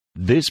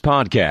This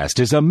podcast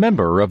is a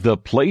member of the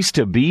Place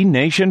to Be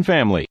Nation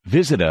family.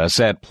 Visit us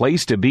at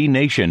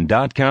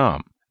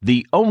placetobenation.com,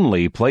 the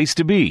only place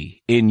to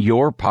be in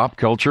your pop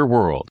culture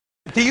world.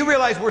 Do you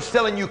realize we're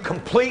selling you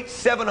complete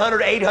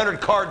 700,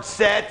 800 card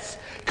sets?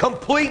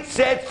 Complete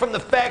sets from the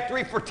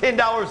factory for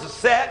 $10 a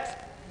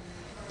set?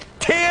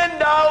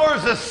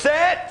 $10 a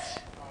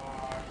set?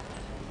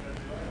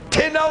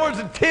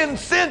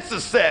 $10.10 a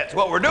set's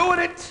what we're doing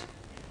it.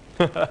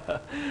 You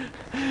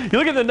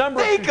look at the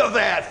number. Think of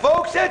that,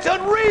 folks. That's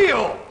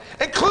unreal.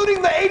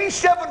 Including the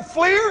 87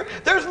 Fleer,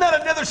 there's not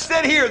another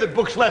set here that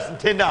books less than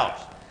 $10.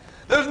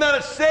 There's not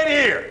a set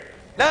here.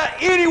 Not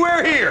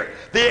anywhere here.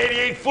 The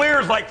 88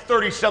 Fleer is like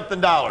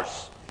 $30-something.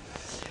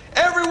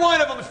 Every one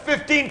of them is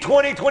 $15,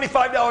 $20,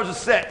 $25 a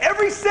set.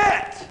 Every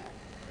set.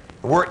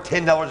 We're at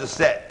 $10 a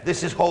set.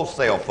 This is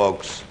wholesale,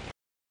 folks.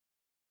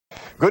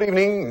 Good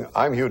evening.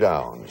 I'm Hugh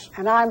Downs.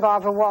 And I'm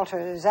Barbara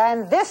Walters.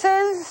 And this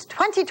is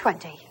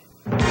 2020.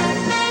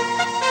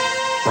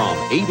 From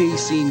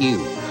ABC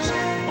News,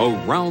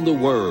 around the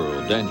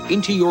world and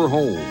into your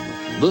home,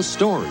 the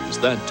stories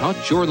that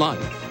touch your life.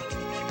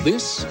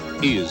 This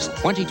is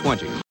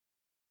 2020.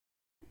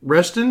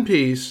 Rest in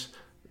peace,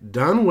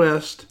 Don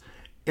West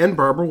and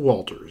Barbara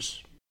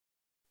Walters.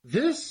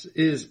 This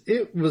is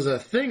It Was a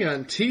Thing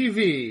on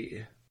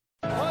TV.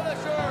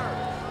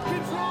 Punisher!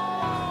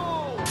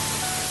 Control!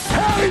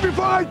 Tell me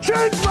before I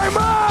change my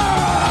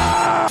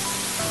mind!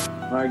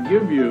 I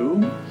give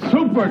you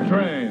Super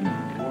Train.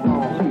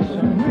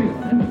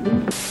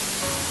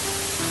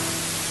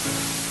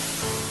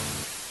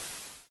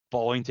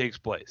 Following takes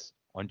place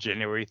on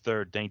January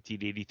 3rd,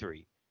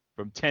 1983,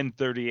 from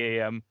 10:30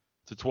 a.m.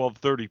 to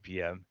 12:30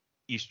 p.m.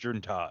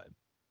 Eastern Time.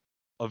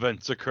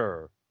 Events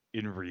occur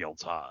in real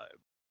time.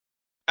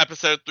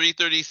 Episode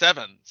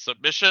 337,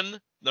 submission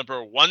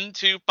number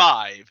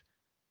 125,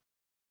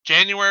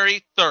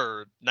 January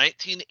 3rd,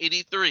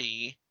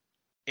 1983,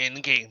 in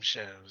game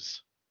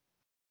shows.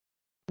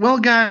 Well,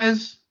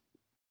 guys,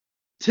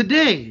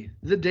 today,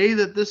 the day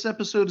that this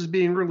episode is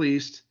being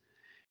released,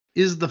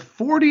 is the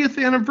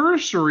 40th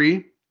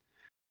anniversary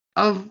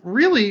of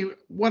really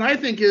what I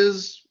think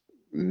is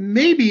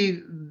maybe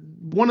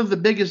one of the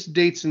biggest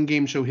dates in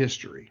game show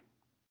history.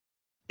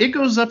 It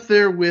goes up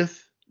there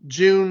with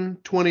June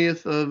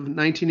 20th of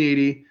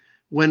 1980,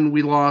 when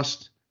we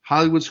lost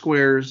Hollywood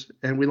Squares,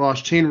 and we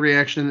lost Chain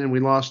Reaction, and we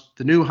lost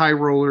the new High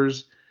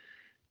Rollers,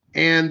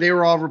 and they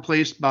were all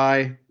replaced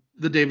by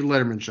the David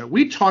Letterman Show.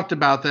 We talked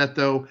about that,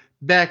 though,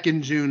 back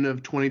in June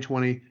of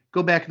 2020.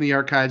 Go back in the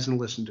archives and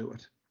listen to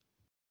it.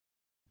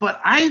 But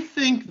I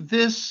think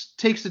this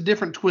takes a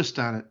different twist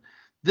on it.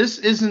 This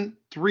isn't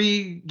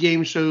three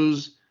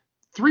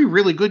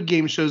really good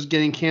game shows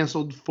getting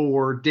canceled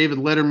for David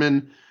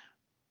Letterman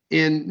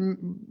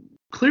in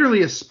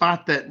clearly a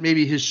spot that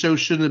maybe his show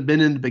shouldn't have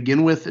been in to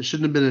begin with. It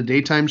shouldn't have been a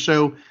daytime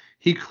show.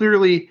 He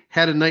clearly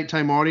had a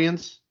nighttime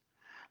audience.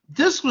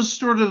 This was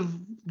sort of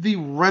the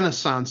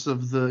renaissance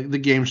of the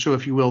game show,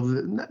 if you will.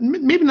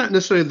 Maybe not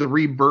necessarily the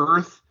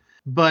rebirth,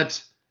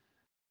 but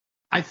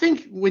I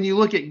think when you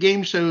look at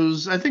game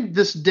shows, I think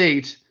this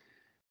date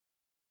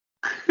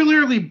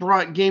clearly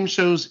brought game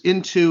shows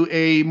into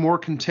a more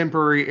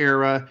contemporary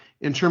era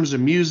in terms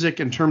of music,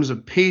 in terms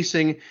of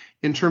pacing,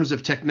 in terms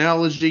of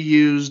technology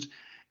used.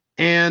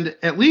 And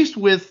at least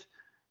with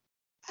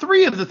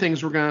three of the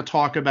things we're going to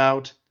talk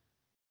about,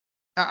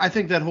 I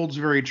think that holds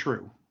very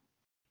true.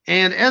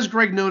 And as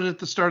Greg noted at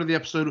the start of the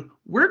episode,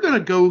 we're going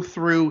to go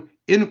through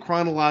in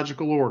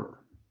chronological order.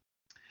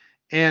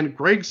 And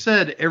Greg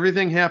said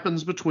everything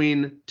happens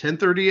between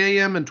 10:30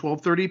 a.m. and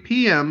 12:30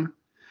 p.m.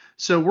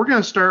 So we're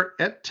going to start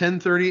at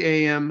 10:30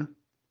 a.m.,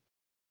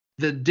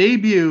 the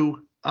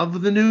debut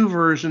of the new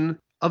version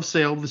of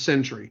Sale of the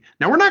Century.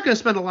 Now, we're not going to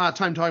spend a lot of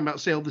time talking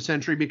about Sale of the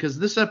Century because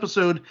this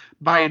episode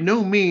by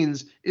no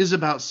means is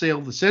about Sale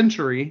of the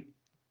Century,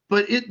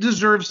 but it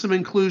deserves some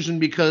inclusion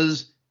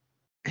because,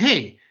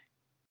 hey,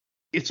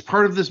 it's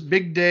part of this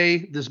big day,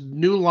 this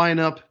new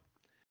lineup,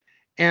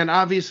 and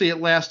obviously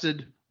it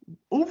lasted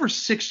over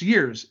 6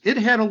 years. It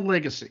had a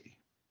legacy.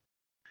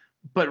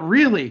 But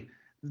really,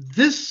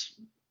 this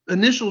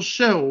initial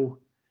show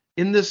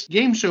in this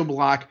game show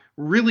block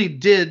really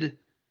did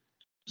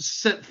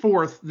set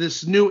forth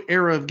this new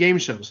era of game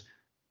shows.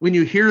 When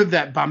you hear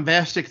that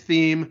bombastic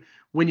theme,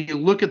 when you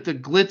look at the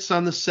glitz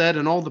on the set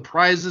and all the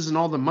prizes and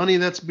all the money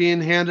that's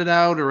being handed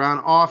out or on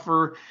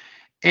offer,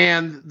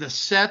 and the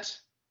set,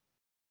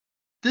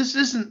 this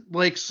isn't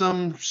like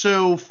some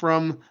show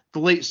from the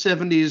late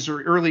 70s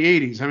or early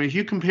 80s. I mean, if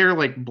you compare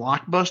like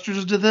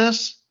Blockbusters to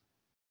this,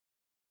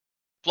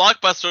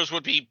 Blockbusters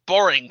would be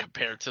boring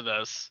compared to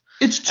this.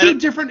 It's two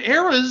different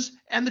eras,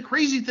 and the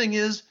crazy thing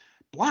is,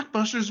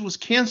 Blockbusters was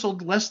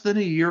canceled less than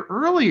a year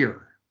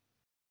earlier.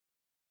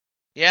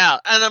 Yeah,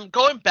 and I'm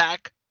going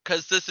back,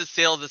 because this is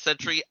Sale of the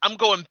Century, I'm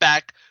going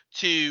back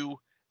to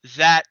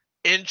that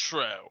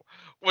intro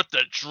with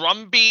the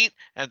drum beat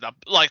and the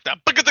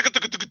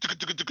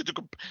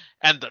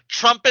and the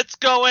trumpets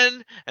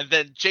going, and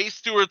then Jay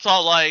Stewart's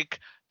all like,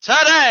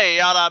 "Today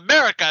on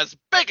America's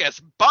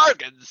biggest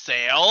bargain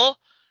sale,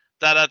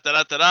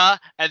 da-da-da-da-da-da.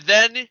 And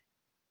then,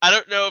 I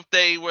don't know if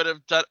they would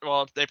have done,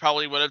 well, they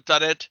probably would have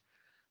done it,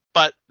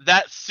 but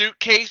that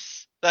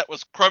suitcase that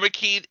was chroma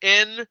keyed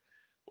in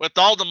with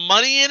all the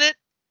money in it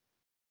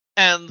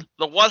and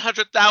the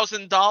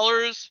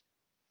 $100,000,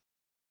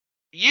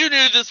 you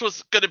knew this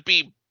was going to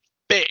be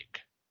big.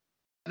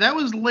 That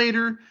was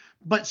later,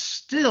 but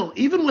still,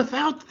 even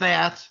without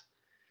that,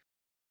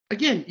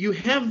 again, you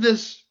have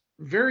this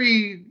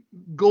very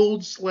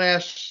gold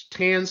 /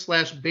 tan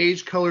 /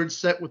 beige colored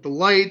set with the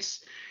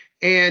lights,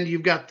 and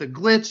you've got the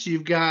glitz,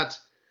 you've got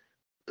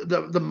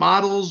the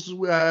models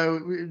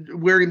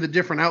wearing the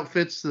different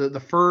outfits, the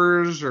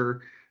furs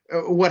or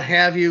what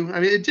have you. I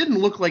mean, it didn't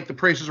look like The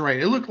Price is Right.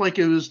 It looked like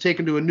it was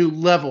taken to a new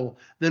level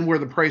than where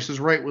The Price is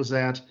Right was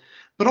at.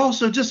 But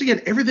also, just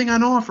again, everything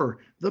on offer,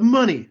 the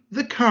money,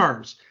 the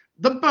cars,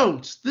 the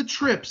boats, the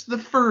trips, the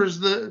furs,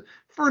 the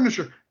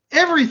furniture,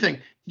 everything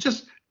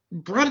just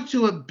brought it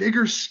to a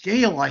bigger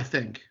scale, I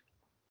think.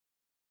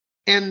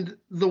 And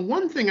the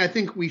one thing I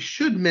think we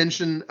should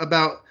mention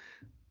about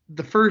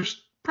the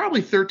first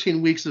probably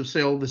 13 weeks of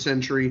Sale of the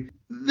Century,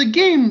 the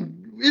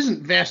game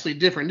isn't vastly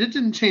different. It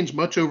didn't change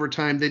much over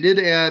time. They did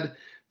add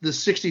the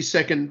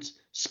 60-second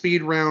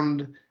speed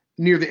round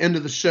near the end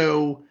of the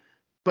show,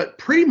 but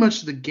pretty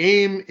much the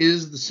game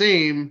is the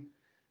same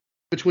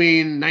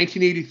between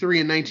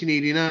 1983 and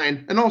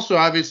 1989. And also,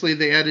 obviously,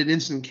 they added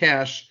instant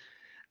cash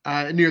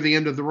near the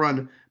end of the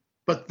run.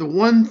 But the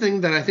one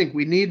thing that I think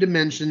we need to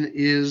mention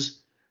is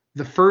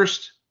the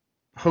first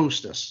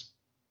hostess.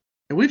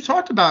 And we've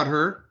talked about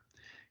her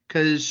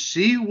because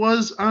she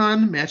was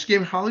on Match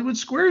Game Hollywood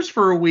Squares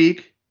for a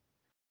week,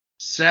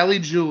 Sally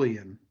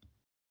Julian.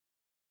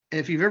 And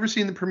if you've ever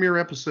seen the premiere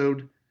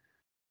episode,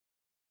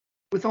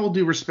 with all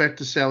due respect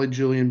to Sally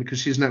Julian, because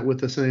she's not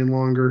with us any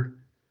longer,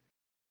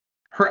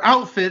 her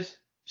outfit,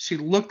 she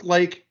looked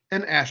like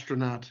an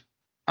astronaut.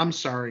 I'm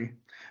sorry.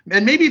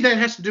 And maybe that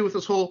has to do with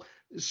this whole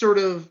sort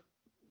of,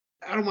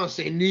 I don't want to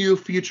say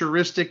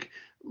neo-futuristic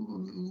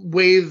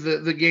way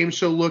the game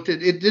show looked.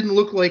 It didn't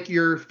look like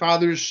your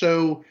father's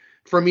show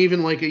from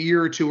even like a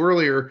year or two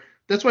earlier.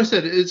 That's why I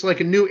said it's like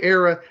a new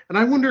era. And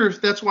I wonder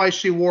if that's why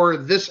she wore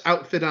this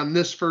outfit on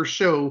this first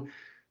show,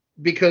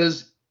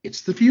 because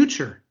it's the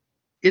future.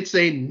 It's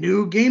a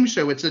new game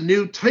show. It's a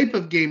new type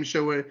of game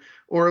show,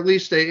 or at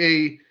least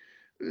a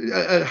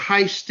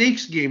high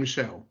stakes game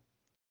show.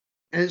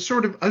 And it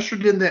sort of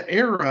ushered in that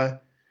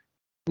era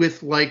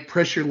with like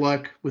Pressure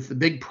Luck, with the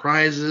big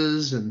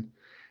prizes and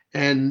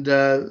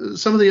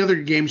some of the other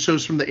game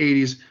shows from the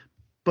 80s.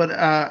 But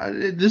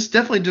this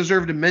definitely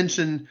deserved a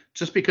mention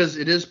just because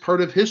it is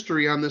part of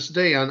history on this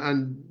day,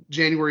 on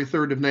January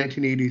 3rd of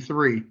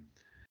 1983.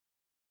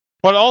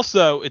 But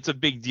also, it's a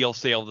big deal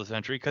Sale of the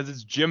Century because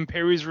it's Jim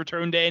Perry's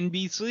return to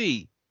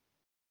NBC.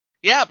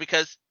 Yeah,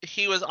 because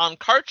he was on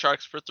Card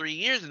Sharks for 3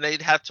 years, and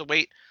they'd have to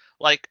wait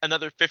like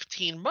another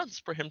 15 months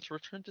for him to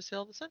return to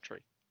Sale of the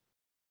Century.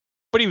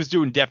 But he was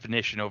doing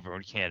Definition over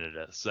in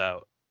Canada,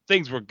 so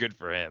things were good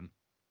for him.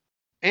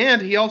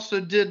 And he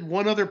also did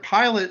one other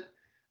pilot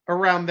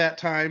around that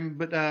time,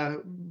 but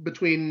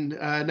between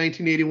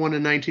 1981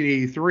 and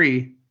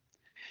 1983.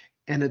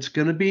 And it's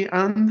going to be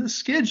on the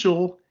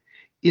schedule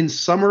in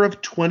summer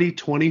of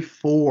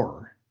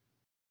 2024.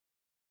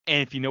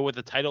 And if you know what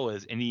the title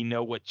is, and you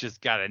know what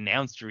just got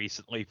announced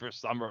recently for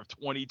summer of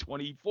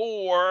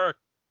 2024...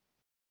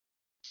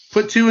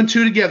 Put 2 and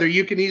 2 together.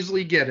 You can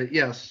easily get it,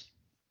 yes.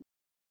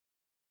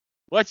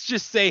 Let's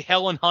just say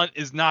Helen Hunt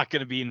is not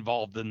going to be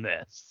involved in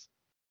this.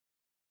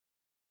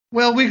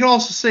 Well, we can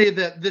also say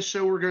that this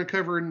show we're going to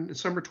cover in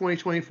summer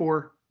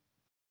 2024,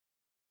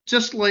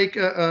 just like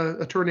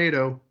a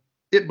tornado,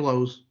 it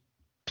blows.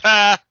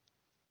 I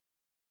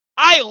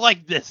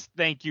like this.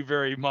 Thank you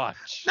very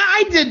much.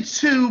 I did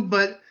too,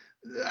 but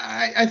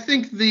I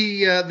think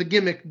the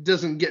gimmick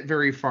doesn't get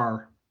very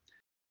far.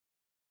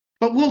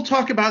 But we'll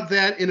talk about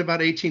that in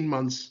about 18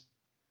 months.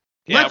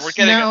 Yeah, we're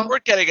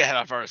getting ahead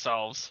of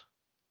ourselves.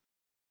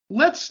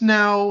 Let's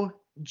now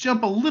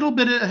jump a little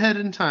bit ahead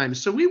in time.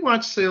 So we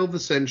watched Sale of the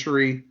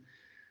Century.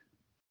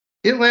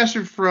 It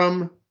lasted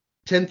from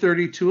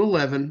 10:30 to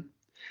 11.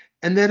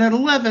 And then at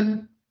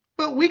 11,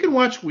 well, we can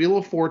watch Wheel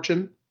of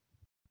Fortune.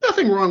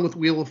 Nothing wrong with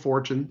Wheel of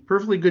Fortune.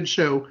 Perfectly good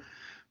show.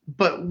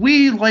 But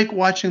we like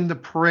watching the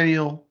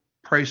perennial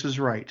Price is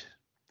Right.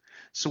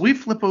 So we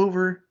flip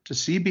over to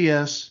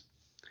CBS.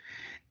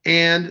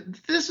 And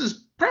this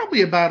is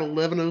probably about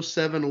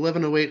 11:07,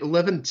 11:08,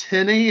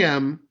 11:10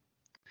 a.m.,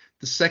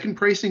 the second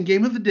pricing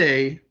game of the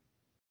day.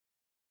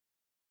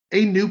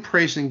 A new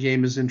pricing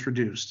game is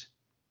introduced.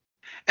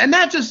 And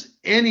not just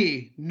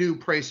any new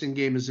pricing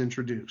game is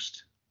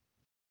introduced.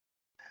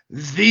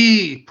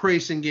 The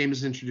pricing game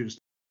is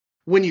introduced.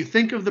 When you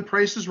think of The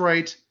Price is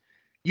Right,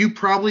 you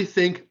probably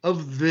think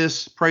of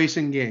this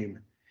pricing game.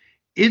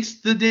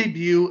 It's the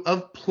debut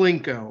of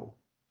Plinko.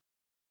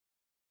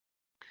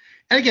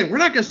 And again, we're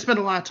not going to spend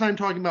a lot of time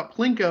talking about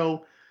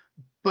Plinko,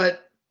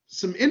 but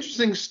some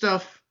interesting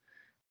stuff.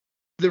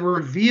 The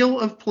reveal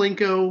of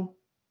Plinko,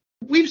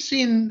 we've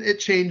seen it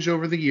change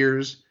over the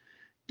years.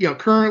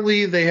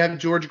 currently they have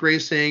George Gray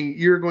saying,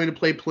 you're going to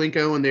play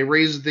Plinko, and they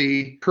raise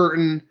the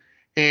curtain,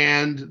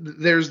 and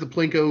there's the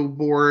Plinko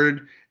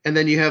board, and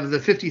then you have the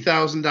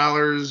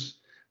 $50,000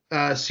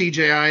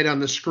 CGI'd on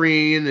the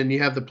screen, and you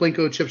have the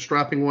Plinko chips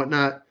dropping and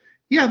whatnot.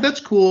 Yeah, that's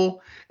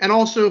cool. And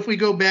also, if we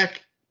go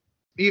back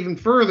even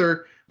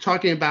further,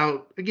 talking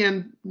about,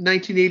 again,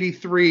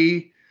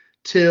 1983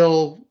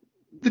 till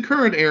the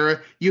current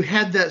era, you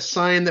had that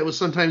sign that was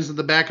sometimes in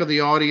the back of the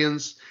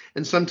audience,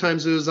 and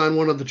sometimes it was on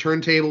one of the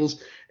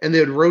turntables, and they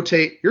would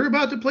rotate, you're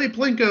about to play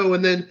Plinko,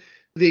 and then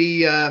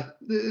the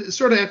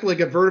sort of act like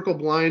a vertical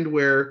blind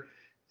where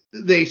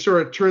they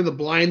sort of turn the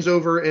blinds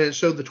over and it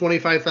showed the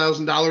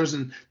 $25,000,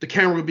 and the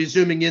camera would be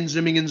zooming in,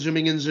 zooming in,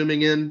 zooming in,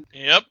 zooming in.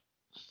 Yep.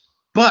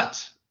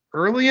 But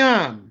early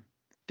on,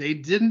 they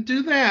didn't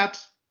do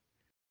that.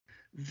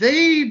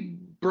 They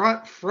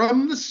brought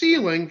from the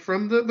ceiling,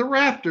 from the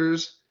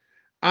rafters,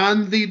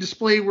 on the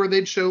display where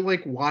they'd show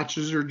like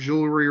watches or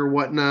jewelry or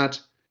whatnot.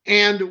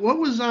 And what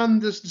was on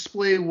this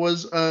display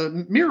was a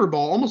mirror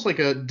ball, almost like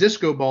a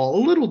disco ball,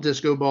 a little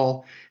disco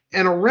ball.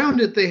 And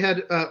around it, they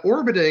had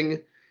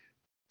orbiting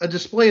a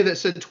display that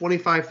said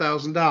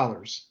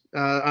 $25,000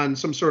 on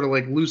some sort of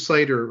like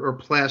lucite or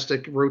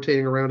plastic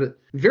rotating around it.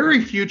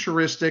 Very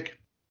futuristic,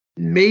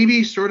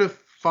 maybe sort of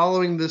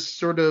following this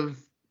sort of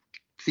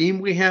theme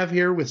we have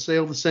here with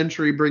Sale of the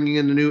Century, bringing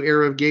in a new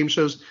era of game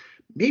shows.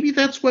 Maybe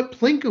that's what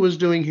Plinko is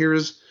doing here,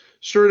 is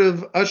sort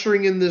of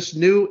ushering in this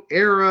new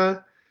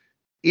era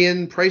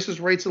in Price is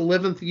Right's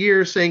 11th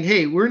year, saying,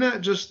 hey, we're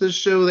not just this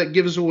show that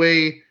gives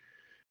away,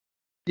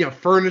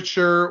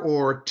 furniture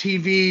or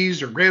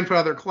TVs or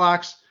grandfather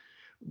clocks.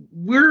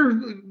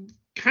 We're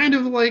kind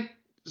of like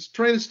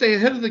trying to stay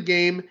ahead of the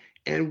game,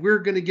 and we're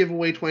going to give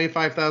away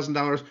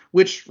 $25,000,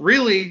 which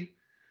really,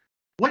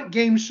 what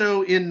game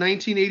show in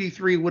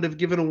 1983 would have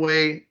given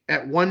away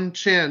at one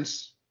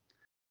chance,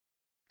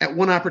 at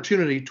one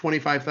opportunity,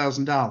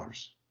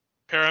 $25,000?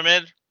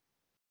 Pyramid?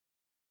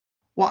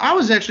 Well, I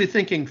was actually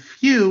thinking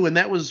few, and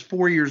that was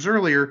 4 years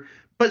earlier,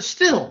 but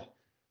still,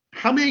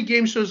 how many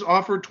game shows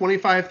offered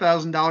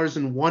 $25,000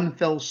 in one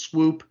fell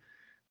swoop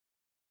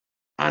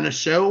on a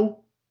show?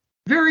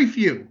 Very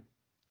few.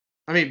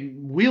 I mean,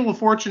 Wheel of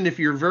Fortune, if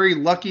you're very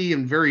lucky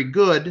and very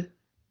good,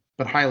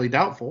 but highly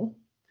doubtful.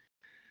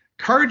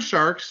 Card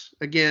Sharks,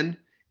 again,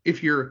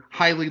 if you're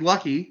highly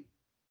lucky.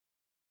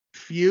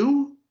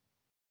 Few.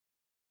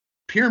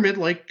 Pyramid,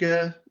 like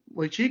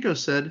Chico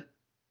said.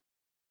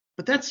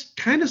 But that's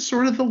kind of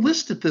sort of the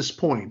list at this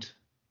point.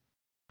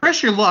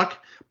 Press Your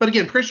Luck, but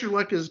again, Press Your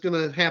Luck is going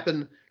to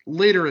happen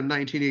later in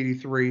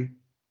 1983.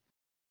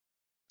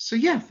 So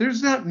yeah,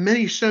 there's not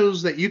many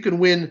shows that you can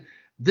win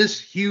this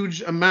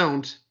huge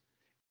amount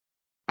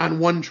on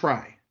one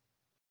try.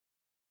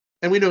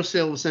 And we know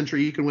Sale of the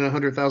Century, you can win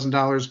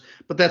 $100,000,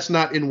 but that's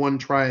not in one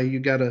try. You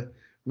got to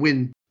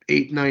win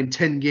 8, 9,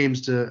 10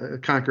 games to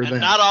conquer that.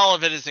 Not all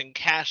of it is in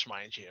cash,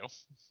 mind you.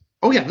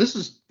 Oh yeah, this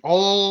is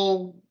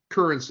all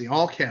currency,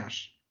 all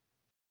cash.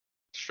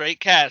 Straight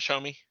cash,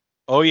 homie.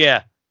 Oh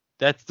yeah,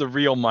 that's the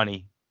real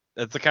money.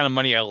 That's the kind of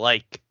money I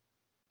like.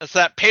 That's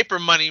that paper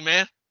money,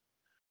 man.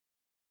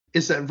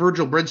 It's that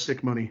Virgil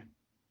breadstick money.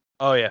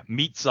 Oh yeah,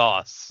 meat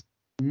sauce.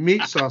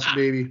 Meat sauce,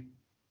 baby.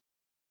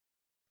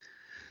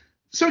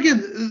 So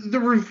again, the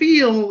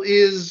reveal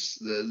is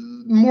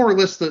more or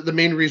less the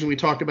main reason we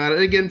talk about it.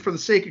 Again, for the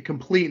sake of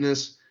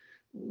completeness,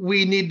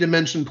 we need to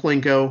mention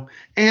Plinko.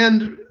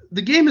 And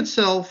the game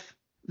itself,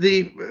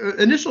 the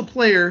initial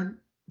player,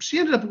 she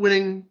ended up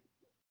winning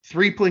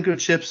 3 Plinko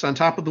chips on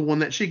top of the one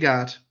that she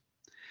got.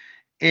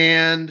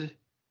 And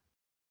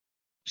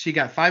she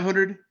got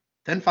 500,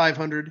 then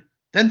 500,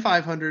 then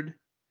 500,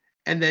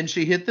 and then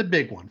she hit the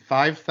big one,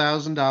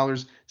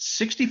 $5,000,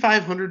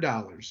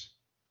 $6,500.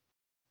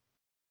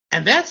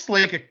 And that's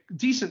like a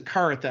decent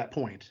car at that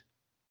point.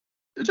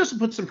 Just to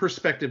put some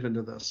perspective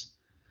into this,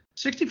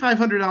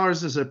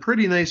 $6,500 is a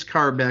pretty nice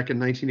car back in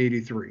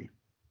 1983.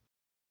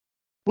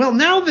 Well,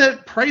 now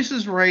that Price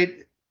is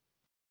Right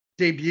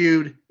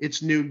debuted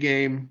its new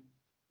game,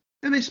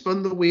 and they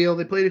spun the wheel,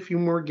 they played a few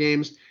more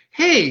games.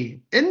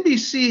 Hey,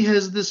 NBC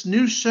has this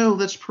new show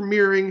that's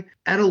premiering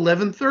at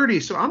 11:30,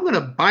 so I'm going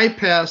to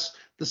bypass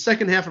the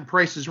second half of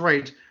Price is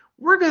Right.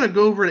 We're going to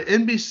go over to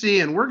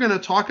NBC, and we're going to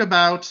talk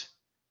about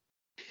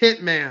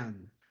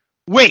Hitman.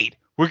 Wait,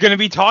 we're going to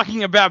be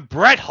talking about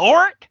Bret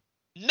Hart?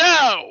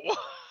 No!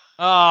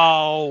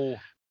 Oh.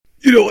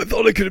 I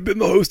thought I could have been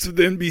the host of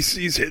the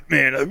NBC's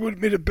Hitman. I would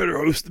have made a better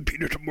host than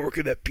Peter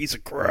Tomorka, that piece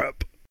of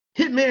crap.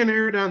 Hitman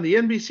aired on the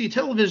NBC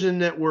television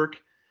network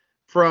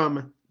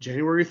from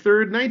January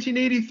 3rd,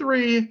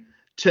 1983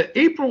 to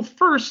April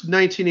 1st,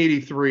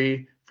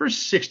 1983 for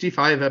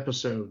 65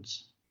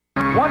 episodes.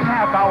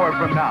 1/2 hour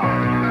from now,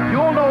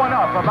 you'll know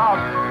enough about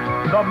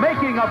the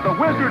making of the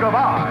Wizard of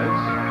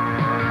Oz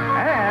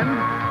and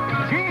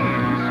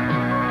Jeans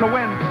to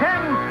win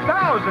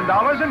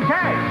 $10,000 in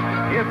cash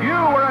if you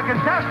were a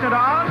contestant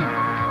on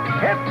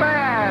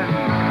Hitman.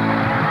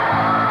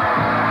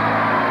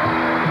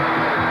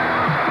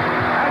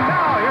 And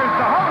now here's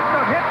the host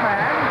of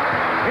Hitman,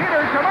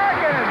 Peter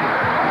Tomarken.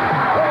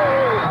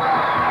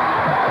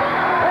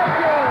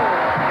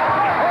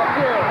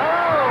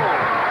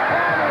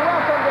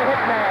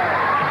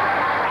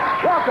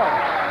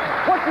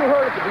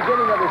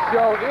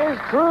 is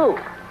true.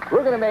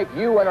 We're going to make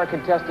you and our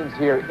contestants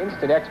here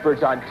instant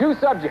experts on 2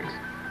 subjects.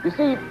 You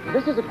see,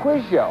 this is a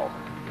quiz show.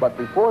 But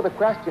before the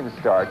questions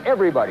start,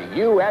 everybody,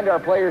 you and our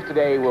players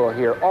today, will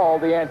hear all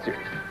the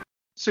answers.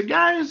 So,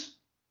 guys,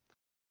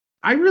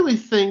 I really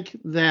think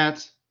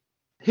that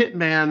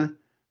Hitman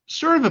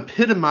sort of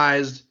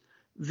epitomized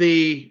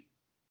the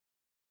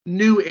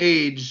new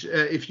age,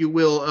 if you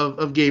will,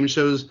 of game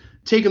shows,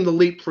 taking the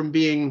leap from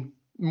being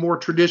more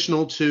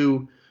traditional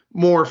to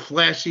more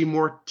flashy,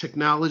 more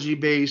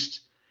technology-based.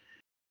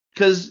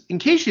 Because in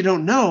case you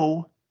don't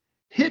know,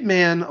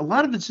 Hitman, a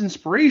lot of its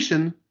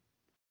inspiration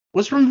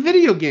was from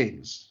video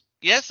games.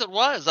 Yes, it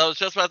was. I was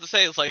just about to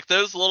say, it's like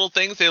those little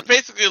things, they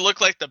basically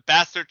look like the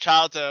bastard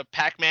child to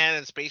Pac-Man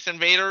and Space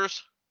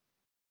Invaders.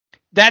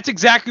 That's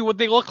exactly what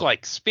they look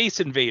like,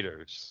 Space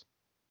Invaders.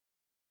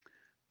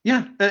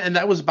 Yeah, and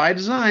that was by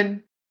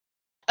design.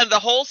 And the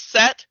whole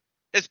set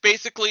is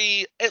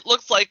basically, it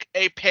looks like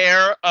a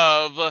pair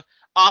of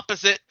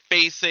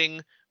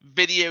opposite-facing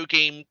video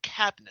game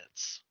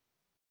cabinets.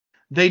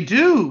 They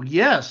do,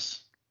 yes.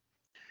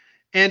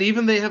 And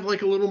even they have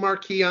like a little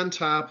marquee on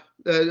top.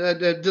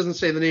 It doesn't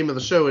say the name of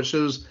the show. It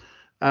shows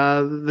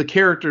the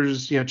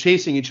characters,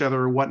 chasing each other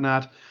or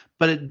whatnot.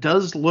 But it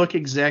does look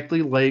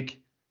exactly like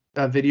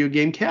a video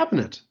game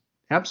cabinet.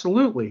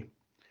 Absolutely.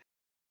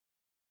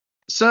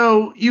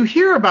 So you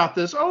hear about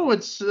this. Oh,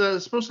 it's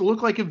supposed to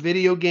look like a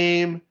video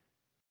game.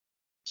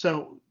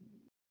 So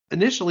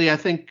initially, I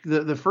think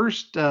the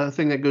first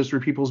thing that goes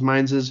through people's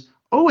minds is,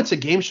 oh, it's a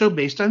game show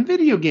based on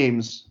video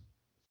games.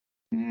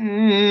 I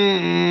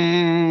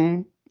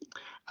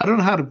don't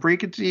know how to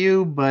break it to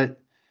you,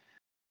 but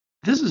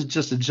this is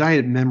just a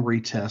giant memory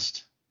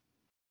test.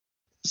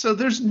 So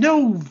there's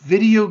no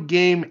video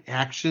game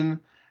action.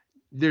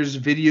 There's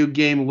video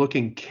game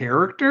looking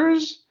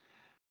characters,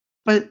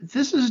 but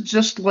this is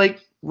just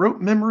like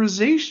rote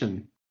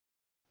memorization.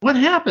 What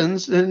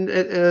happens, and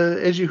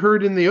as you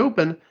heard in the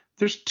open,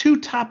 there's 2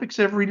 topics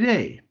every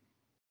day.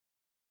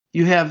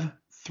 You have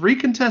 3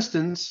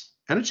 contestants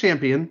and a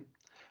champion.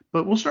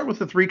 But we'll start with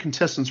the 3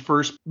 contestants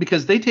first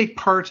because they take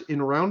part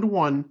in round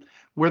 1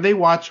 where they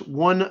watch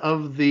one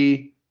of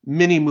the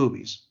mini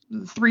movies,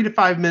 3 to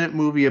 5 minute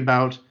movie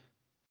about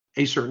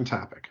a certain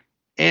topic.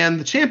 And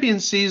the champion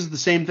sees the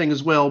same thing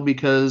as well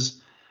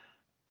because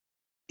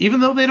even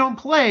though they don't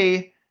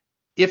play,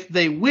 if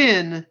they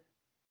win,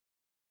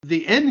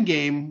 the end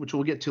game, which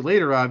we'll get to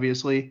later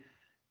obviously,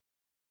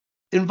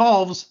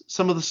 involves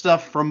some of the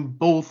stuff from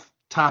both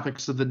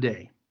topics of the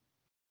day.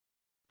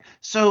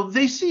 So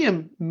they see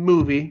a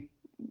movie,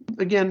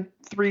 again,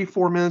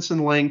 3-4 minutes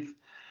in length,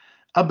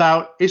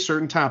 about a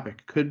certain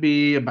topic. Could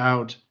be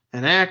about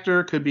an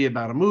actor, could be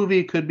about a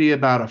movie, could be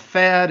about a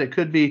fad, it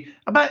could be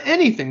about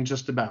anything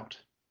just about.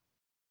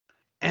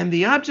 And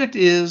the object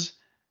is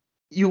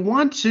you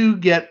want to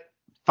get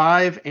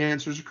 5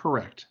 answers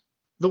correct.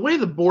 The way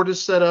the board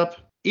is set up,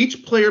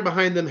 each player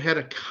behind them had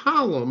a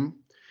column,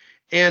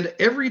 and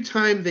every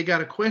time they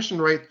got a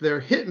question right, their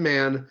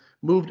hitman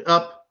moved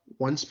up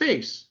 1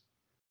 space.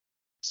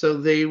 So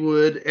they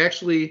would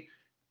actually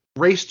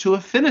race to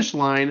a finish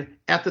line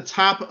at the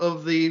top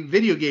of the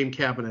video game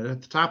cabinet,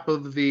 at the top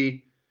of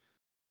the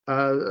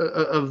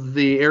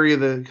area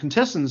the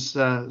contestants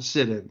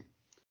sit in.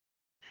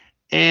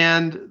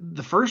 And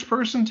the first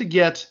person to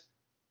get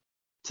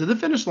to the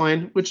finish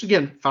line, which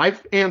again,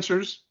 5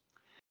 answers,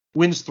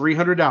 wins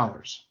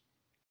 $300.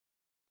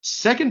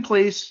 Second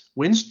place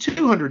wins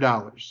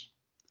 $200.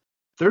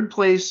 Third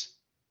place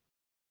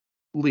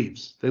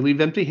leaves. They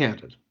leave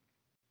empty-handed.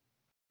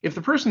 If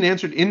the person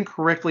answered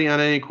incorrectly on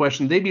any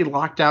question, they'd be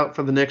locked out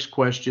for the next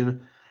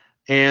question,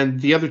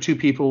 and the other 2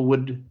 people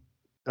would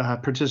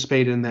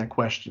participate in that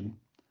question.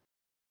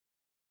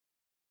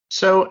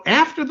 So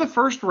after the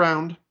first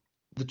round,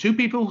 the 2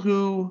 people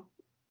who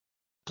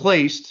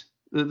placed,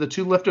 the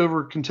 2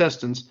 leftover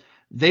contestants,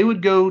 they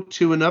would go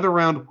to another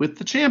round with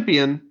the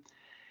champion,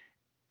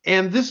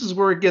 and this is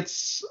where it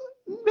gets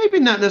maybe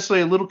not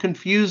necessarily a little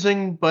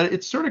confusing, but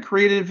it's sort of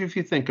creative if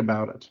you think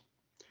about it.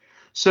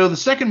 So the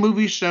second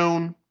movie is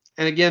shown.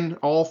 And again,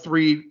 all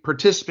 3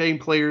 participating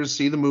players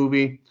see the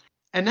movie.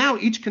 And now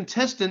each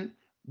contestant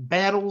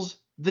battles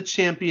the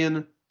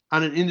champion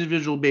on an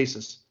individual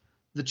basis.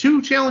 The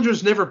 2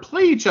 challengers never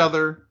play each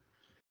other.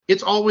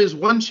 It's always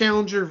one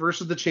challenger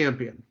versus the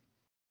champion.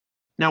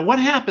 Now, what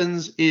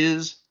happens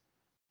is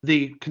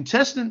the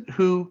contestant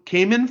who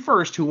came in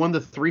first, who won the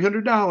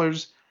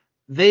 $300,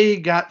 they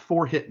got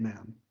 4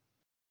 hitmen.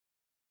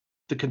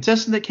 The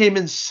contestant that came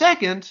in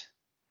second,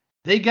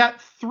 they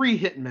got 3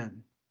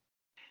 hitmen.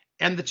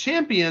 And the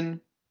champion,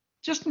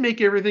 just to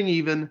make everything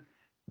even,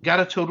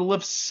 got a total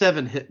of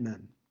 7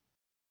 hitmen.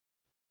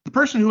 The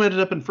person who ended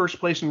up in first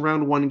place in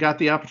round 1 got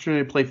the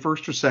opportunity to play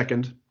first or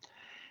second.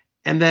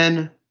 And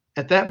then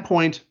at that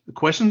point, the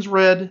question's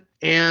read.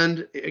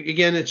 And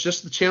again, it's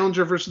just the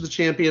challenger versus the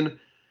champion.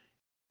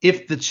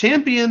 If the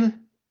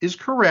champion is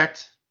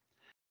correct,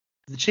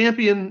 the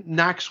champion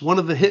knocks one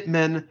of the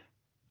hitmen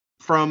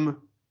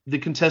from the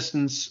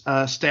contestant's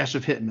stash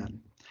of hitmen.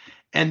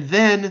 And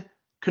then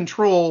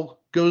control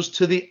goes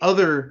to the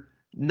other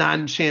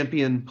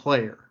non-champion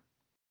player.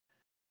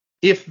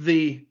 If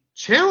the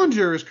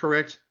challenger is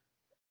correct,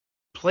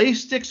 play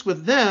sticks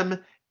with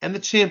them, and the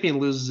champion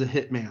loses a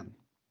hitman.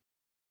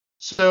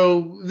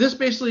 So this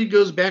basically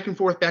goes back and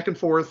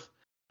forth,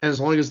 as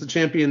long as the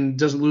champion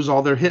doesn't lose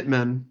all their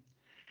hitmen.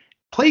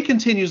 Play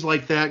continues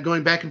like that,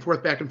 going back and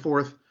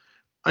forth,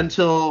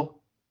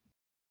 until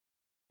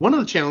one of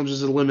the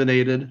challengers is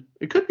eliminated.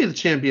 It could be the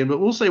champion, but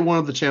we'll say one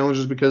of the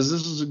challengers because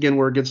this is, again,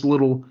 where it gets a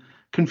little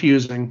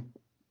confusing.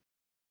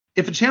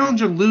 If a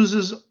challenger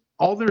loses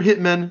all their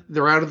hitmen,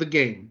 they're out of the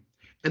game.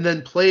 And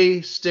then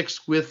play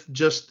sticks with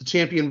just the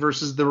champion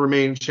versus the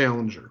remaining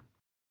challenger.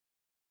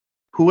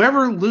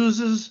 Whoever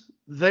loses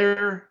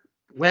their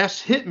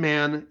last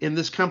hitman in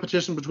this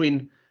competition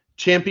between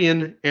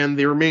champion and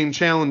the remaining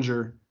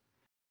challenger,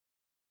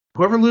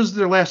 whoever loses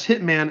their last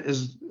hitman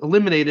is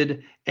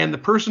eliminated, and the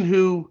person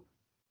who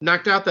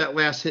knocked out that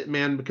last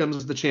hitman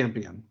becomes the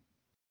champion.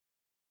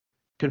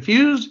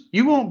 Confused?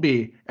 You won't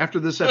be after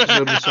this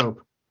episode of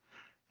Soap.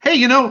 Hey,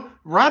 you know,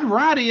 Rod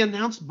Roddy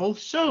announced both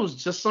shows.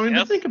 Just something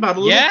to think about. A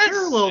little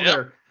parallel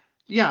there.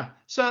 Yeah.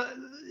 So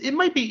it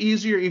might be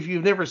easier if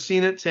you've never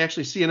seen it to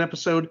actually see an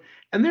episode.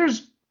 And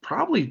there's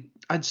probably,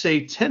 I'd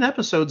say, 10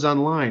 episodes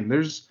online.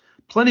 There's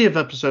plenty of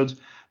episodes.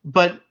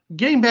 But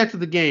getting back to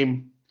the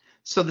game,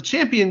 so the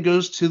champion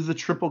goes to the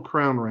Triple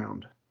Crown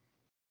round.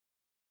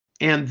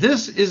 And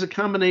this is a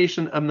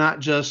combination of not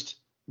just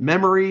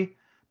memory,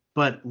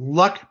 but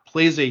luck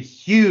plays a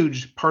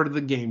huge part of the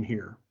game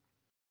here.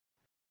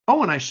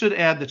 Oh, and I should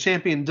add, the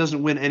champion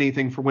doesn't win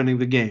anything for winning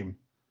the game.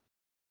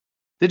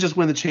 They just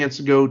win the chance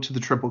to go to the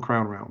Triple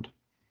Crown round.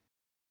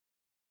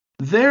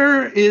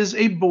 There is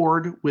a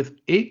board with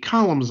 8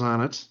 columns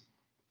on it,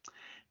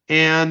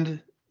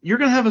 and you're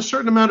going to have a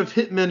certain amount of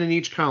hitmen in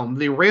each column.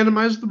 They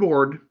randomize the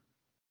board,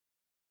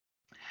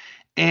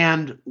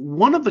 and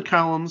one of the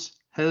columns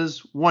has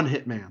 1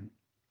 hitman.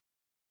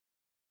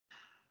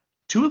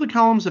 2 of the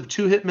columns have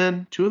 2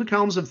 hitmen, 2 of the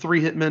columns have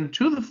 3 hitmen,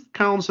 2 of the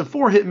columns have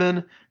 4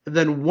 hitmen, and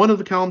then 1 of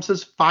the columns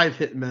has 5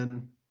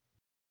 hitmen.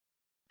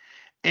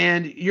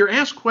 And you're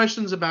asked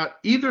questions about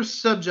either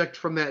subject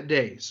from that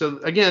day. So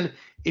again,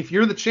 if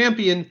you're the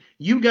champion,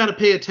 you got to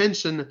pay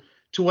attention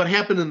to what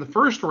happened in the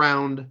first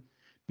round,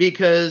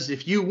 because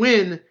if you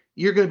win,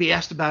 you're going to be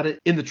asked about it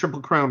in the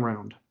Triple Crown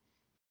round.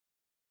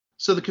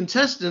 So the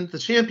contestant, the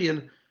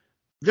champion,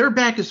 their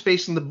back is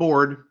facing the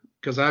board,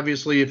 because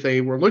obviously if they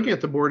were looking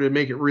at the board, it'd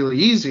make it really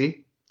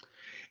easy.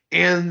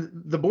 And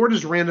the board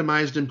is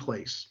randomized in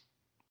place.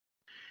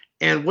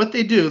 And what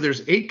they do,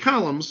 there's 8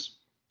 columns.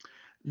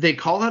 They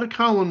call out a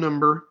column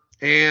number,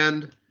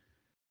 and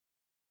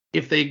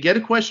if they get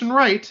a question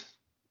right,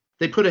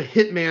 they put a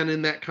hitman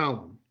in that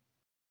column.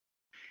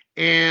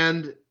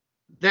 And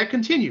that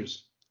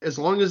continues as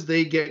long as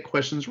they get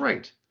questions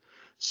right.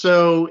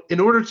 So in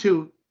order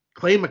to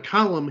claim a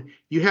column,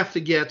 you have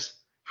to get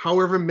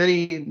however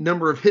many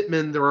number of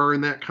hitmen there are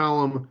in that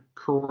column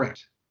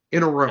correct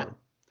in a row.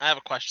 I have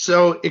a question.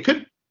 So it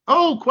could...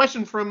 Oh,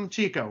 question from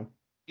Chico.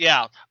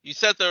 Yeah, you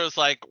said there was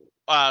like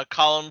a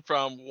column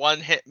from 1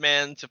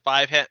 hitman to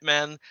 5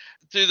 hitmen.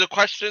 Do the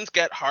questions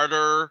get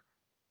harder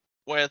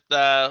with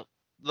the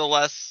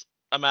less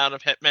amount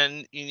of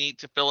hitmen you need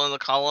to fill in the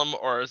column,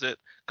 or is it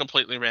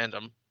completely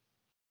random?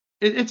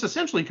 It's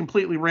essentially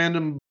completely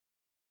random.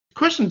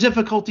 Question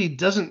difficulty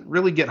doesn't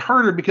really get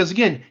harder because,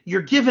 again,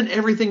 you're given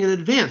everything in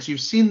advance.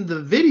 You've seen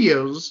the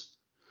videos,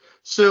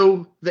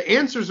 so the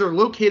answers are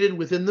located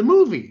within the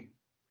movie.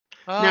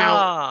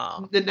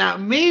 Now,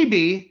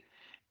 maybe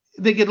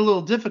they get a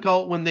little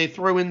difficult when they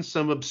throw in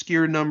some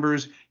obscure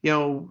numbers, you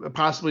know,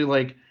 possibly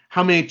like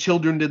how many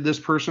children did this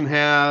person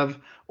have,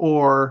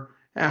 or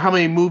how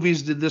many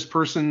movies did this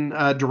person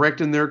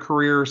direct in their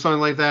career, or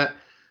something like that.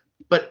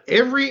 But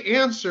every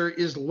answer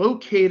is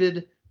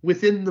located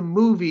within the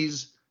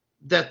movies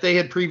that they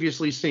had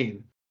previously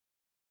seen.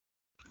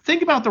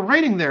 Think about the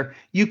writing there.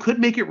 You could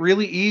make it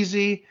really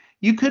easy.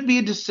 You could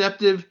be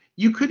deceptive.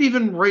 You could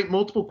even write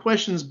multiple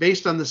questions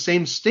based on the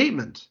same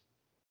statement.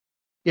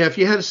 Yeah, if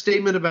you had a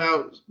statement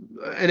about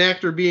an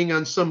actor being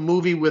on some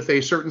movie with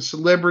a certain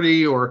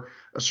celebrity or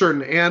a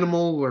certain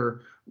animal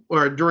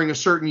or during a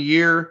certain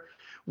year,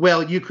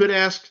 well, you could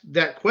ask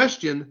that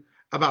question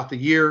about the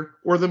year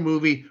or the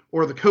movie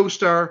or the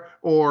co-star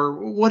or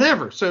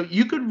whatever. So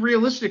you could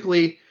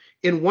realistically,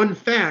 in one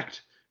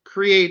fact,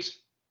 create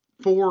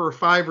 4 or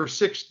 5 or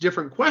 6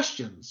 different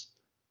questions.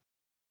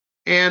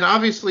 And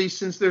obviously,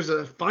 since there's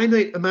a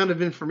finite amount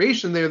of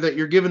information there that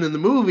you're given in the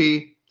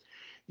movie,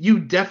 you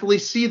definitely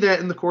see that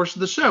in the course of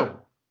the show.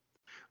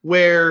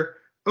 Where,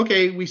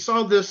 okay, we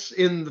saw this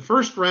in the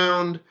first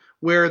round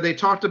where they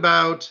talked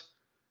about,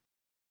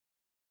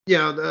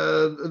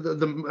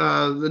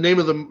 the name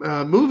of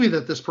the movie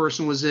that this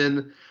person was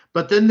in,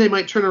 but then they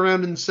might turn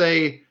around and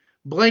say,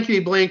 blankety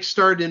blank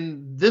starred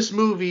in this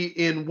movie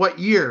in what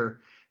year?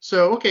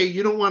 So, okay,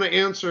 you don't want to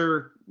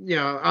answer,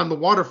 on the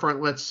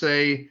waterfront, let's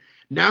say.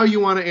 Now you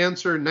want to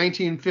answer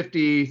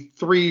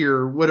 1953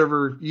 or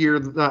whatever year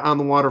On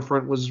the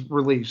Waterfront was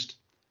released.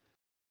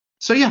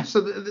 So, yeah, so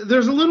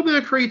there's a little bit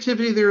of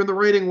creativity there in the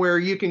writing where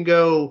you can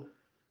go,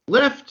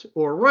 left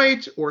or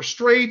right or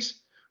straight,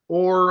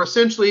 or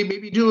essentially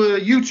maybe do a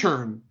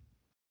U-turn.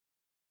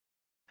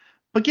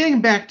 But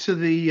getting back to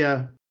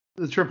the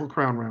Triple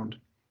Crown round.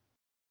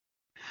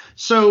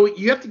 So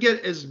you have to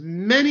get as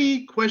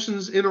many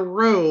questions in a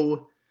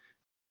row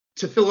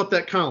to fill up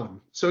that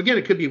column. So again,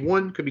 it could be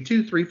 1, could be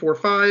 2, 3, 4,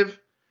 5.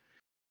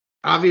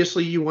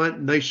 Obviously, you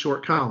want nice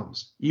short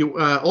columns. You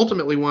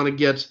ultimately want to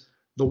get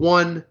the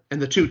 1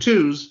 and the 2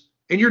 twos,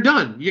 and you're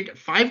done. You get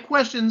 5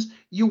 questions,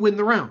 you win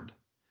the round.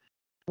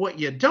 What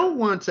you don't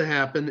want to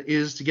happen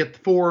is to get the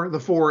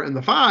 4, and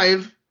the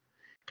 5,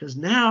 because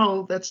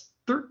now that's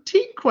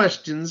 13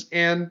 questions,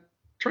 and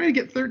trying to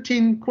get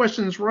 13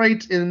 questions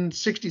right in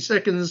 60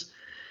 seconds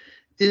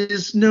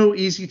is no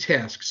easy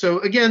task. So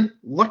again,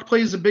 luck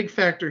plays a big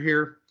factor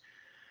here.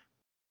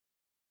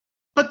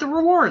 But the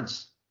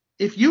rewards,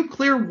 if you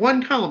clear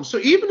 1 column, so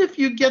even if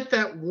you get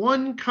that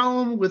 1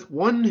 column with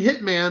 1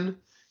 hitman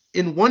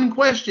in 1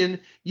 question,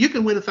 you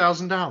can win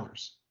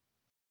 $1,000.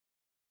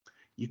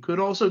 You could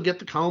also get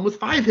the column with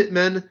 5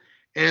 hitmen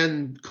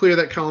and clear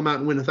that column out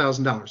and win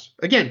 $1,000.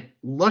 Again,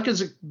 luck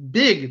is a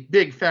big,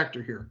 big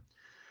factor here.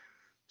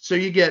 So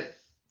you get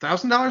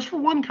 $1,000 for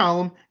 1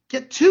 column,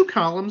 get 2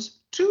 columns,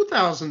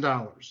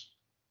 $2,000.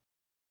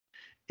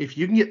 If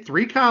you can get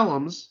 3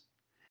 columns,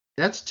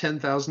 that's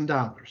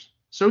 $10,000.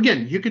 So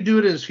again, you could do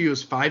it as few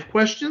as 5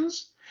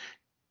 questions.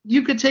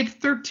 You could take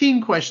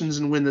 13 questions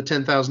and win the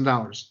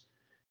 $10,000.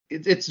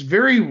 It's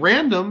very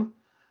random,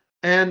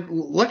 and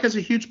luck has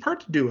a huge part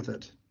to do with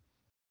it.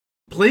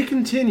 Play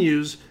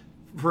continues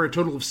for a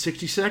total of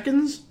 60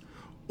 seconds,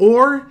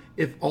 or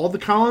if all the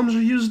columns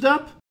are used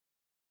up.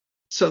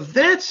 So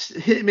that's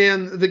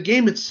Hitman, the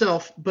game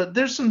itself, but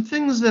there's some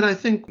things that I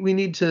think we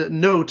need to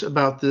note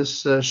about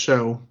this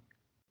show.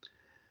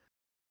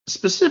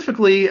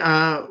 Specifically,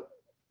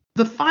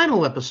 the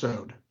final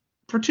episode,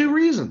 for 2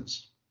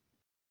 reasons.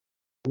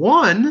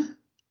 1,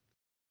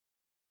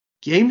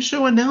 game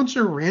show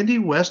announcer Randy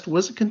West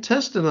was a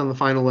contestant on the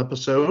final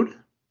episode,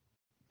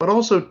 but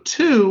also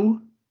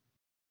 2,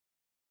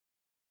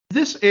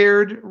 this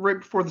aired right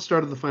before the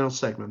start of the final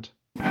segment.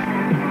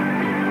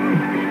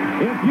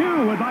 If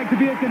you would like to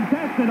be a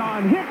contestant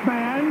on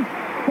Hitman,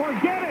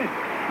 forget it.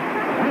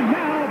 And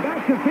now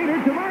back to Peter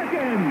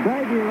Tomarken.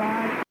 Thank you,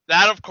 Rod.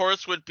 That, of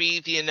course, would be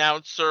the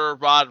announcer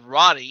Rod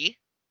Roddy.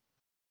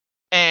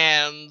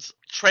 And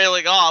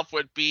trailing off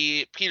would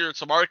be Peter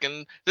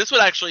Tomarken. This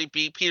would actually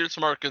be Peter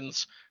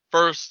Tomarken's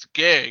first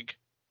gig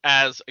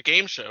as a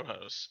game show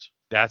host.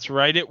 That's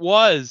right, it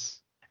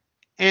was.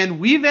 And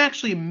we've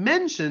actually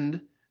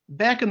mentioned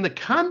back in the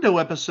Kondo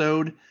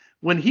episode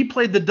when he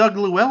played the Doug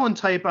Llewellyn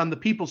type on the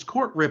People's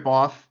Court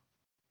ripoff,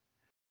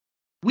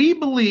 we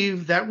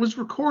believe that was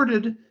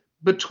recorded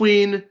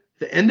between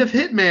the end of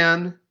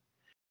Hitman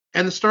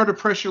and the start of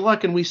Press Your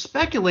Luck, and we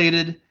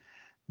speculated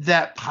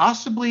that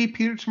possibly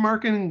Peter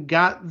Tomarken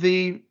got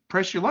the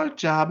Press Your Luck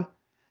job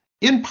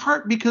in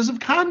part because of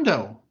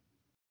Kondo.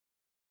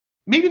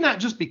 Maybe not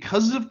just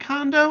because of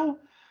Kondo,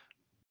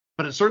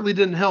 but it certainly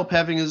didn't help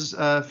having his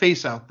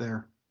face out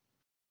there.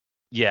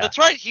 Yeah. That's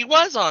right, he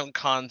was on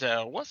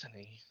Kondo, wasn't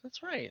he?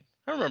 That's right.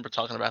 I remember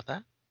talking about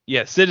that.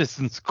 Yeah,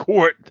 Citizens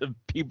Court, the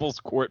People's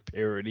Court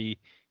parody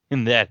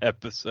in that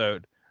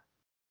episode.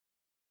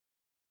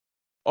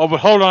 Oh, but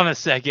hold on a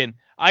second.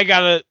 I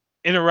gotta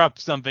interrupt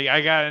something.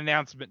 I got an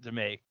announcement to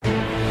make.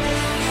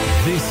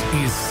 This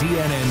is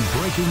CNN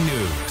breaking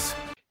news.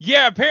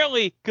 Yeah,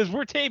 apparently, because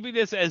we're taping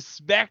this as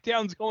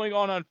SmackDown's going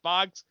on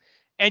Fox,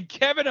 and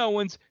Kevin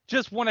Owens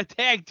just won a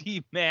tag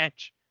team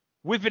match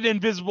with an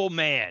Invisible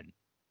Man.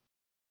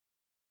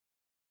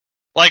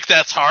 Like,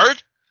 that's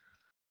hard?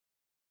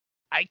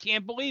 I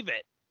can't believe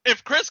it.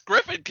 If Chris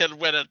Griffin can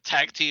win a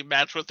tag team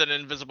match with an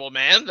Invisible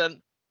Man,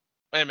 then...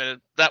 Wait a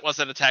minute, that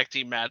wasn't a tag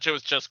team match. It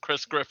was just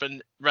Chris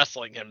Griffin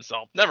wrestling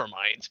himself. Never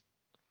mind.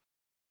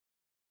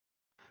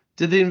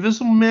 Did the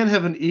Invisible Man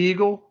have an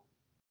eagle?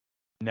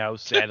 No,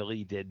 sadly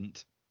he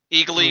didn't.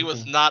 Eagly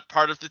was not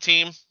part of the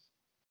team?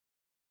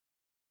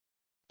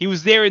 He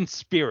was there in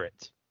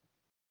spirit.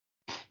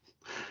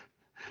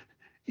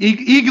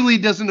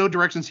 Eagly doesn't know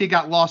directions. He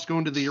got lost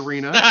going to the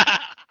arena.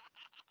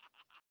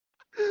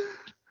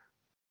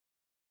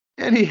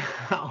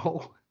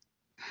 Anyhow.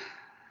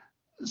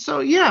 So,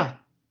 yeah.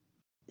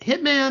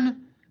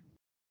 Hitman,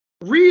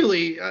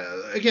 really,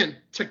 again,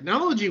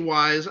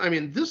 technology-wise, I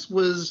mean, this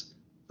was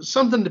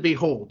something to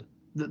behold.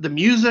 The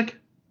music,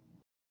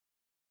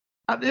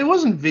 it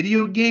wasn't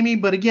video gamey,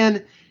 but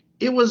again,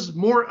 it was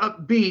more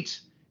upbeat.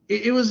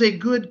 It was a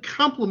good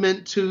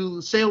complement to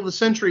Sale of the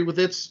Century with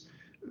its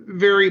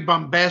very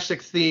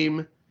bombastic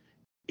theme.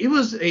 It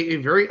was a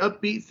very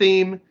upbeat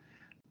theme.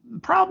 The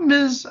problem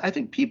is, I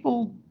think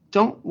people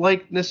don't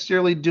like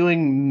necessarily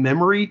doing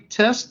memory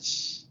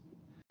tests.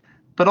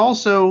 But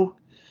also,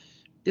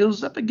 it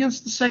was up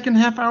against the second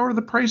half hour of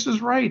The Price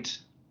is Right.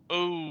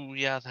 Oh,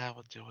 yeah, that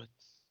would do it.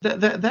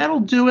 That'll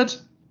do it.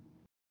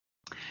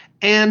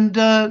 And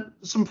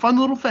some fun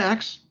little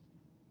facts.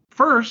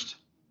 First,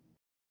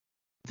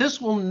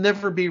 this will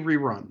never be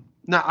rerun.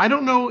 Now, I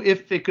don't know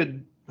if it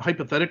could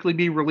hypothetically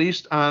be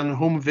released on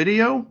home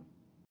video,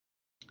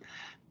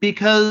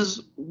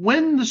 because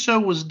when the show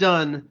was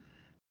done,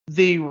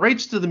 the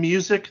rights to the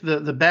music,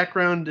 the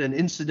background and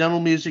incidental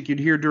music you'd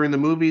hear during the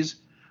movies,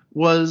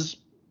 was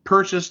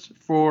purchased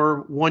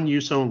for one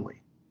use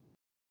only.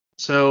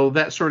 So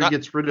that sort of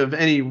gets rid of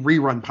any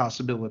rerun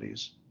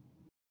possibilities.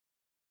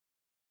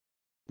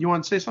 You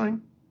want to say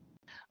something?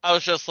 I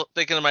was just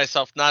thinking to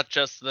myself, not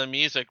just the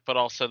music, but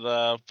also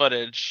the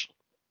footage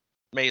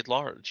made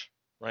large,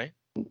 right?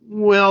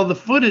 Well, the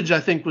footage, I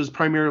think, was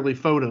primarily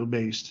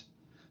photo-based.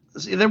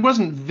 See, there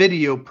wasn't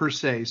video per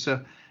se.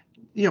 So,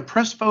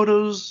 press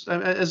photos,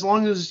 as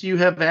long as you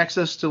have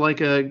access to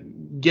like a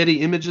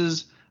Getty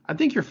Images, I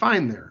think you're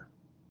fine there.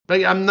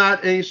 Like, I'm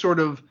not any sort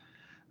of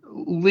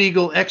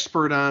legal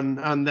expert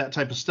on that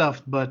type of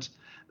stuff, but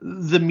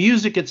the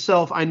music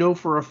itself, I know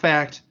for a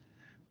fact,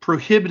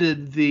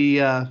 prohibited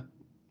the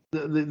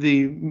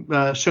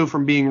show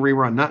from being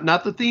rerun.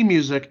 Not the theme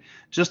music,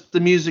 just the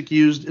music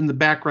used in the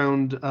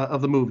background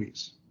of the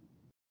movies.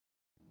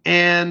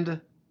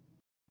 And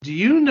do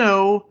you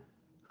know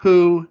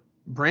who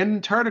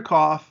Brandon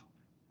Tartikoff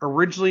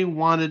originally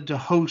wanted to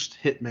host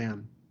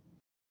Hitman?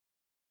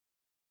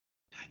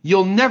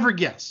 You'll never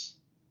guess.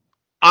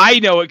 I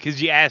know it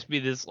because you asked me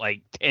this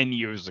like 10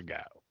 years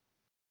ago.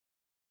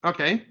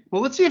 Okay,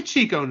 well, let's see if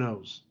Chico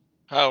knows.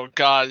 Oh,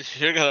 God,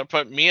 you're going to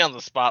put me on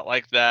the spot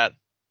like that.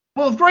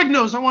 Well, if Greg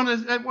knows, I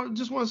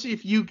just want to see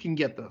if you can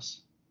get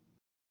this.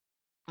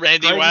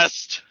 Randy Greg?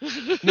 West?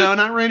 No,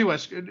 not Randy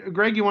West.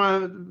 Greg, you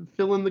want to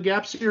fill in the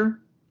gaps here?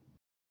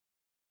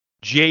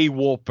 Jay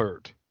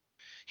Wolpert.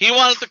 He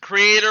wanted the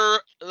creator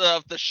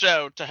of the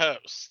show to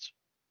host.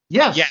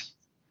 Yes. Yeah.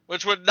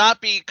 Which would not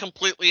be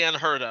completely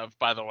unheard of,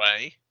 by the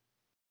way.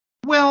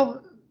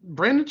 Well,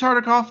 Brandon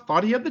Tartikoff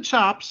thought he had the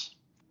chops.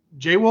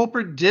 Jay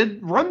Wolpert did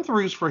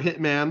run-throughs for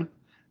Hitman.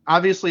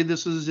 Obviously,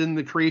 this is in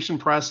the creation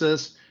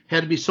process.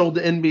 Had to be sold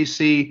to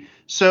NBC.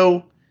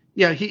 So,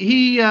 yeah,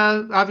 he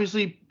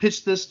obviously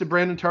pitched this to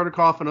Brandon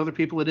Tartikoff and other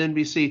people at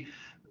NBC.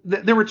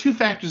 There were two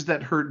factors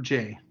that hurt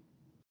Jay.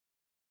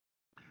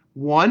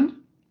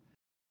 One,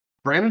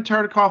 Brandon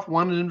Tartikoff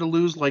wanted him to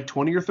lose like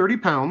 20 or 30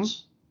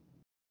 pounds.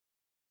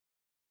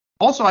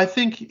 Also, I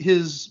think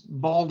his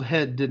bald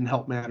head didn't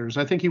help matters.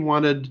 I think he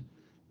wanted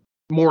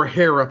more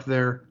hair up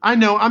there. I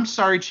know. I'm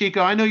sorry,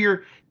 Chico. I know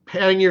you're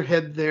patting your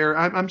head there.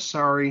 I'm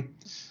sorry.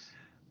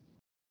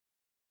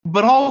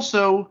 But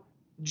also,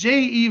 Jay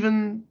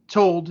even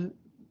told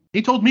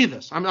me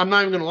this. I'm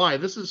not even going to lie.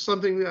 This is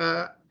something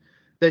that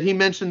he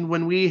mentioned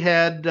when we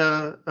had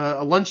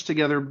a lunch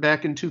together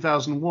back in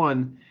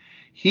 2001.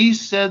 He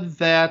said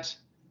that,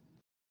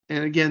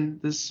 and again,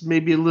 this may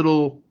be a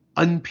little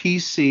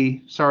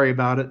un-PC. Sorry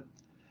about it.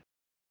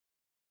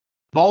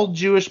 Bald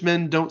Jewish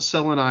men don't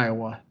sell in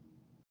Iowa.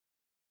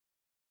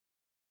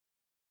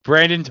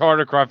 Brandon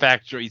Tartikoff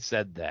actually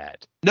said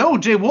that. No,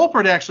 Jay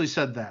Wolpert actually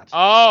said that.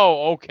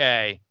 Oh,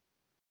 okay.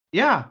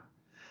 Yeah.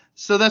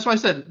 So that's why I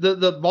said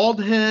the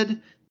bald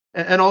head,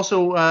 and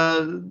also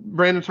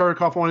Brandon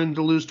Tartikoff wanting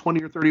to lose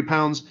 20 or 30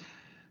 pounds,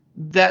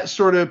 that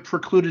sort of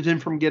precluded him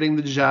from getting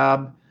the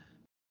job.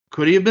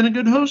 Could he have been a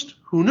good host?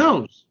 Who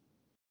knows?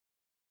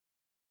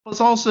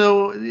 Plus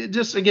also,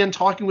 just again,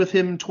 talking with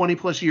him 20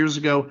 plus years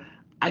ago,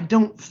 I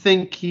don't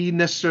think he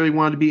necessarily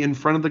wanted to be in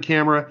front of the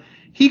camera.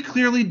 He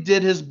clearly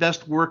did his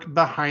best work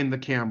behind the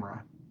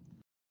camera.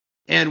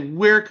 And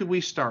where could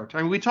we start?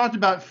 I mean, we talked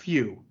about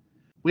Few.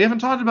 We haven't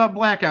talked about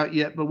Blackout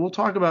yet, but we'll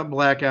talk about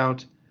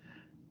Blackout.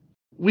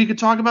 We could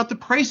talk about the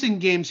pricing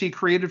games he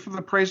created for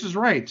The Price is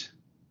Right.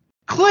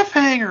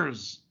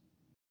 Cliffhangers!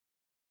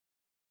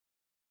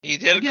 He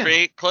did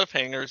create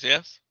cliffhangers,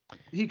 yes.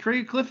 He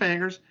created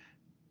cliffhangers.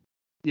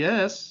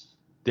 Yes.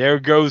 There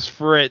goes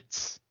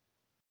Fritz.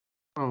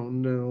 Oh,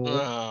 no.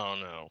 Oh,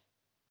 no.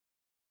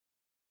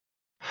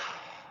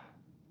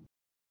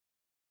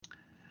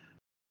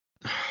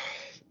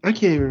 I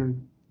can't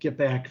even get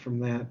back from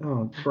that.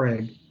 Oh,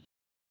 Craig.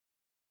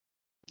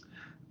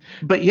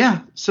 But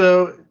yeah,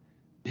 so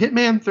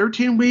Hitman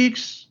 13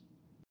 weeks.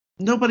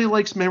 Nobody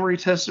likes memory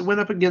tests. It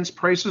went up against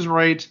Price is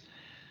Right.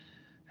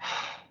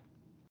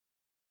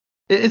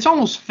 It's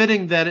almost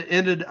fitting that it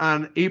ended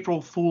on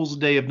April Fool's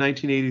Day of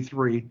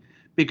 1983.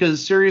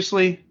 Because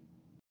seriously,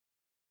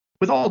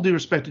 with all due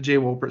respect to Jay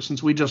Wolpert,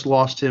 since we just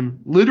lost him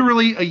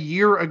literally a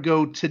year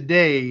ago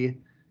today,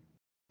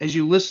 as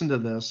you listen to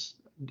this,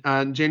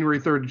 on January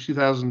 3rd,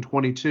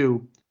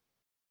 2022,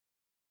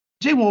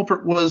 Jay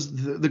Wolpert was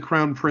the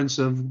crown prince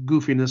of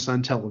goofiness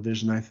on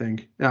television, I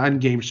think, on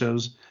game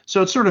shows.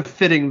 So it's sort of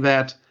fitting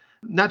that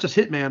not just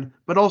Hitman,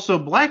 but also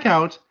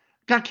Blackout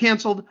got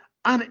canceled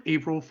on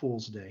April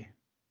Fool's Day.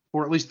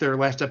 Or at least their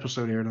last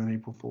episode aired on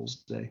April Fool's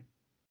Day.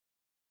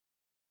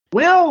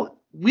 Well,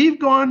 we've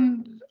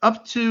gone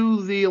up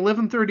to the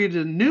 11:30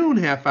 to noon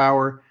half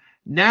hour.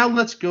 Now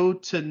let's go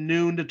to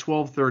noon to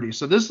 12:30.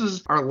 So this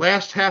is our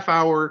last half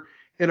hour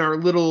in our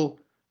little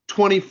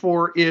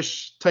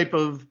 24-ish type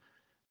of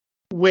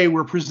way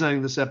we're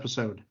presenting this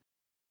episode.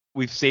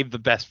 We've saved the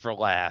best for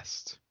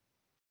last.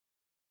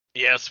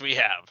 Yes, we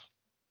have.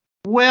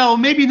 Well,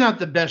 maybe not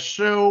the best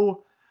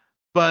show,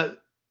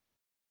 but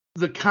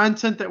the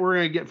content that we're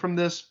going to get from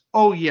this,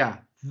 oh yeah,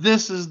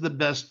 this is the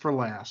best for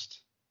last.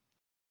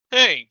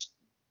 Hey,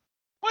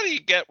 what do you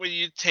get when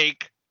you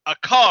take a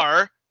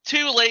car,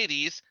 2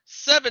 ladies,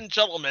 7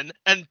 gentlemen,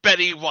 and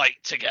Betty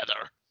White together?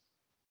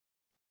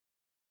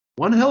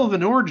 One hell of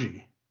an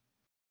orgy.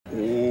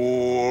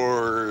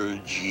 Orgy.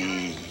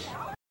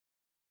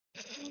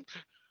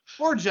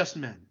 Or Just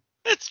Men.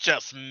 It's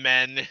Just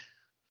Men.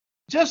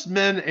 Just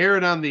Men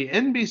aired on the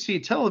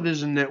NBC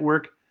television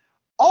network,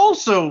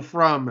 also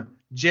from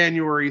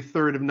January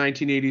 3rd of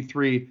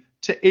 1983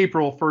 to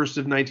April 1st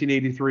of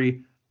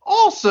 1983,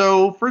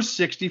 also for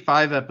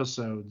 65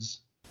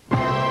 episodes.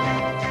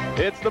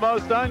 It's the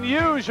most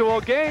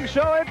unusual game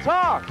show in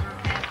talk.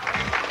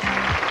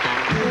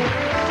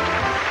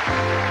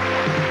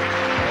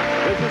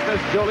 This is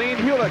Miss Jolene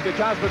Hewlett, a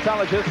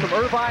cosmetologist from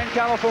Irvine,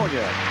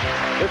 California.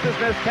 This is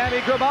Miss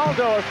Tammy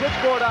Grimaldo, a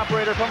switchboard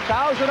operator from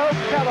Thousand Oaks,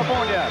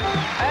 California.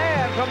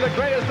 And from the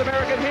greatest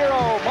American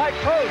hero, Mike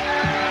Post.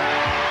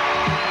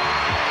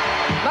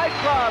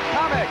 Nightclub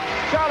comic,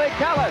 Charlie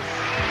Callis.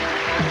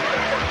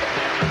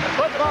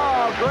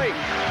 Football great,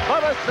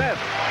 Bubba Smith.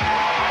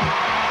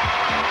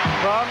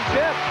 From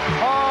Chip,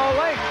 Paul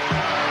Link.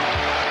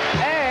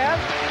 And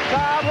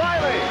Tom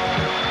Riley.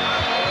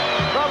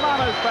 From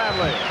Mama's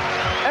Family,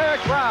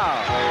 Eric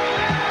Brown.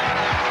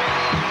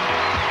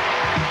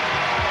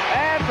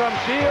 And from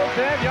Shields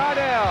and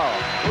Yardell,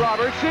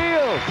 Robert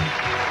Shields.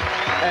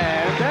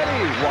 And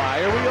Betty,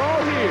 why are we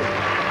all here?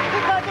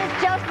 Because it's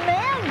just men.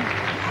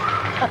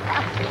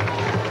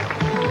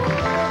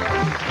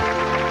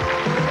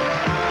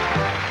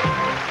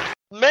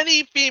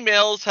 Many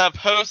females have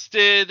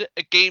hosted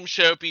a game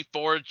show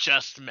before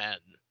Just Men,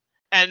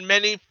 and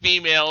many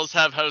females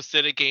have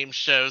hosted a game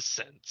show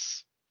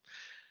since.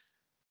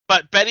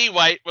 But Betty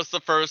White was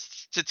the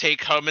first to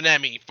take home an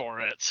Emmy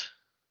for it.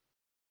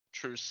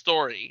 True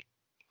story.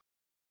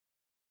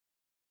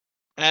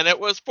 And it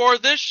was for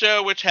this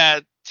show, which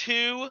had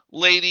 2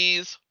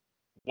 ladies,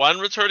 1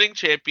 returning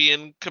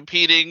champion,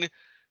 competing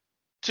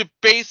to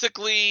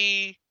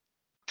basically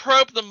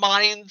probe the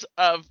mind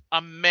of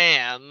a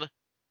man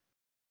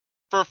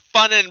for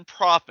fun and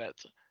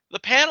profit. The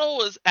panel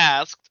was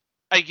asked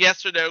a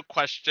yes or no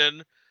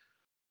question.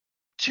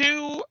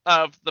 2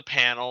 of the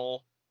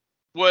panel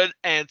would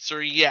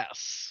answer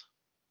yes.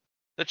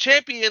 The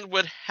champion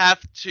would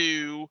have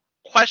to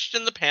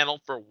question the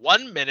panel for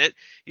 1 minute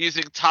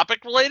using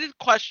topic-related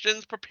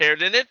questions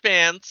prepared in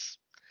advance,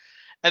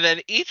 and then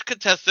each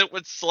contestant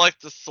would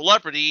select a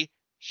celebrity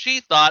she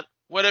thought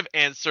would have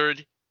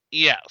answered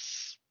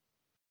yes.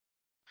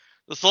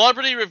 The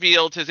celebrity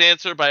revealed his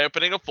answer by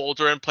opening a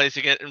folder and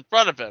placing it in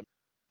front of him.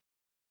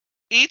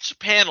 Each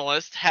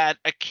panelist had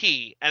a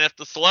key, and if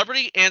the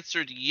celebrity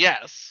answered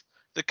yes,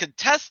 the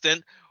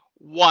contestant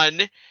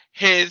won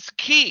his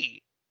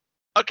key.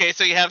 Okay,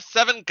 so you have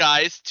 7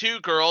 guys, 2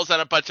 girls,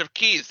 and a bunch of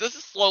keys. This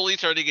is slowly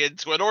turning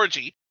into an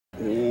orgy.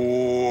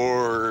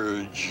 Orgy.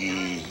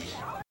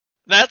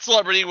 That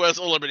celebrity was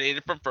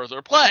eliminated from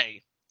further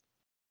play.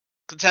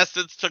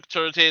 Contestants took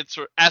turns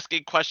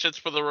asking questions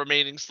for the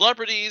remaining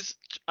celebrities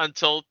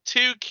until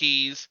 2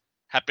 keys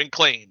had been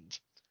claimed.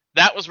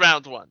 That was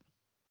round 1.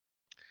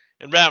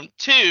 In round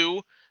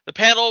 2, the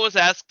panel was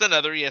asked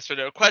another yes or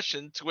no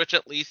question, to which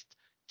at least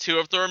 2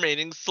 of the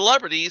remaining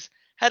celebrities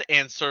had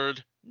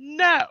answered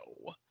no.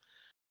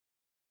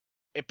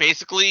 It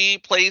basically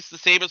plays the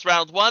same as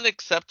round 1,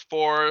 except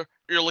for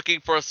you're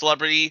looking for a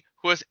celebrity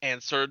who has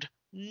answered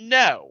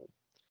no.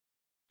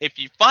 If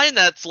you find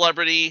that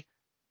celebrity,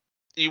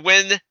 you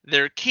win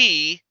their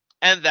key,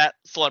 and that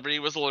celebrity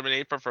was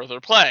eliminated for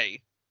further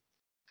play.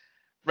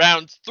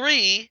 Round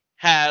 3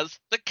 has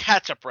the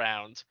catch-up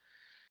round.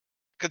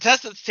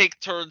 Contestants take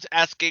turns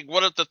asking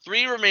one of the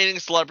 3 remaining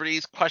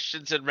celebrities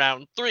questions in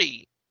round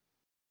 3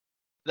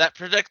 that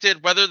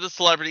predicted whether the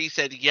celebrity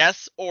said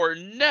yes or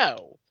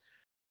no.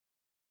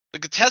 The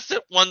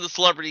contestant won the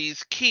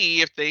celebrity's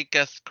key if they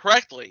guessed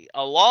correctly,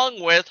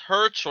 along with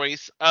her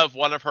choice of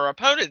one of her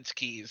opponent's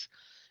keys.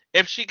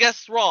 If she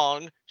guessed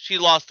wrong, she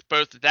lost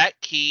both that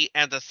key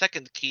and a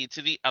second key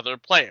to the other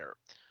player.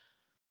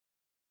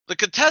 The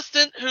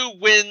contestant who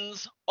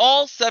wins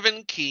all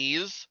 7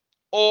 keys,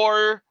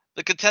 or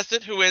the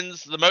contestant who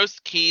wins the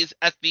most keys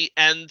at the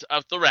end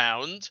of the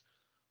round,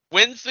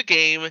 wins the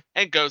game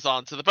and goes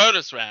on to the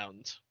bonus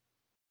round.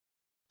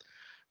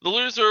 The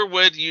loser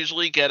would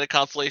usually get a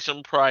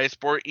consolation prize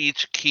for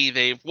each key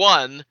they've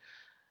won.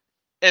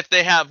 If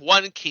they have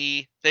 1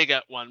 key, they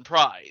get 1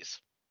 prize.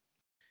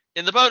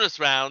 In the bonus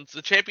rounds,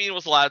 the champion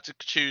was allowed to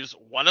choose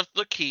one of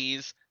the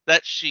keys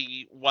that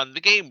she won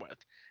the game with,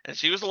 and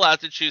she was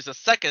allowed to choose a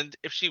second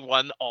if she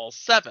won all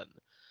 7.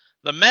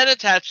 The men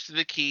attached to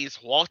the keys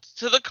walked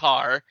to the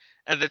car,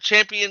 and the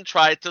champion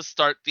tried to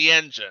start the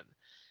engine.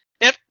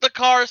 If the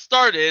car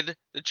started,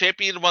 the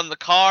champion won the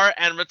car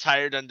and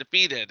retired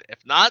undefeated.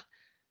 If not,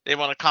 they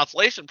won a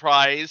consolation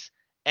prize,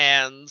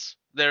 and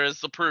there is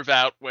the prove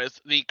out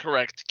with the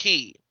correct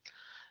key.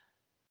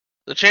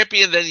 The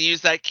champion then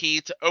used that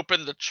key to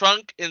open the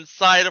trunk,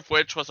 inside of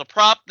which was a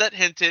prop that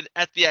hinted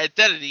at the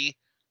identity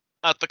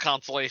of the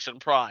consolation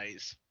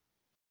prize.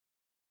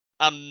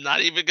 I'm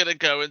not even going to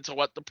go into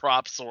what the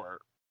props were.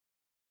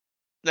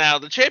 Now,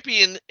 the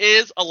champion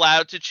is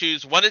allowed to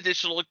choose one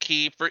additional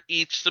key for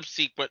each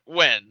subsequent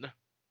win.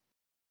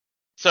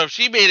 So if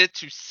she made it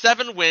to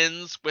 7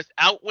 wins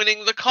without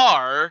winning the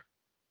car,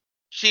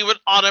 she would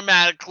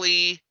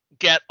automatically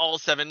get all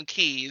 7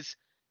 keys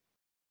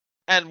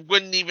and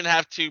wouldn't even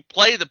have to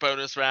play the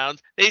bonus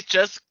rounds. They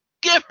just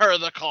give her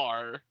the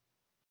car.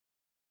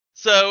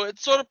 So it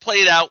sort of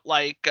played out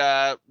like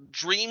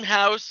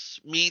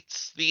Dreamhouse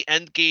meets the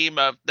endgame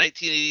of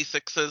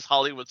 1986's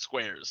Hollywood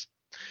Squares.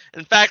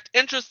 In fact,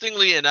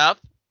 interestingly enough,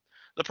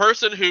 the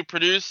person who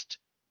produced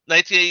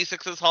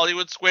 1986's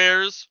Hollywood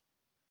Squares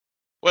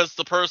was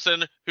the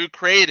person who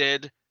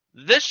created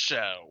this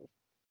show,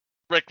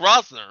 Rick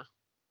Rosner.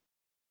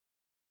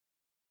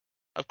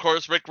 Of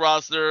course, Rick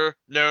Rosner,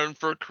 known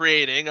for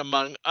creating,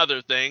 among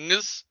other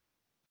things,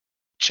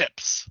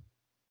 Chips.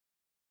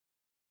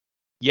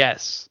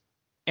 Yes.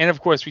 And of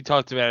course, we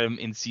talked about him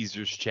in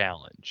Caesar's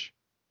Challenge.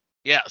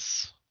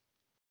 Yes.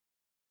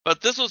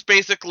 But this was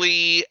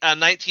basically a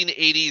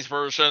 1980s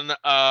version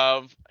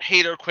of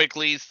Hader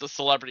Quigley's The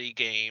Celebrity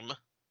Game.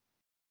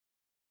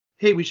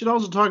 Hey, we should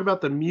also talk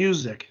about the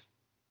music.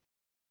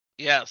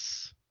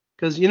 Yes.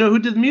 Because you know who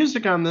did the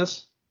music on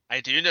this? I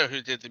do know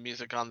who did the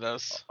music on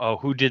this. Oh,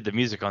 who did the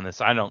music on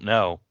this? I don't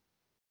know.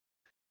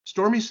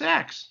 Stormy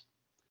Sachs,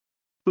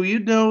 who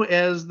you'd know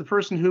as the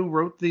person who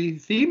wrote the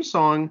theme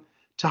song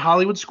to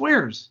Hollywood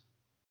Squares.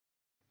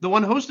 The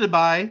one hosted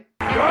by...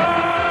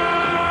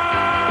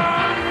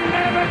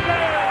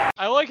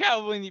 I like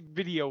how when you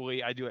video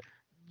I do it.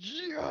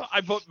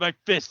 I put my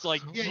fist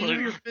like... Yeah, you know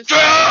your fist...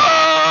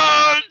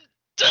 John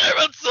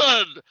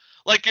Davidson!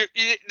 Like,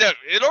 no,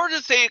 in order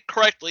to say it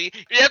correctly,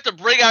 you have to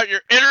bring out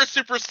your inner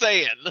Super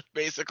Saiyan,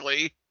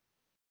 basically.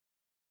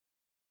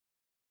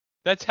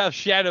 That's how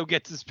Shadow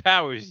gets his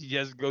powers. He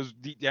just goes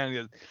deep down and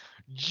goes,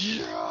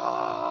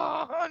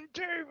 John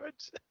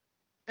Davidson.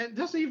 And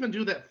doesn't even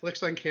do that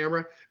flex on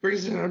camera.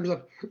 Brings his arms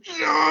up.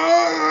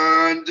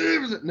 John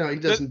Davidson. No, he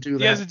doesn't do that.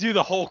 He doesn't do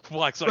the Hulk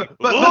flex. Like,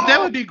 but that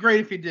would be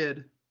great if he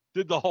did.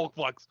 Did the Hulk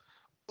flex.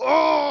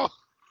 Oh!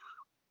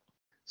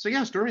 So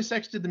yeah, Stormy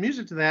Sachs did the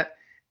music to that.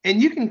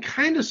 And you can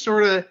kind of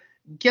sort of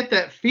get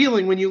that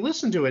feeling when you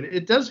listen to it.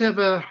 It does have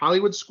a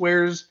Hollywood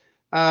Squares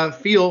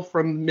feel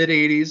from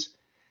mid-'80s.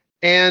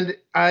 And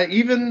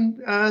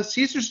even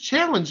Caesar's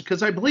Challenge,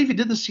 because I believe he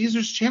did the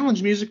Caesar's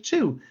Challenge music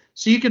too.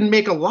 So you can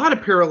make a lot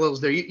of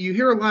parallels there. You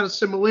hear a lot of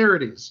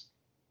similarities.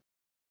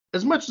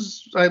 As much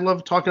as I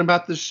love talking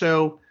about this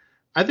show,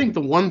 I think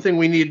the one thing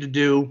we need to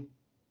do,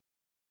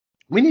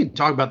 we need to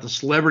talk about the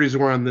celebrities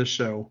who are on this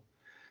show.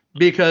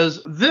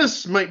 Because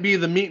this might be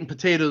the meat and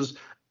potatoes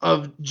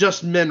of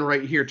just men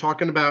right here,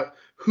 talking about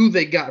who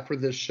they got for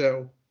this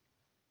show.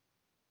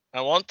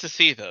 I want to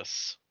see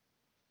this.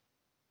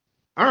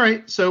 All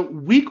right, so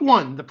week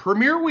 1, the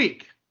premiere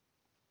week,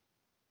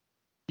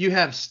 you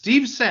have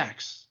Steve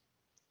Sachs,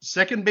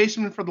 second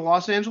baseman for the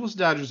Los Angeles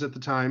Dodgers at the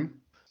time,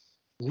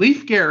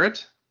 Leif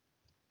Garrett,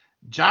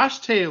 Josh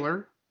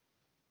Taylor,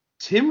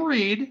 Tim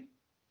Reed,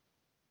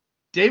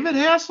 David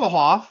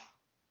Hasselhoff,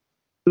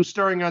 who's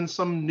starring on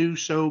some new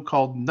show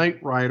called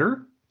Knight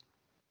Rider,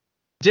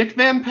 Dick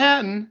Van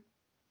Patten,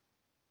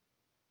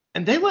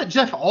 and they let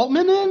Jeff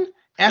Altman in?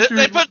 After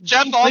they put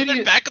Jeff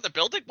Altman back in the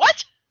building?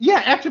 What?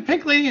 Yeah, after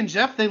Pink Lady and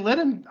Jeff, they let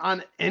him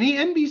on any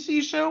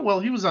NBC show? Well,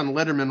 he was on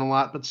Letterman a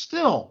lot, but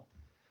still.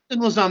 It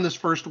was on this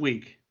first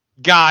week.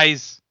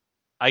 Guys,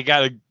 I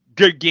got a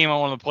good game I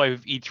want to play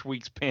with each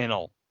week's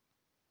panel.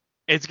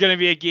 It's going to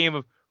be a game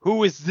of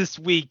who is this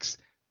week's,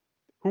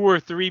 who are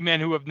 3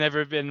 men who have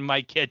never been in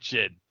my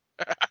kitchen.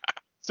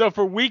 So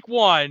for week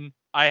 1,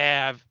 I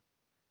have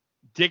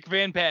Dick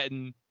Van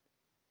Patten,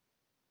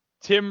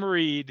 Tim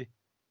Reed,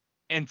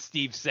 and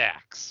Steve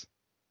Sachs.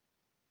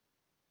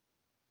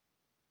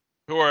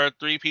 Who are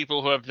 3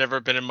 people who have never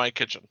been in my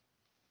kitchen.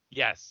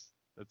 Yes,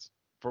 that's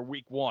for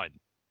week 1.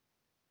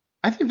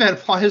 I think that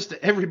applies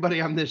to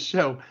everybody on this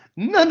show.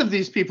 None of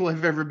these people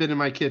have ever been in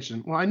my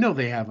kitchen. Well, I know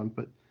they haven't,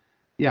 but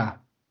yeah.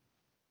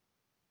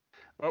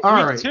 All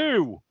right.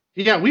 2.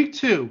 Yeah, week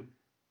 2.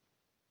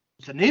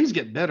 The names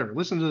get better.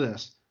 Listen to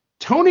this.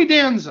 Tony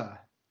Danza.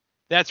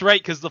 That's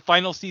right, because the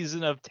final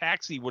season of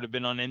Taxi would have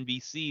been on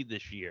NBC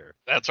this year.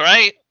 That's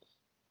right.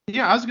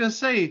 Yeah, I was going to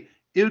say,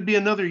 it would be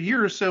another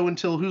year or so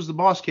until Who's the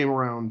Boss came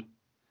around.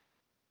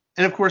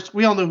 And, of course,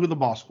 we all know who the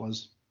boss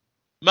was.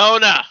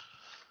 Mona.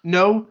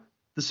 No,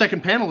 the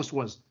second panelist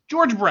was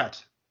George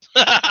Brett.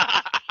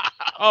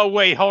 Oh,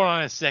 wait, hold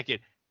on a second.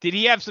 Did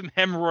he have some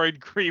hemorrhoid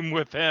cream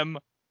with him?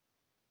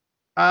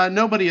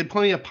 Nobody had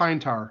plenty of pine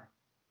tar.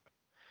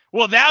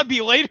 Well, that would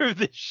be later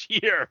this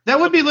year. That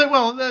would be,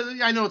 well,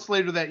 I know it's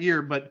later that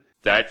year, but...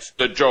 That's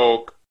the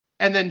joke.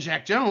 And then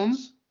Jack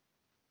Jones.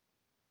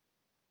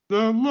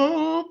 The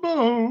Love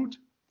Boat.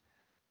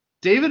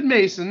 David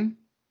Mason.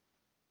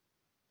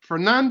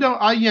 Fernando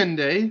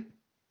Allende.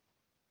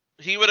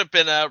 He would have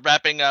been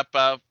wrapping up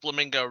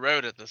Flamingo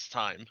Road at this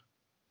time.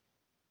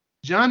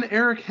 John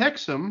Eric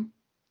Hexum.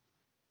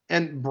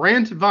 And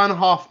Brant von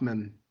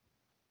Hoffman.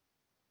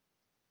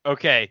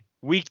 Okay,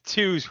 Week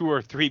 2's Who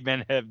Are Three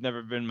Men That Have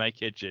Never Been in My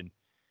Kitchen.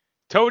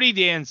 Tony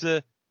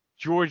Danza,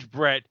 George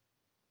Brett,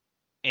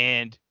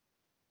 and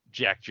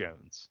Jack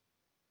Jones.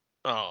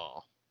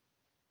 Oh.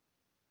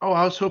 Oh,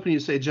 I was hoping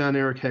you'd say John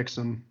Eric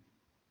Hexum.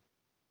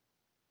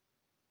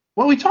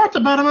 Well, we talked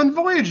about him on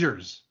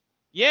Voyagers.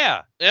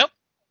 Yeah. Yep.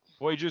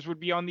 Voyagers would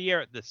be on the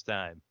air at this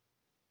time.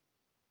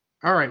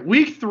 All right,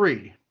 week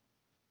 3.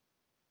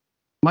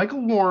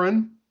 Michael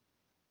Warren,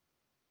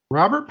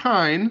 Robert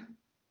Pine,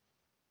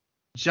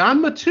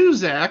 John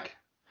Matuzak,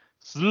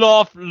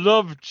 Sloth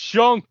Love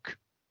Chunk,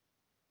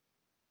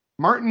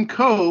 Martin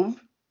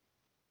Cove,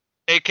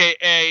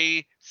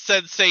 a.k.a.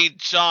 Sensei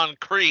John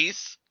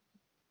Kreese.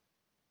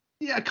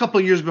 Yeah, a couple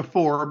years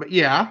before, but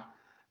yeah.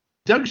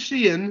 Doug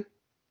Sheehan,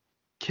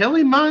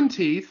 Kelly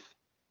Monteith,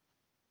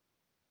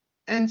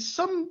 and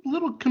some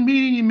little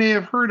comedian you may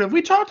have heard of.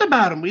 We talked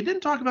about him. We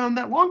didn't talk about him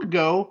that long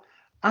ago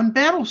on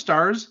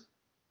Battlestars.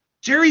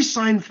 Jerry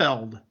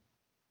Seinfeld.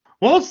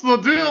 What's the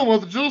deal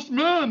with just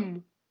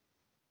men?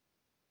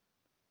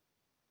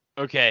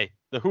 Okay,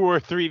 the Who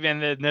Are Three Men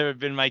That Have Never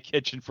Been in My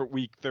Kitchen for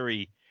week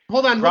 3.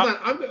 Hold on.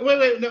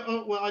 Wait.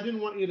 No, well, I didn't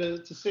want you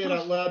to say it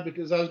out loud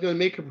because I was going to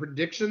make a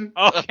prediction.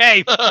 Okay.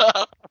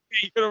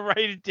 You going to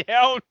write it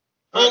down?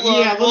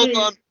 Hold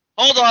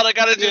on. I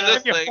got to do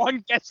this thing.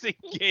 One guessing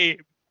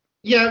game.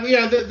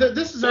 Yeah.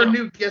 This is our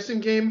new guessing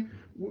game.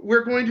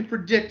 We're going to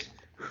predict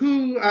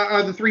who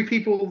are the 3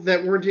 people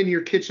that weren't in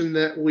your kitchen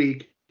that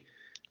week.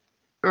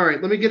 All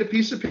right. Let me get a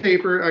piece of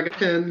paper. I got a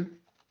pen.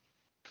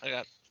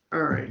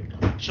 All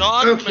right.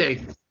 John.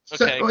 Okay.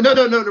 So, Okay. No.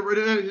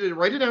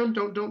 Write it down.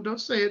 Don't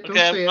say it. Don't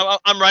say it.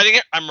 I'm writing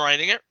it.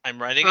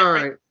 All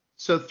right.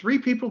 So 3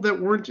 people that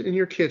weren't in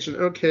your kitchen.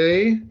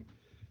 Okay.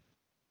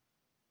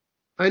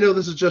 I know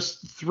this is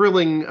just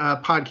thrilling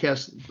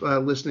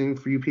podcast listening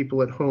for you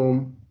people at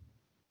home.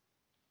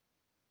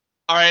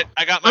 All right,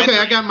 I got mine. Okay,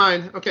 I got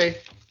mine. Okay.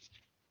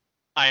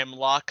 I am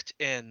locked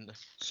in.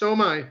 So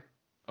am I.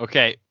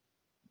 Okay.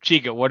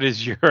 Chica, what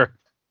is your...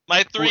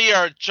 My 3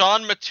 are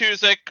John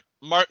Matuzak,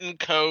 Martin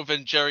Cove,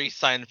 and Jerry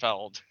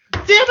Seinfeld.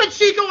 Damn it,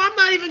 Chico, I'm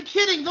not even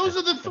kidding. Those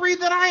are the 3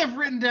 that I have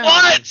written down.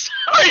 What?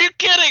 Are you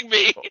kidding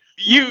me?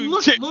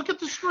 Look at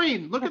the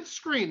screen. Look at the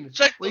screen.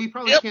 Check. Well, you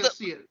probably can't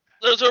see it.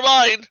 Those are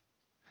mine.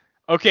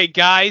 Okay,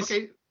 guys.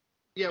 Okay.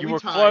 Yeah, you we were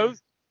tied.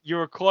 close. You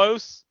were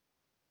close,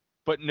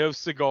 but no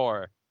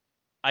cigar.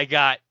 I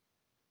got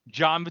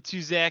John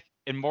Matuzak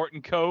and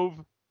Martin Cove.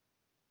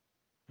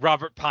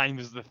 Robert Pine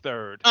was the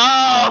 3rd.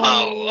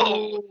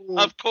 Oh,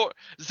 of course.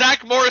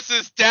 Zach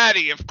Morris's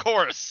daddy, of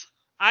course.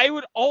 I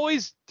would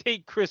always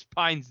take Chris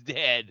Pine's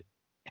dad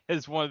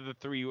as one of the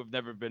 3 who have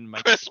never been in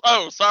my...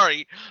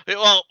 Sorry.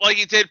 Well,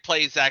 you did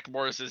play Zach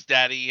Morris's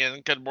daddy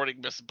in Good Morning,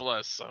 Miss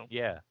Bliss, so.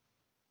 Yeah.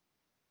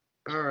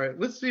 All right,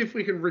 let's see if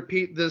we can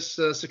repeat this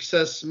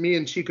success. Me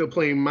and Chico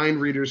playing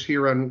mind readers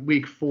here on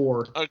week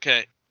 4.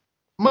 Okay.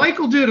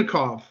 Michael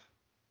Dudikoff,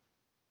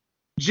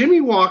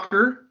 Jimmy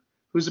Walker,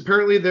 who's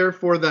apparently there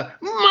for the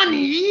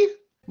money,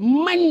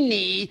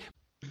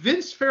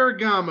 Vince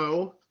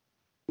Ferragamo,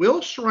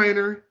 Will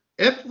Schreiner,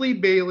 F. Lee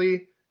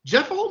Bailey,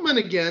 Jeff Altman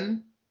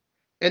again,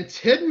 and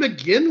Ted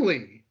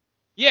McGinley.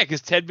 Yeah,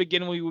 because Ted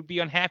McGinley would be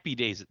on Happy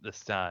Days at this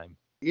time.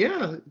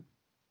 Yeah.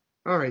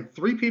 All right,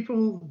 3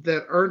 people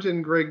that aren't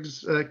in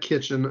Greg's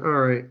kitchen.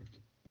 All right.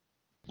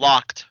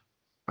 Locked.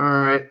 All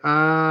right.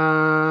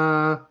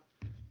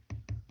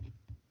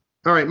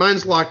 All right,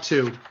 mine's locked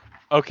too.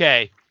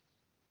 Okay.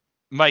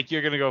 Mike,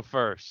 you're going to go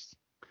first.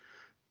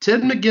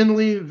 Ted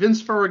McGinley,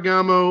 Vince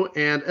Ferragamo,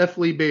 and F.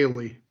 Lee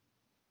Bailey.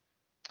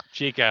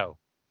 Chico.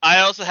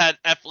 I also had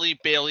F. Lee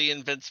Bailey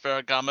and Vince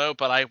Ferragamo,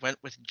 but I went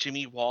with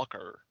Jimmy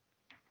Walker.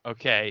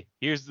 Okay,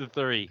 here's the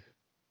 3.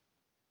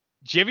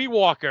 Jimmy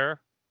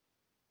Walker,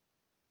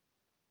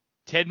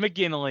 Ted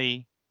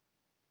McGinley,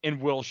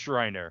 and Will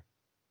Schreiner.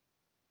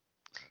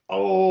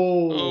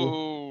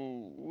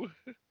 Oh.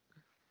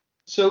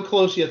 So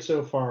close yet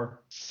so far.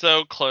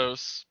 So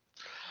close.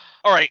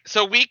 All right,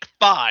 so week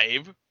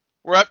 5,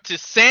 we're up to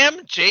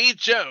Sam J.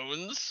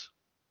 Jones.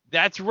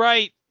 That's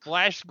right.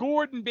 Flash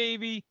Gordon,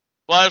 baby.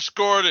 Flash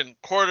Gordon,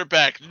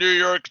 quarterback, New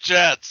York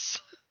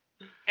Jets.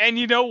 And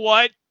you know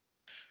what?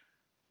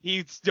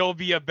 He'd still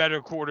be a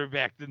better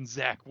quarterback than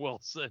Zach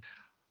Wilson.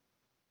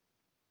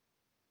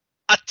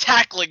 A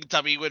tackling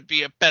dummy would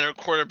be a better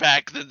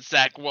quarterback than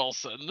Zach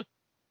Wilson.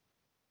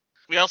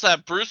 We also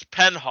have Bruce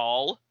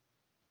Penhall,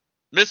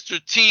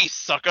 Mr. T,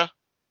 sucker,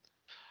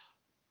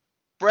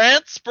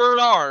 Brant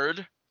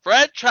Bernard,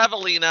 Fred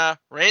Travalina,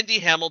 Randy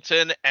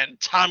Hamilton, and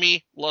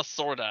Tommy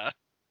Lasorda.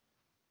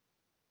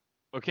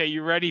 Okay,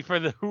 you ready for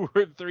the Who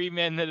Are Three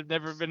Men That Have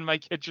Never Been in My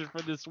Kitchen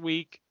for this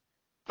week?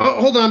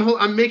 Oh, hold on.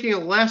 I'm making a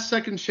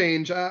last-second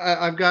change.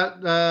 I've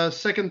got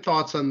second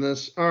thoughts on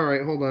this. All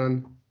right, hold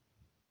on.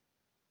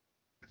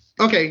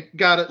 Okay,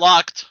 got it.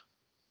 Locked.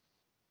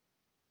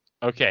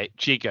 Okay,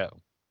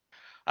 Chico.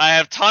 I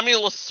have Tommy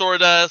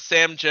Lasorda,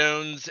 Sam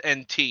Jones,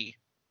 and T.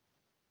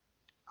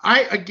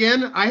 I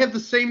have the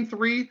same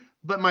 3,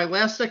 but my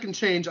last-second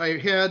change, I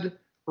had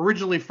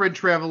originally Fred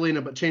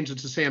Travalina, but changed it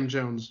to Sam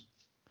Jones.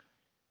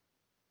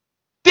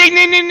 Ding,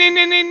 ding, ding, ding,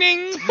 ding, ding,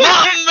 ding.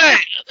 My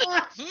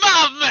man!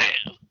 My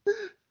man!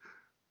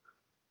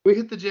 We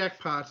hit the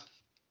jackpot.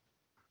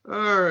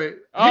 All right.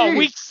 Oh, Hey,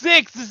 week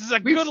 6. This is a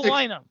week good 6.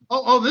 lineup.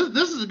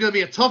 This is going to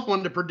be a tough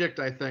one to predict,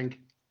 I think.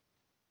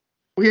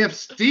 We have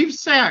Steve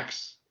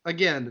Sachs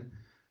again,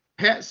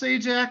 Pat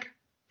Sajak,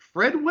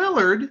 Fred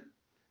Willard,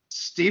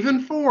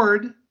 Stephen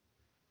Ford,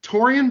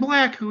 Torian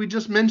Black, who we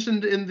just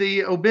mentioned in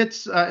the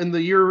obits in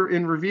the year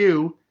in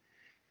review,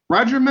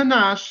 Roger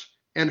Menashe,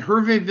 and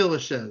Hervé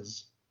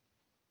Villachez.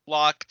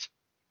 Locked.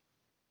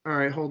 All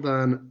right, hold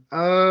on.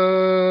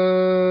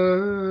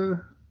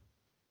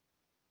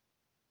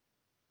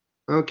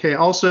 Okay,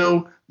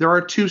 also, there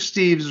are 2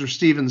 Steves or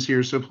Stevens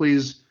here, so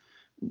please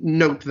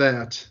note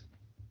that.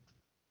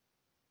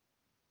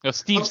 No,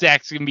 Steve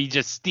Sachs can be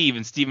just Steve,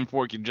 and Stephen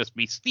Ford can just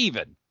be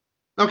Steven.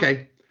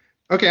 Okay,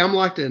 I'm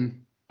locked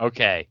in.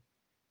 Okay.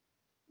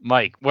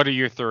 Mike, what are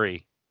your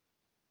 3?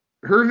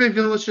 Hervé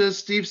Villachez,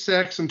 Steve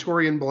Sachs, and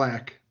Torian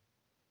Black.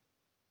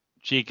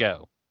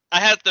 Chico. I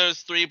had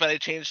those 3, but I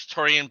changed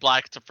Torian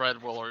Black to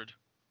Fred Willard.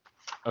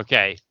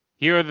 Okay,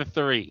 here are the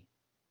 3.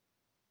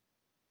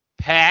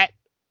 Pat,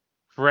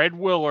 Fred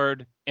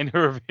Willard, and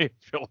Hervé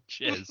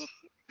Villachez.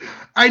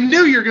 I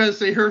knew you were going to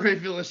say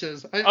Hervé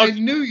Villachez. I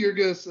knew you were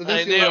going to say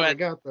that's the one I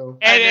got, though.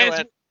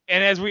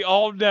 And as we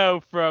all know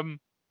from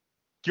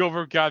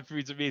Gilbert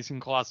Gottfried's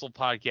Amazing Colossal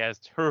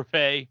Podcast,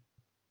 Hervé,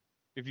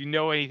 if you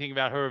know anything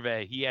about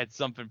Hervé, he had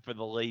something for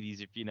the ladies,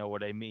 if you know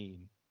what I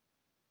mean.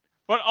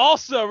 But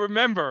also,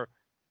 remember,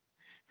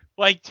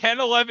 like 10,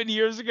 11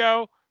 years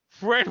ago,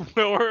 Fred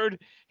Willard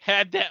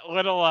had that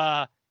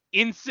little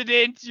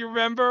incident, you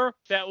remember?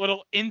 That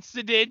little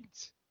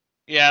incident?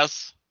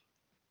 Yes.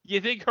 You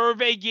think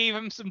Hervé gave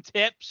him some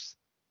tips?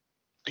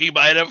 He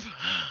might have.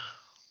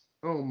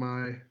 Oh,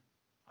 my. I'm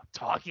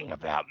talking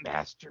about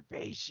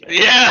masturbation.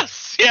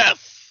 Yes,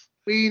 yes.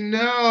 We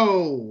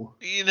know.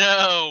 You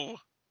know.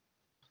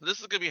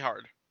 This is going to be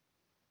hard.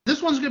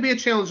 This one's going to be a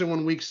challenging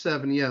one, week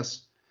 7,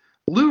 yes.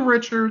 Lou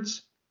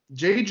Richards,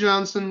 Jay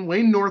Johnson,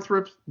 Wayne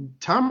Northrup,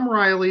 Tom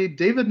Riley,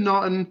 David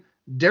Naughton,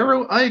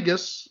 Darrow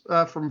Igus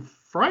from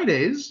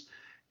Fridays,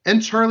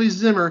 and Charlie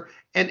Zimmer.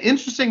 And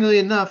interestingly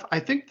enough, I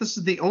think this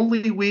is the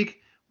only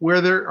week where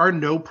there are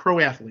no pro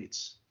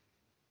athletes.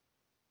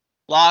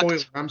 Locked. Oh,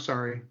 I'm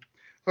sorry.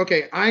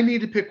 Okay, I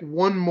need to pick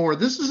one more.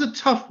 This is a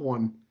tough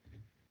one.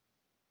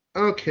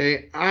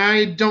 Okay,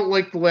 I don't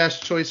like the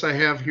last choice I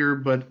have here,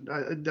 but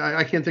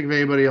I can't think of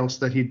anybody else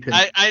that he'd pick.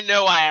 I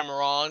know I am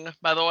wrong,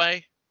 by the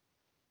way.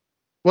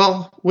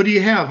 Well, what do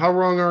you have? How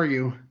wrong are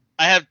you?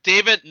 I have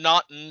David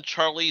Naughton,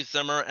 Charlie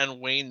Zimmer,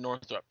 and Wayne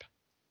Northrup.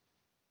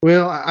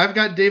 Well, I've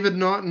got David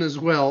Naughton as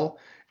well,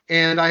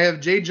 and I have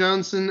Jay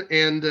Johnson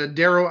and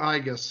Darrow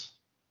Igus.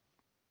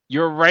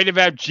 You're right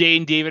about Jay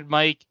and David,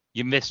 Mike.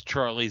 You missed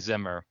Charlie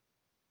Zimmer.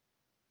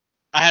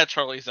 I had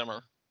Charlie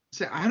Zimmer.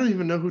 See, I don't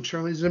even know who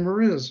Charlie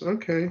Zimmer is.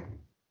 Okay.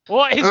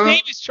 Well, his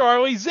name is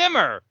Charlie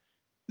Zimmer.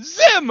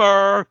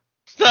 Zimmer!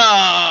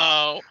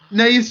 No!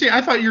 Now, you see,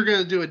 I thought you were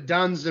going to do a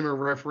Don Zimmer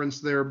reference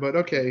there, but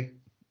okay.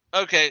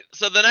 Okay,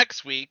 so the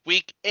next week,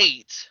 week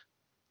 8,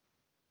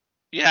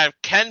 you have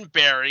Ken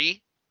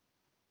Berry,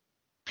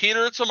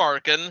 Peter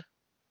Tomarken,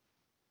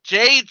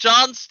 Jay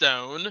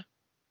Johnstone,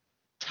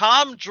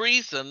 Tom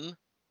Dreesen,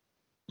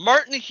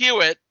 Martin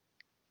Hewitt,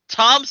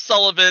 Tom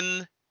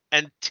Sullivan,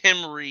 and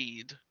Tim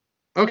Reed.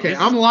 Okay,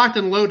 I'm locked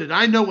and loaded.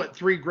 I know what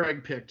 3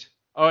 Greg picked.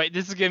 Oh, wait,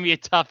 this is going to be a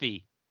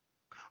toughie.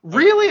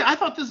 Really? I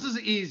thought this was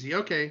easy.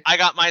 Okay. I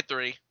got my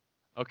 3.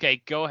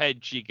 Okay, go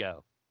ahead,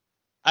 Chico.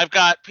 I've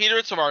got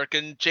Peter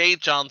Tomarken, Jay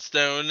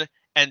Johnstone,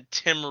 and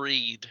Tim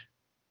Reed.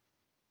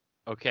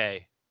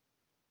 Okay.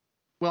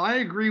 Well, I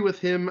agree with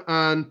him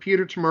on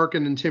Peter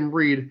Tomarken and Tim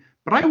Reed,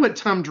 but I went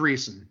Tom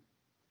Dreesen.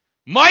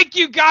 Mike,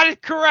 you got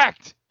it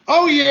correct.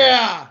 Oh,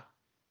 yeah.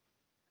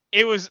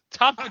 It was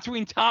tough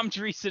between Tom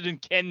Dreesen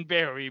and Ken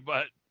Berry,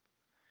 but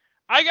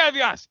I got to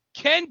be honest.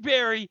 Ken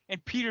Berry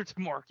and Peter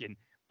Tomarken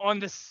on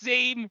the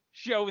same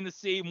show in the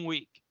same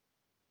week.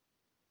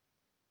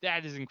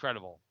 That is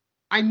incredible.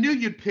 I knew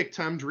you'd pick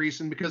Tom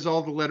Dreesen because of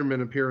all the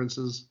Letterman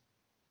appearances.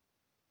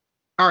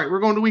 All right, we're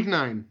going to week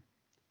 9.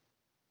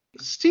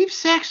 Steve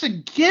Sachs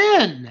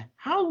again.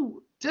 How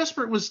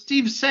desperate was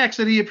Steve Sachs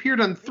that he appeared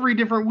on 3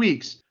 different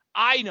weeks?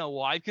 I know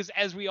why, because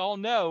as we all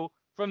know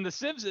from The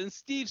Simpsons,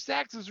 Steve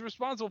Sachs is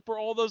responsible for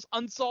all those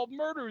unsolved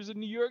murders in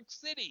New York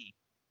City.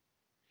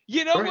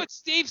 You know what?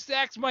 Steve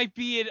Sachs might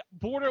be a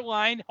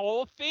borderline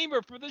Hall of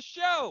Famer for the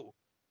show.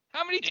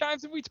 How many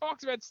times have we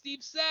talked about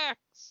Steve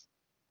Sachs?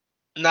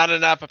 Not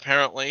enough,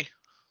 apparently.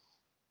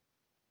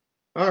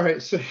 All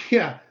right, so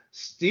yeah,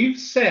 Steve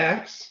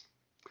Sachs,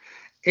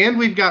 and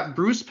we've got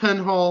Bruce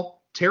Penhall,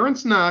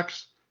 Terrence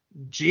Knox,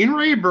 Gene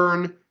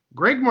Rayburn,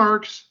 Greg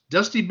Marks,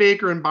 Dusty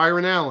Baker, and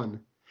Byron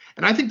Allen.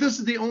 And I think this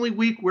is the only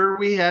week where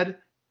we had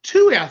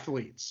 2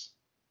 athletes.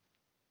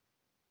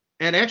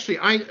 And actually,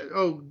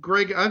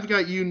 Greg, I've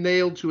got you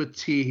nailed to a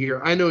T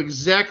here. I know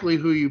exactly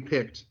who you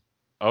picked.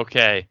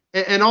 Okay.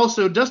 And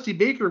also, Dusty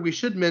Baker, we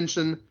should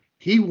mention,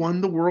 he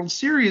won the World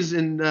Series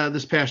in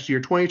this past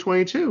year,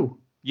 2022.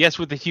 Yes,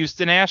 with the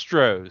Houston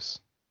Astros.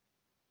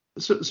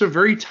 So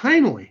very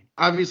timely.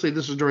 Obviously,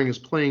 this was during his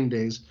playing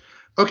days.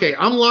 Okay,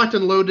 I'm locked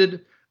and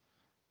loaded.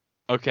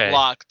 Okay.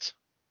 Locked.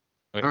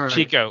 All right.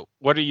 Chico,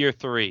 what are your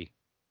three?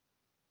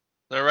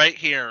 They're right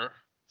here.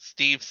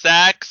 Steve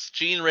Sachs,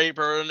 Gene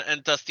Rayburn,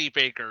 and Dusty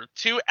Baker.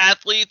 2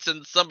 athletes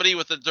and somebody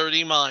with a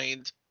dirty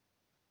mind.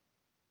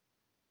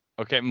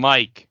 Okay,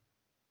 Mike.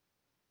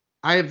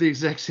 I have the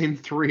exact same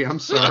 3. I'm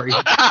sorry.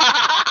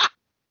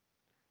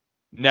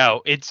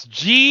 No, it's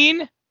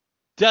Gene,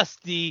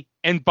 Dusty,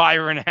 and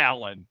Byron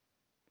Allen.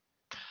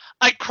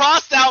 I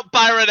crossed out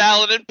Byron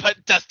Allen and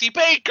put Dusty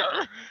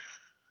Baker.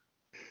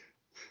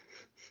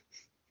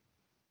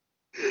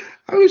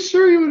 I was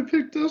sure you would have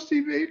picked Dusty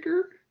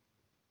Baker.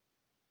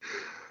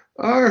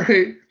 All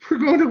right, we're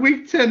going to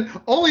week 10.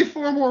 Only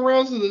 4 more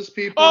rounds of this,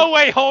 people. Oh,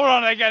 wait, hold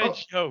on. I got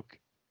a joke.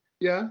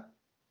 Yeah?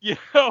 You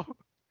know,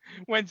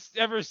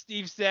 whenever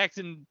Steve Sachs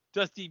and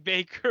Dusty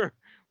Baker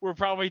were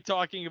probably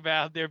talking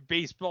about their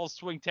baseball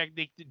swing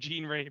technique to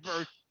Gene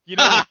Rayburn, you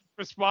know what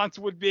the response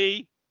would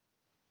be?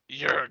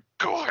 You're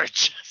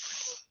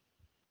gorgeous.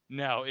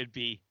 No, it'd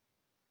be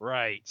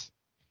right.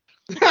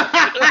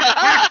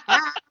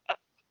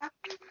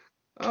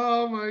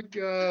 Oh, my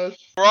gosh.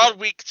 We're on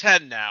week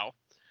 10 now.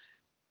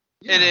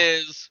 Yeah. It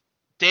is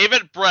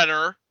David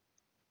Brenner,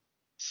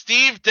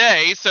 Steve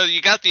Day, so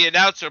you got the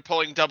announcer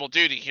pulling double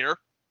duty here,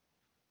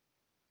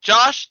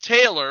 Josh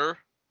Taylor,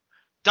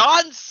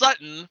 Don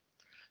Sutton,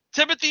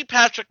 Timothy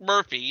Patrick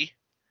Murphy,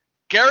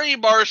 Gary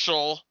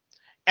Marshall,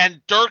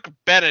 and Dirk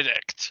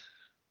Benedict.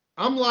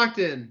 I'm locked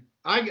in.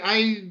 I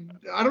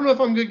don't know if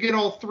I'm going to get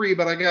all 3,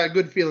 but I got a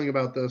good feeling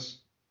about this.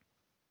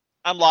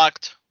 I'm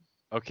locked.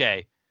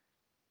 Okay.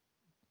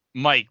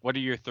 Mike, what are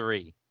your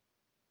 3?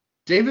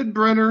 David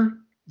Brenner,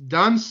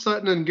 Don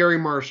Sutton, and Gary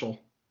Marshall.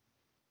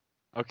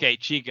 Okay,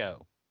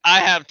 Chico.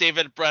 I have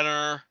David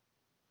Brenner,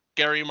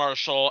 Gary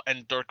Marshall,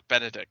 and Dirk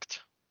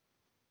Benedict.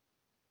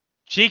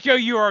 Chico,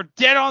 you are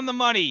dead on the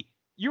money.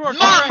 You are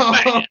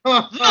correct.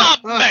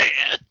 Not man.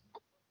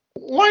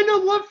 Why no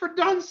love for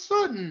Don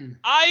Sutton?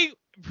 I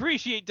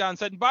appreciate Don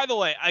Sutton. By the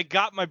way, I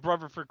got my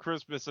brother for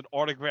Christmas an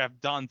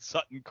autographed Don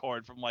Sutton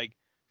card from like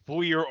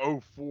Fleer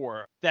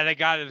 04 that I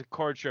got at a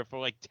card show for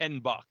like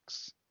 $10.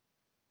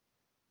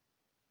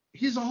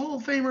 He's a Hall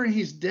of Famer and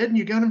he's dead and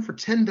you got him for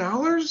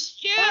 $10?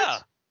 Yeah.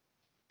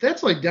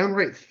 That's like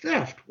downright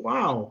theft.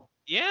 Wow.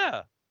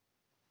 Yeah.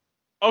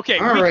 Okay,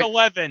 All week right.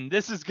 11.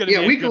 This is going to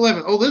be week good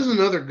 11. Oh, this is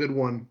another good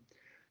one.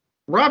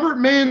 Robert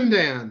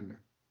Mandan,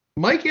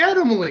 Mike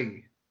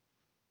Adamle,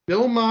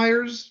 Bill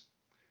Myers,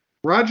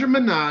 Roger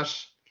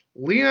Minash,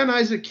 Leon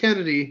Isaac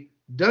Kennedy,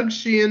 Doug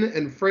Sheehan,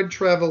 and Fred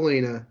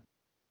Travellina.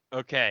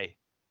 Okay.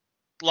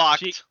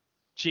 Locked.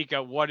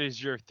 Chica, what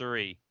is your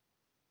 3?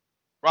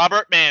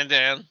 Robert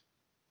Mandan,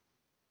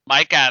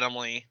 Mike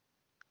Adamle,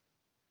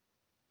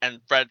 and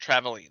Fred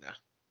Travellina.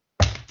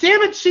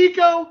 Damn it,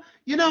 Chico!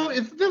 You know,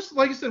 if this,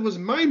 like I said, was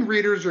Mind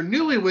Readers or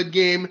Newlywed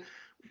Game,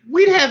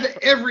 we'd have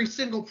every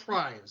single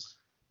prize.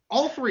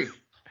 All 3.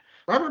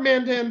 Robert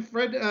Mandan,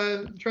 Fred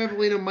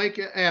Travellina, Mike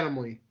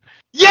Adamle.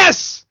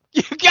 Yes!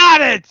 You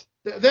got it!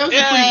 That was a pretty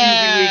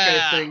easy week,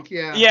 I think.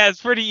 Yeah. Yeah, it's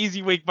a pretty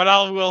easy week, but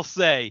I will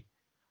say,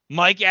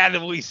 Mike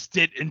Adamle's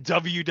stint in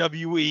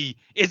WWE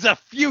is a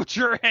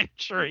future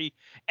entry.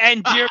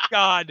 And dear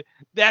God,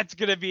 that's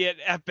going to be an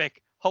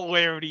epic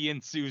hilarity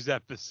ensues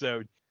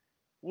episode.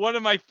 One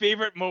of my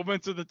favorite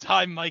moments of the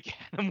time Mike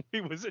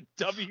Adamle was at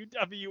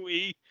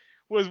WWE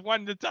was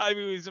when the time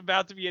he was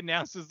about to be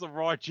announced as the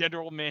Raw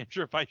General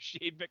Manager by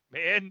Shane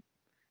McMahon.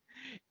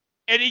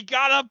 And he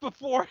got up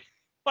before,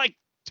 like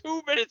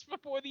 2 minutes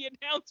before the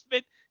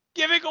announcement,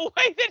 giving away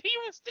that he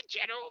was the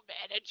general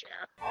manager.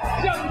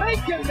 You're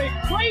making me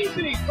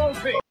crazy,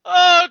 Kofi.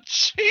 Oh,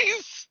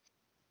 jeez.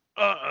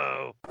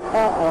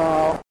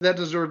 Uh-oh. That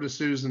deserved a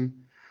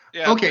Susan.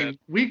 Yeah, okay, man.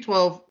 week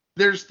 12,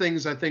 there's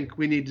things I think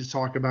we need to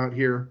talk about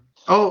here.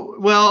 Oh,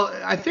 well,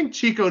 I think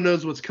Chico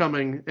knows what's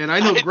coming, and I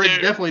know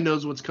Greg definitely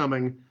knows what's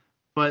coming,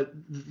 but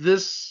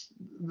this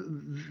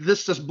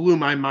just blew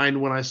my mind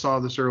when I saw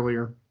this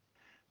earlier.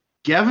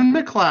 Gavin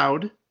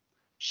McLeod,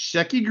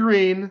 Shecky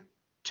Green,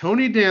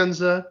 Tony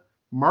Danza,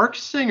 Mark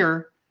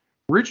Singer,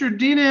 Richard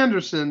Dean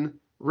Anderson,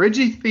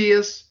 Reggie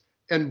Theus,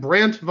 and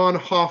Brant von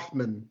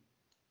Hoffman.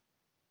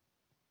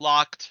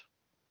 Locked.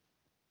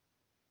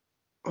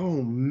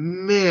 Oh,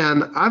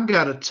 man, I've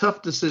got a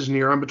tough decision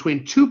here. I'm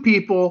between 2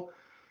 people.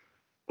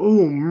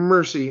 Oh,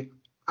 mercy.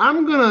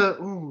 I'm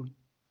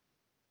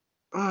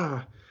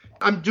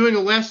doing a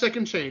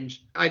last-second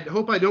change. I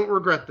hope I don't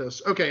regret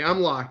this. Okay, I'm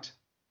locked.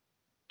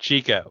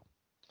 Chico.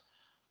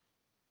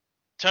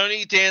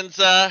 Tony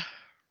Danza,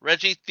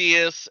 Reggie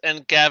Theus,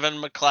 and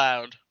Gavin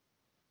McLeod.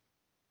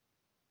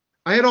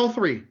 I had all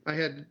 3. I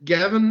had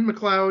Gavin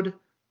McLeod,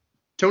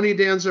 Tony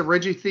Danza,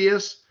 Reggie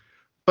Theus.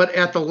 But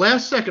at the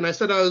last second, I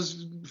said I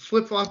was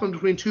flip-flopping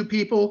between 2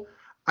 people.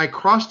 I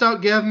crossed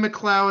out Gavin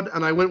McLeod,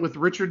 and I went with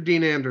Richard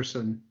Dean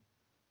Anderson.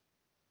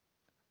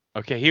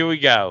 Okay, here we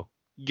go.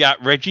 You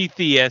got Reggie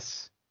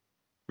Theus,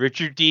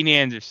 Richard Dean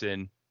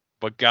Anderson,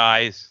 but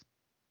guys,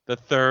 the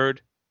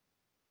third,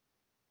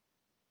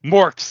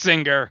 Mark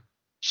Singer.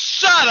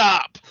 Shut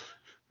up!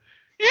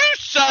 You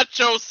shut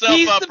yourself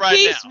He's up the right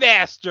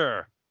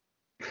Beastmaster.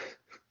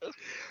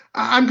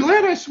 I'm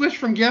glad I switched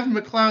from Gavin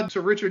McLeod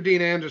to Richard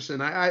Dean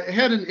Anderson. I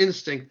had an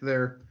instinct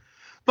there.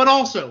 But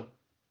also,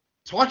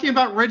 talking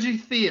about Reggie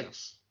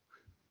Theus,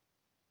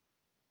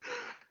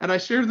 and I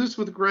shared this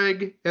with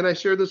Greg and I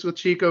shared this with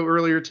Chico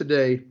earlier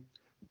today,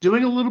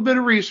 doing a little bit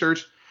of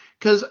research,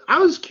 because I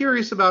was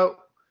curious about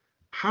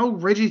how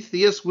Reggie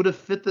Theus would have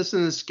fit this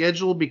in his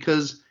schedule,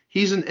 because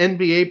he's an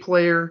NBA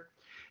player,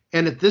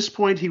 and at this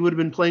point he would have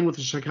been playing with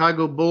the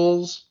Chicago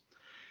Bulls.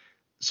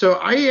 So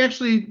I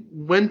actually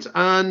went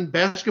on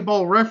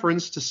Basketball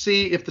Reference to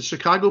see if the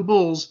Chicago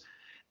Bulls,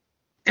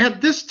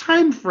 at this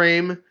time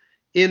frame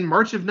in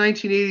March of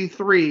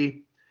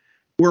 1983,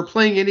 were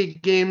playing any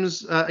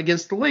games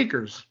against the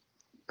Lakers,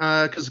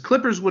 because the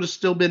Clippers would have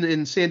still been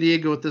in San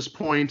Diego at this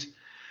point.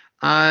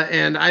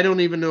 And I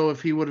don't even know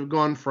if he would have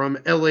gone from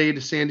LA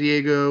to San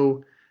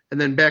Diego and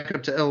then back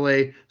up to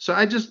LA. So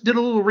I just did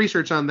a little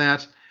research on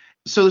that.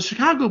 So the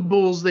Chicago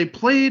Bulls, they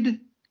played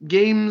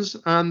games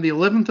on the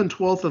 11th and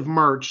 12th of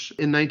March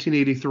in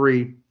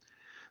 1983.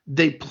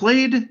 They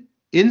played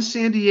in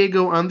San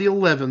Diego on the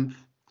 11th,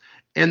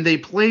 and they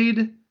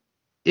played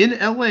in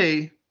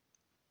LA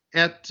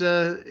at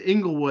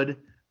Inglewood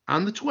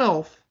on the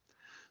 12th.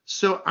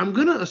 So I'm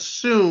going to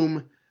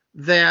assume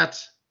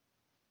that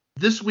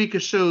this week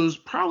of shows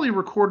probably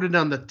recorded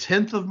on the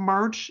 10th of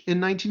March in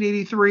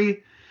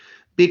 1983,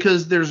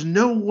 because there's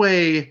no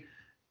way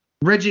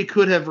Reggie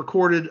could have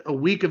recorded a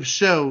week of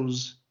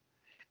shows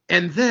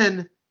and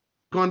then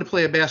gone to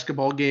play a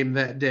basketball game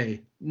that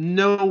day.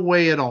 No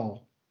way at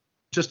all.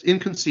 Just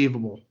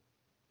inconceivable.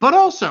 But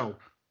also,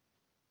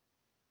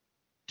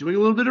 doing a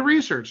little bit of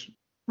research,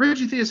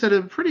 Reggie Theus had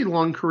a pretty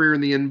long career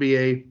in the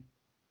NBA.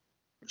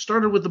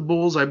 Started with the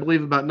Bulls, I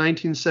believe, about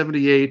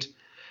 1978.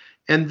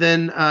 And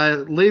then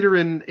later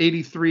in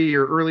 83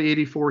 or early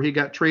 84, he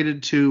got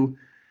traded to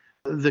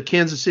the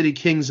Kansas City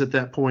Kings at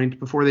that point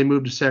before they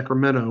moved to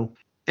Sacramento.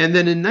 And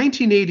then in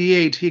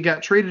 1988, he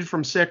got traded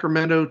from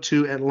Sacramento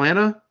to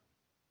Atlanta.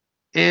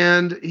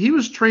 And he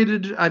was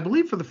traded, I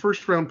believe, for the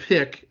first-round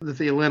pick that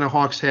the Atlanta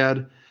Hawks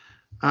had,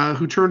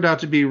 who turned out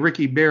to be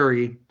Ricky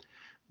Berry.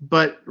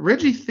 But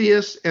Reggie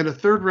Theus and a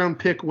third-round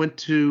pick went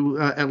to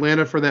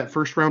Atlanta for that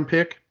first-round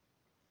pick.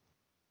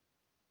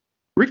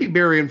 Ricky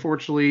Berry,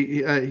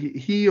 unfortunately,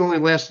 he only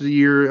lasted a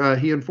year.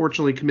 He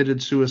unfortunately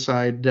committed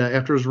suicide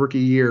after his rookie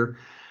year.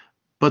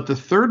 But the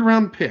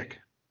third-round pick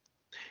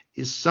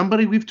is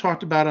somebody we've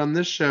talked about on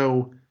this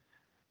show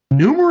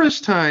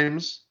numerous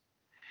times,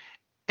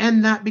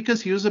 and not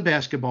because he was a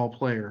basketball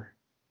player.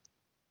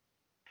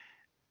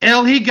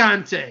 El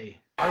Gigante.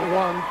 I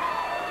won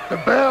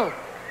the belt.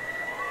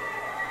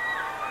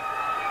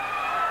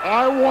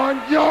 I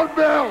want your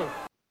belt.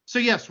 So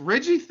yes,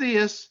 Reggie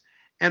Theus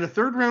and a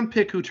third-round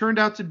pick who turned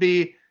out to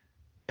be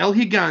El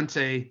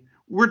Gigante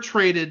were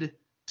traded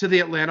to the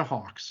Atlanta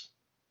Hawks.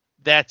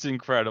 That's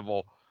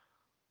incredible.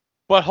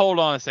 But hold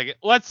on a second.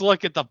 Let's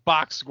look at the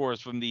box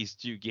scores from these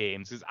two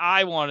games, because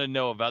I want to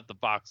know about the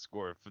box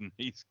score from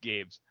these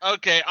games.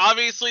 Okay,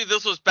 obviously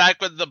this was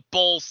back when the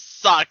Bulls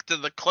sucked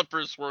and the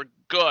Clippers were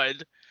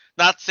good.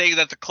 Not saying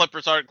that the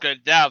Clippers aren't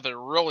good now. They're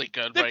really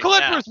good The right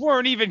Clippers now.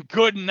 weren't even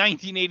good in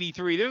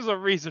 1983. There's a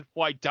reason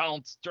why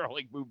Donald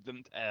Sterling moved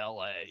them to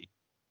L.A.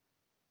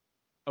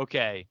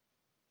 Okay.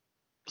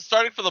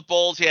 Starting for the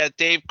Bulls, he had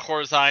Dave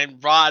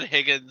Corzine, Rod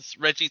Higgins,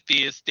 Reggie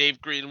Theus, Dave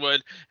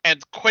Greenwood,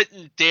 and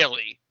Quentin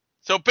Daly.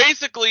 So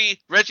basically,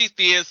 Reggie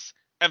Theus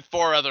and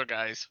four other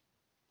guys.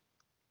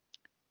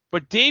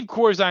 But Dave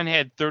Corzine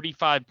had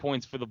 35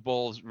 points for the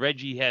Bulls.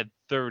 Reggie had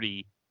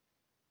 30.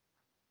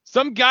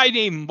 Some guy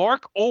named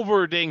Mark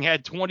Overding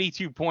had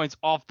 22 points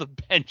off the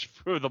bench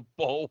for the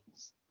Bulls.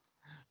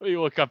 Let me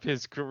look up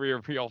his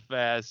career real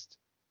fast.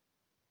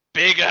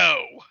 Big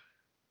O.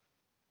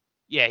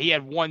 Yeah, he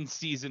had one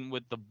season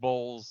with the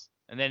Bulls.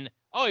 And then,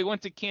 he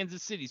went to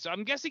Kansas City. So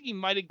I'm guessing he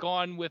might have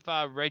gone with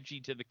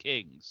Reggie to the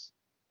Kings.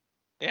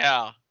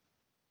 Yeah.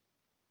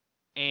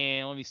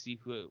 And let me see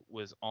who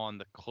was on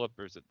the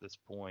Clippers at this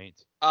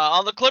point.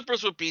 On the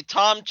Clippers would be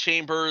Tom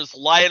Chambers,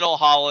 Lionel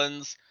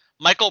Hollins,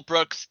 Michael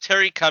Brooks,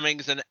 Terry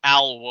Cummings, and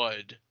Al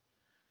Wood.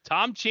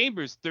 Tom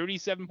Chambers,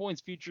 37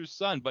 points, future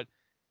son. But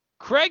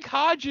Craig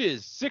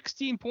Hodges,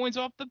 16 points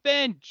off the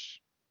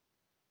bench.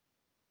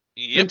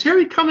 Yep. And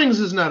Terry Cummings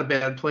is not a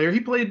bad player.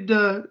 He played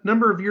a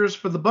number of years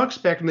for the Bucks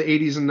back in the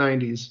 80s and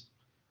 90s.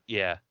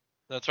 Yeah.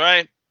 That's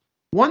right.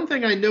 One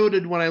thing I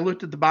noted when I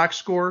looked at the box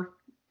score,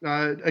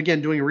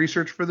 again, doing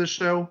research for this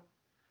show,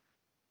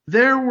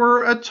 there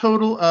were a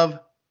total of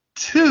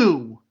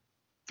 2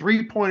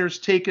 3-pointers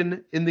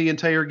taken in the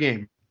entire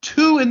game.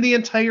 2 in the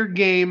entire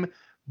game,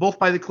 both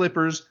by the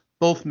Clippers,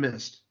 both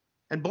missed.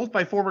 And both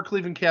by former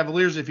Cleveland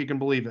Cavaliers, if you can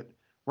believe it.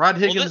 Rod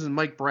Higgins and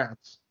Mike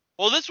Bratz.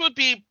 Well, this would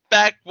be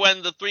back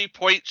when the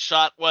 3-point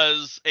shot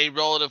was a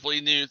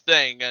relatively new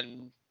thing,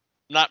 and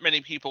not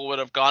many people would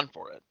have gone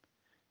for it.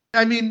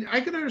 I mean,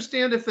 I can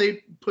understand if they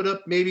put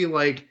up maybe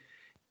like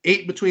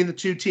 8 between the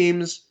two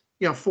teams,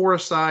 4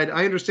 aside.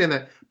 I understand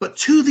that. But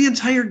 2 the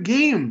entire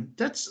game.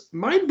 That's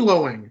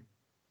mind-blowing.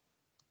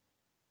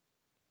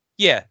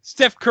 Yeah,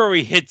 Steph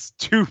Curry hits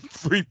 2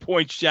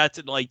 3-point shots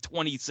in like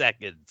 20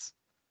 seconds.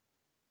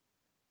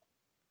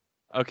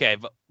 Okay,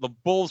 but the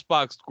Bulls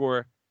box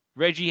score,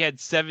 Reggie had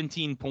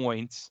 17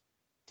 points.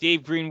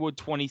 Dave Greenwood,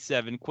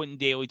 27. Quentin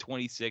Daly,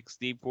 26.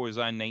 Dave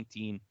Corzine,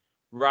 19.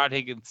 Rod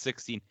Higgins,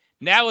 16.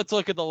 Now let's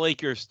look at the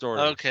Lakers story.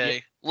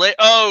 Okay.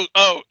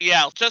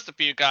 Yeah, just a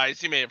few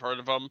guys. You may have heard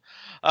of them.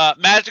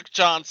 Magic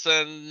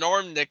Johnson,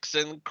 Norm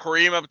Nixon,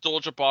 Kareem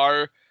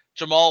Abdul-Jabbar,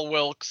 Jamal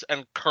Wilkes,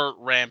 and Kurt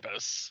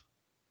Rambis.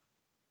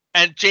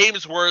 And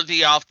James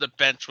Worthy off the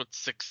bench with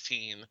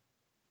 16.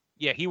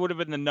 Yeah, he would have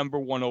been the number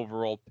 1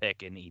 overall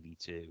pick in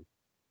 82.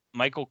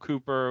 Michael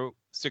Cooper,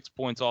 6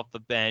 points off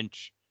the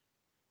bench.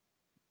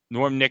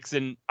 Norm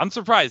Nixon, I'm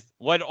surprised,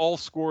 led all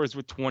scorers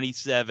with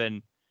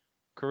 27.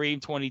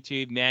 Kareem,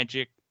 22.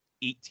 Magic,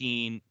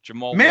 18.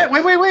 Jamal. Wait.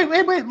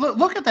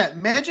 Look at that.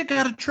 Magic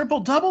got a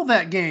triple-double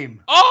that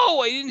game.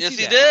 Oh, I didn't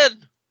see that. Yes, he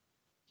did.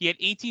 He had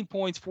 18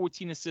 points,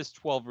 14 assists,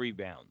 12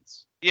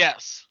 rebounds.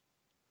 Yes.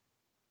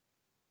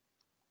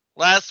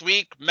 Last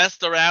week,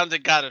 messed around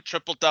and got a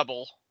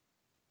triple-double.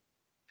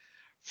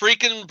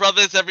 Freaking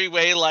brothers every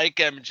way like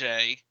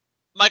MJ.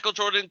 Michael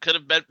Jordan could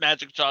have bet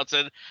Magic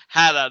Johnson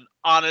had an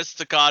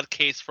honest-to-God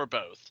case for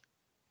both.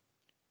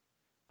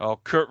 Oh,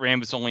 Kurt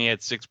Rambis only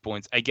had 6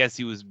 points. I guess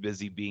he was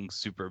busy being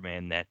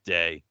Superman that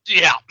day.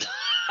 Yeah.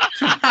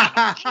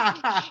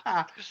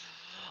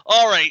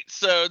 All right,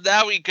 so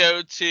now we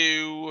go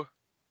to,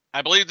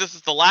 I believe this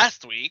is the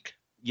last week.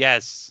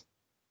 Yes.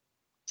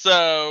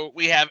 So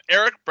we have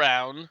Eric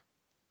Brown,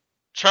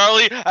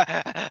 Charlie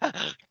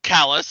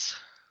Callis,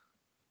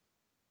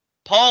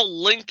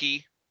 Paul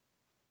Linke,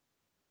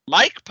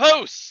 Mike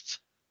Post,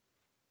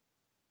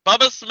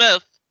 Bubba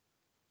Smith,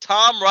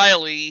 Tom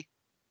Riley,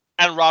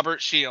 and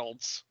Robert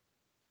Shields.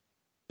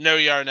 No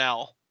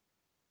Yarnell.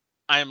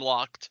 I am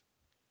locked.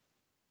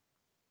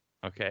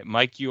 Okay,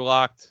 Mike, you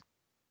locked?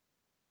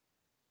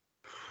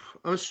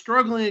 I was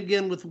struggling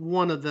again with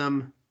one of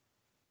them.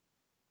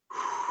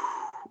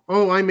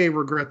 Oh, I may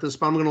regret this,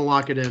 but I'm going to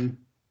lock it in.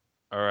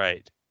 All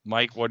right.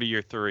 Mike, what are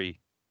your 3?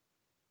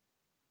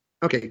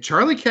 Okay,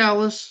 Charlie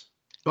Callis,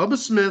 Bubba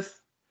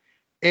Smith,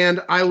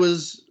 and I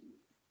was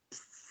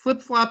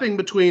flip-flopping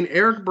between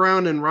Eric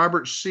Brown and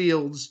Robert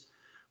Shields,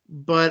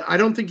 but I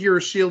don't think you're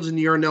a Shields and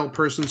Yarnell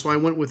person, so I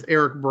went with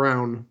Eric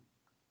Brown.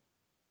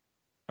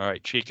 All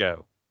right,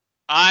 Chico.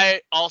 I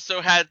also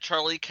had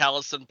Charlie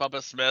Callis and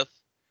Bubba Smith,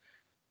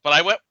 but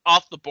I went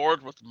off the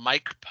board with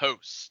Mike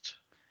Post.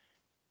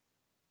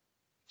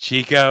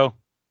 Chico,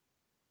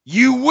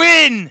 you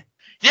win!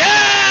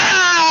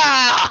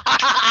 Yeah!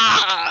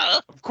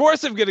 Of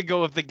course I'm going to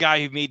go with the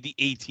guy who made the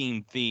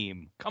A-Team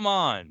theme. Come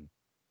on.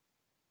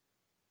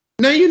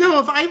 Now,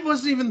 if I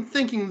wasn't even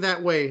thinking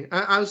that way,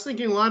 I was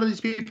thinking a lot of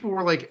these people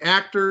were like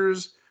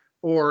actors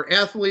or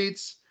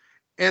athletes.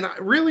 And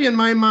really, in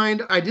my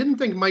mind, I didn't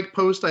think Mike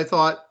Post. I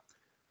thought,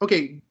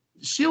 okay,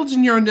 Shields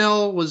and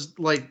Yarnell was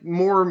like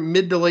more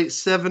mid to late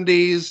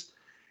 70s.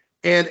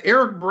 And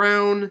Eric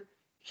Brown,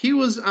 he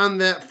was on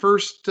that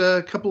first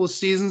couple of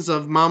seasons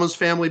of Mama's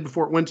Family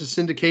before it went to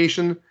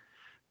syndication.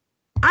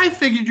 I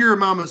figured you're a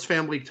Mama's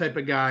Family type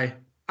of guy.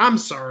 I'm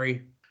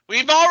sorry.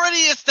 We've already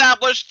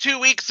established 2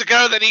 weeks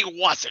ago that he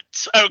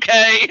wasn't,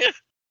 okay?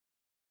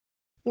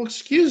 Well,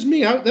 excuse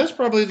me. That's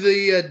probably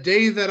the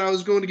day that I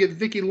was going to get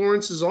Vicki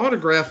Lawrence's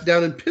autograph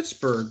down in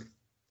Pittsburgh.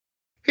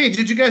 Hey,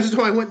 did you guys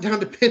know I went down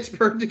to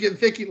Pittsburgh to get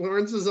Vicki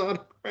Lawrence's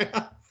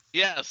autograph?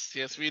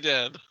 Yes, we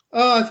did.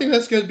 Oh, I think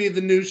that's going to be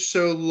the new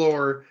show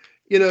lore.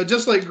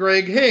 Just like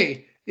Greg,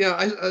 hey,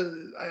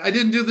 I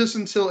didn't do this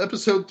until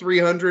episode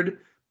 300,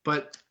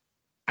 but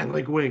I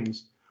like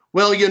wings.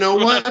 Well, you know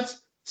what?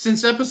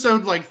 Since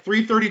episode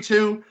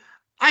 332,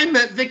 I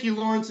met Vicki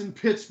Lawrence in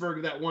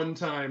Pittsburgh that one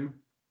time.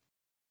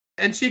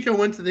 And Chico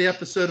went to the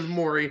episode of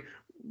Maury,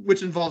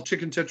 which involved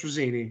chicken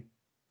tetrazzini.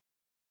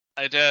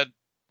 I did.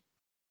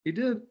 He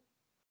did.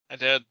 I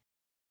did.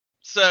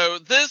 So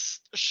this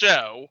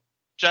show,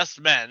 Just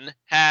Men,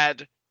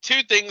 had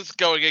 2 things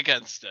going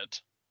against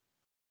it.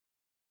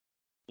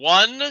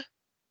 One,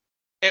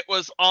 it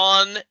was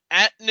on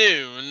at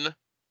noon,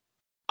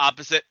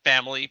 opposite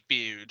Family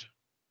Feud.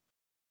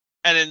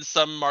 And in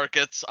some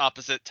markets,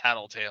 opposite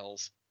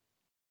Tattletales.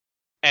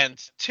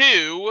 And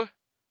 2,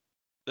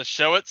 the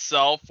show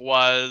itself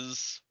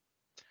was,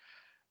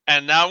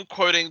 and now I'm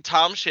quoting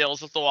Tom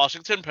Shales of the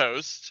Washington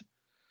Post,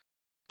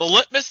 the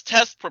litmus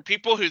test for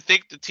people who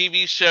think the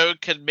TV show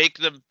can make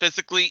them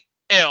physically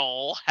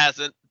ill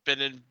hasn't been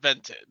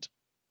invented.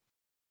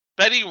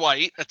 Betty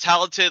White, a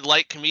talented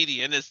light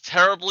comedian, is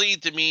terribly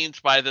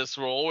demeaned by this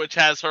rule, which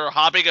has her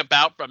hopping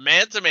about from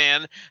man to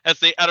man as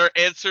they utter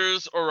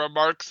answers or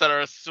remarks that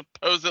are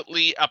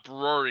supposedly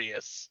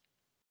uproarious.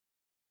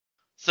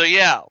 So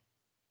yeah,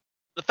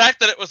 the fact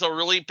that it was a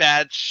really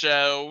bad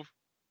show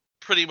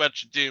pretty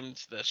much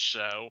doomed this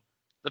show.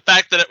 The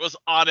fact that it was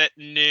on at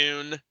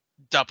noon,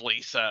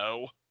 doubly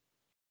so.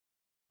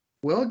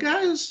 Well,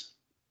 guys,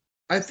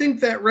 I think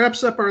that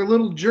wraps up our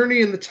little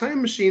journey in the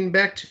time machine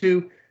back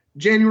to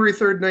January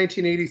 3rd,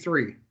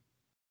 1983.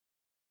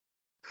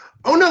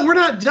 Oh, no, we're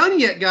not done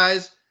yet,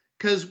 guys,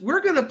 because we're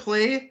going to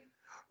play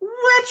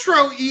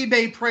Retro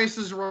eBay Price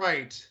is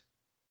Right.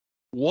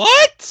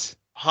 What?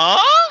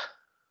 Huh?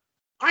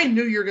 I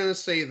knew you were going to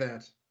say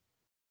that.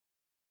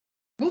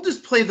 We'll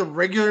just play the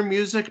regular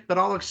music, but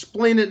I'll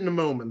explain it in a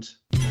moment.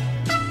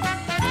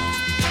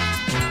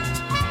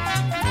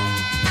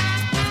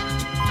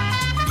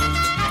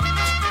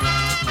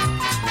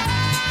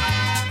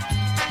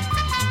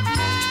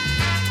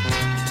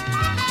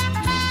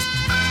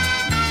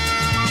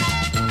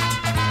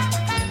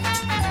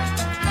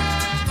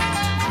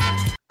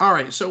 All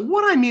right, so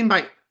what I mean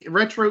by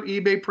Retro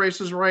eBay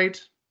Price is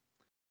Right,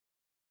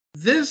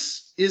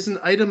 this is an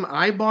item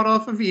I bought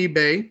off of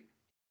eBay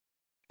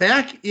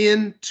back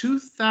in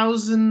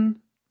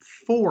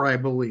 2004, I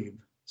believe.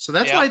 So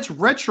that's why it's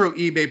Retro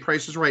eBay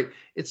Price is Right.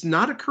 It's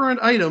not a current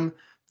item.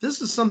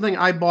 This is something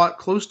I bought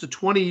close to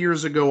 20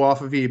 years ago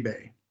off of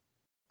eBay.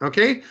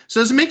 Okay? So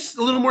does it make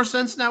a little more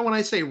sense now when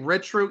I say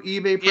Retro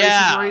eBay Price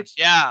is Right?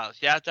 Yeah,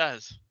 it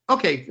does.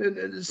 Okay,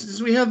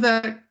 so we have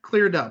that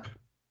cleared up.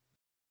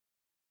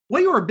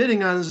 What you are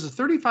bidding on is a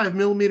 35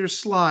 millimeter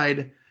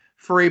slide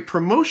for a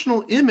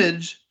promotional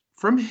image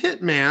from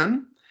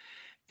Hitman.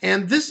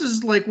 And this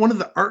is like one of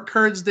the art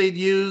cards they'd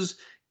use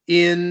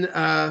in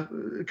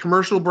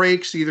commercial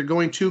breaks, either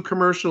going to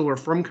commercial or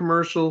from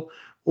commercial,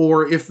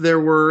 or if there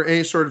were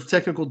any sort of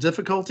technical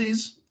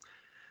difficulties.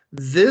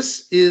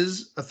 This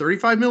is a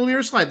 35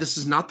 millimeter slide. This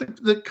is not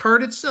the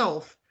card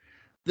itself.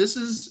 This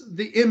is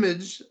the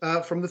image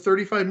from the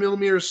 35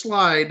 millimeter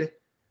slide,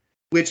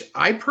 which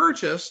I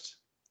purchased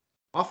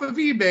off of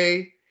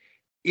eBay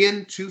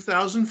in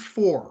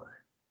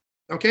 2004.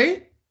 Okay?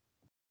 Do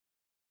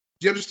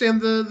you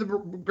understand the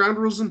ground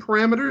rules and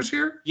parameters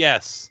here?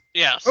 Yes.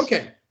 Yes.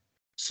 Okay.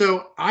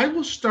 So I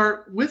will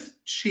start with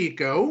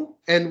Chico,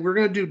 and we're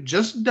going to do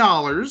just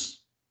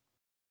dollars.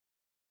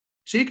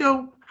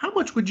 Chico, how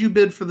much would you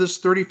bid for this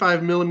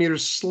 35 millimeter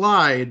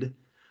slide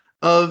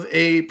of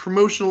a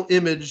promotional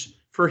image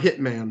for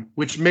Hitman,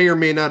 which may or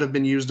may not have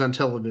been used on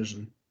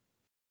television?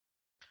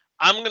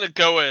 I'm going to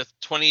go with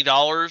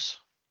 $20.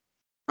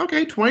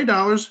 Okay,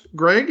 $20.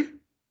 Greg?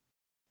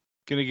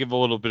 Gonna give a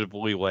little bit of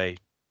leeway.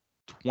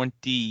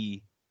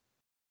 $24.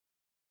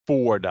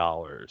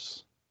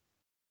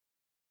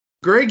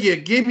 Greg, you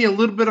gave me a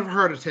little bit of a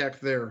heart attack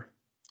there.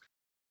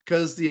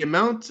 Because the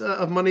amount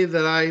of money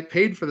that I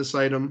paid for this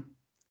item,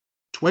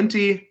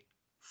 $25.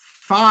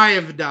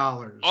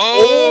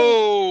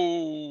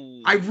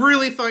 Oh! I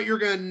really thought you were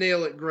going to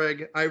nail it,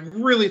 Greg. I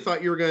really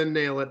thought you were going to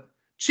nail it.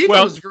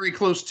 Chico was very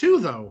close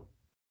too, though.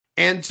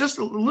 And just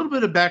a little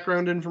bit of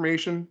background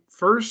information.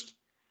 First,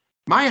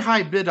 my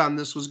high bid on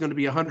this was going to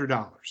be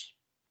 $100.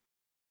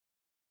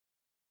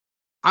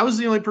 I was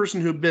the only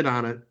person who bid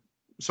on it,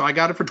 so I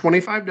got it for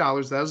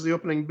 $25. That was the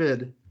opening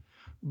bid.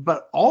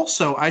 But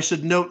also, I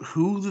should note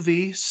who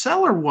the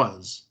seller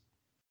was.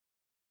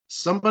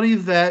 Somebody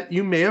that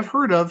you may have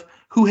heard of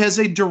who has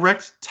a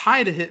direct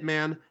tie to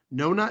Hitman.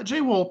 No, not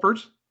Jay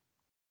Wolpert.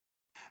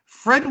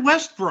 Fred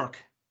Westbrook.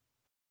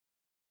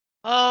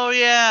 Oh,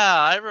 yeah,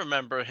 I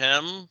remember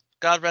him.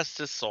 God rest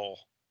his soul.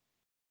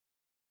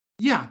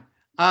 Yeah,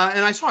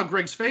 and I saw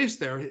Greg's face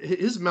there.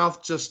 His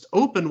mouth just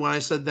opened when I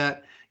said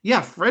that.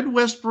 Yeah, Fred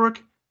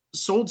Westbrook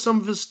sold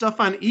some of his stuff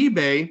on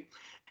eBay.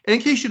 And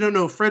in case you don't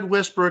know, Fred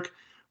Westbrook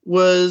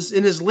was,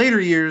 in his later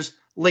years,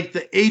 like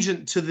the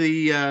agent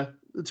to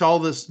all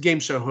this game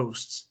show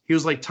hosts. He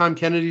was like Tom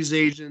Kennedy's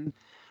agent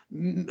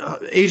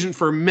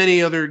for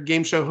many other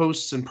game show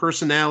hosts and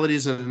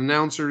personalities and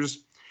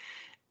announcers.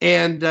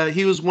 And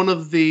he was one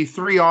of the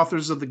 3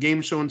 authors of the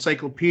game show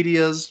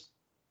encyclopedias.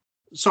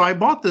 So I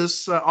bought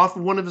this off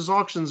of one of his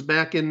auctions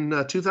back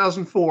in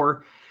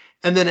 2004.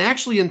 And then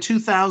actually in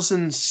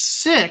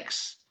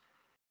 2006,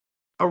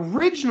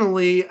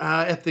 originally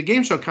at the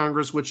Game Show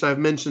Congress, which I've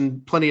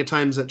mentioned plenty of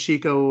times that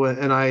Chico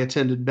and I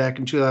attended back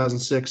in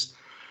 2006,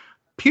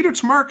 Peter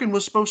Tamarkin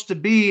was supposed to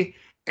be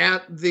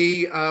at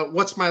the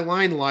What's My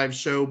Line live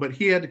show, but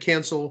he had to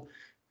cancel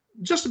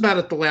just about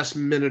at the last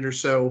minute or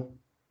so.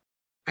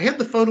 I had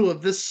the photo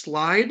of this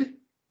slide,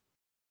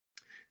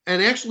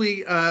 and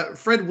actually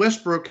Fred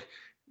Westbrook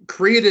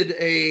created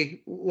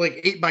a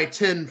like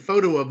 8x10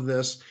 photo of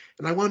this,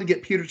 and I wanted to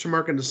get Peter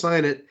Tamarkin to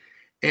sign it.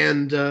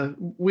 And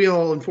we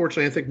all,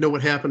 unfortunately, I think, know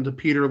what happened to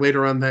Peter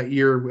later on that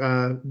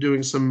year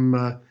doing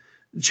some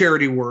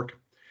charity work.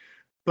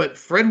 But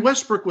Fred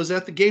Westbrook was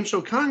at the Game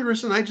Show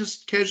Congress, and I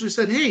just casually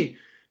said, "Hey,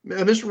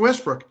 Mr.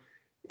 Westbrook,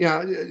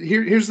 yeah,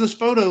 here's this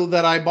photo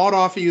that I bought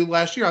off of you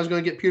last year. I was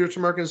going to get Peter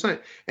Tamarkin to sign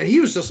it." And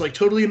he was just like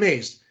totally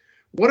amazed.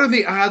 What are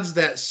the odds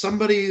that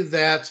somebody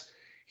that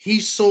he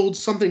sold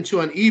something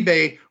to on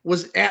eBay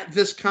was at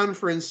this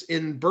conference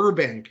in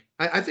Burbank?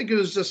 I think it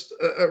was just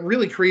a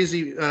really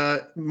crazy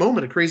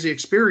moment, a crazy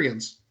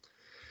experience.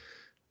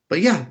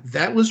 But yeah,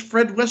 that was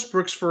Fred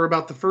Westbrook's for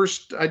about the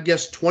first, I'd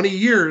guess, 20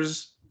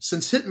 years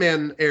since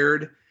Hitman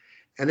aired.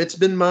 And it's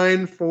been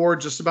mine for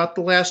just about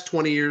the last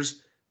 20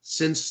 years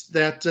since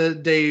that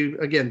day,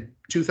 again,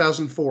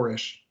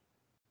 2004-ish.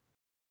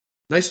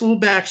 Nice little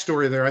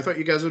backstory there. I thought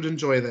you guys would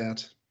enjoy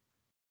that.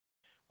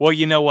 Well,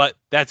 you know what?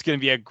 That's going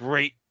to be a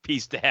great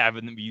piece to have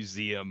in the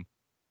museum.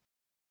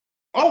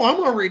 Oh,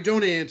 I'm already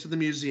donating it to the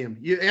museum.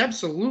 You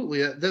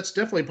absolutely. That's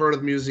definitely part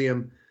of the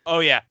museum. Oh,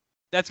 yeah.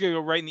 That's going to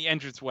go right in the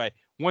entranceway.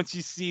 Once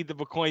you see the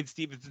McLean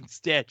Stevenson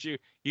statue,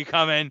 you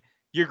come in,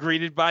 you're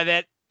greeted by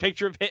that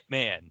picture of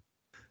Hitman.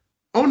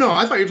 Oh, no,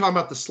 I thought you were talking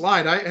about the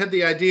slide. I had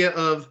the idea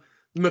of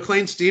the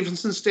McLean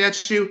Stevenson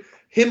statue,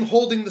 him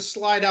holding the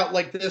slide out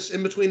like this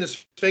in between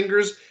his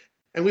fingers,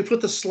 and we put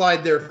the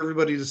slide there for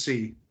everybody to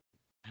see.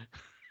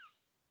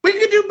 We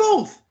could do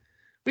both.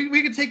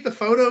 We could take the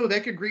photo.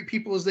 That could greet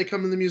people as they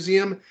come in the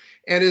museum,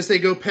 and as they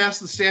go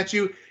past the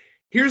statue,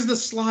 here's the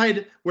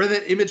slide where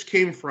that image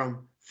came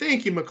from.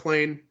 Thank you,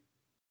 McLean.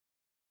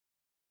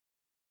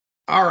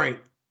 All right.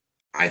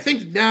 I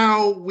think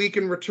now we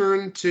can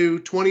return to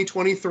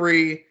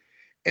 2023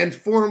 and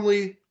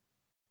formally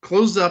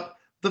close up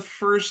the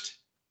first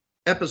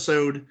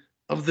episode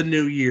of the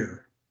new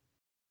year.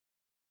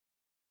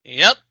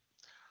 Yep.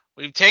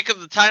 We've taken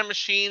the time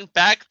machine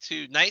back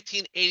to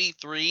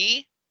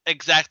 1983,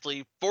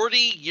 exactly 40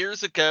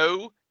 years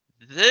ago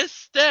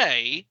this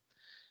day,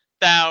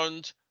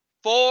 found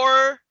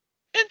 4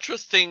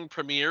 interesting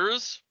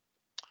premieres.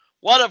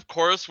 One, of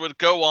course, would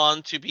go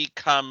on to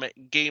become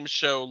game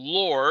show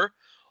lore.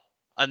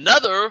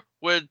 Another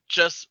would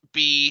just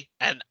be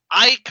an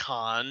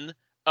icon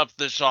of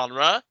the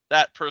genre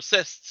that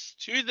persists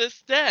to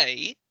this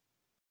day.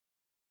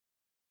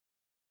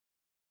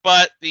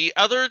 But the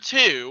other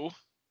 2,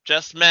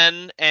 Just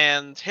Men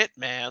and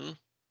Hitman,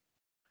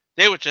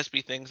 they would just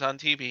be things on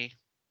TV.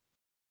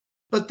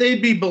 But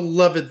they'd be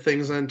beloved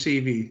things on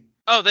TV.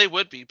 Oh, they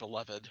would be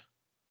beloved.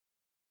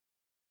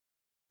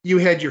 You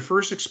had your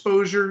first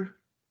exposure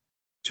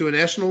to a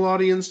national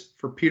audience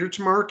for Peter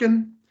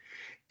Tomarken,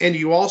 and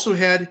you also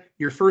had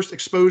your first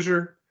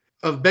exposure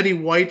of Betty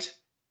White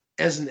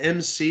as an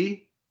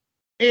MC.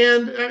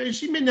 And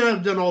she may not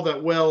have done all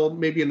that well,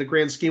 maybe in the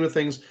grand scheme of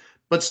things,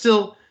 but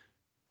still,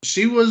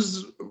 she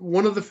was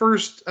one of the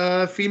first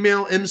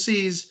female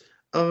MCs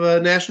of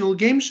a national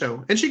game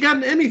show, and she got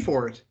an Emmy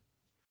for it.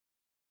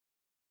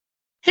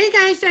 Hey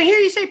guys, did I hear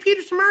you say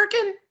Peter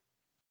Tomarken?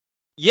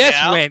 Yes,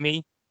 yeah.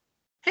 Whammy.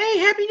 Hey,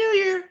 Happy New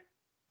Year.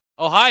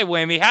 Oh, hi,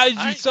 Whammy. How did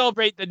you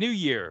celebrate the new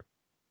year?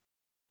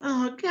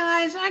 Oh,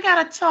 guys, I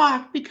gotta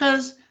talk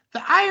because the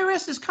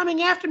IRS is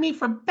coming after me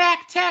for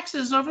back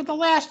taxes over the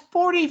last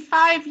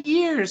 45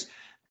 years.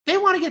 They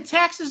want to get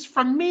taxes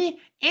from me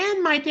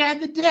and my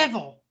dad, the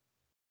devil.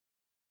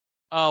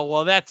 Oh,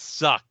 well, that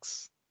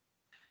sucks.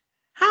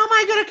 How am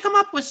I going to come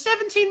up with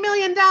 $17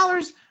 million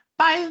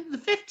by the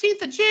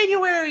 15th of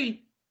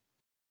January?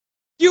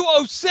 You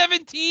owe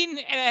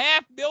 $17.5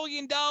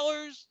 million?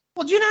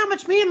 Well, do you know how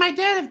much me and my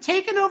dad have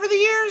taken over the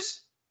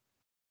years?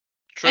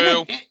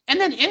 True. And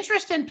then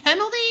interest and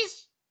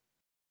penalties?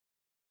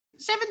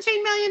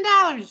 $17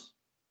 million.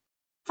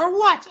 For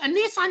what? A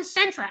Nissan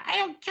Sentra. I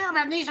don't care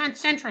about Nissan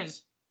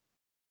Sentras.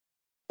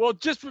 Well,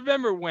 just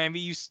remember,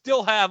 Whammy, you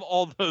still have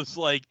all those,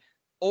 like,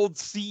 old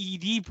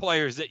CED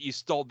players that you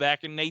stole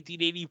back in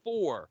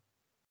 1984.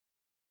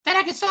 That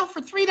I could sell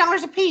for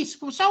 $3 a piece.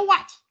 So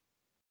what?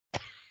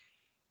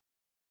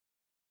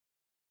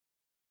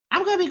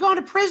 I'm going to be going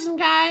to prison,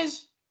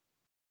 guys.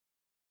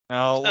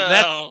 Oh,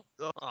 that's...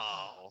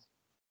 Oh.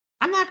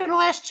 I'm not going to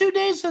last 2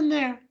 days in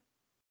there.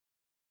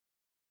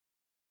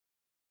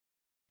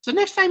 So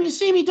next time you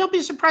see me, don't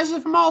be surprised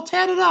if I'm all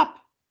tatted up.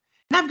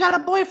 And I've got a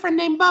boyfriend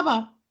named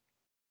Bubba.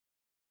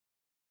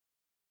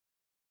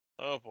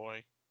 Oh,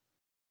 boy.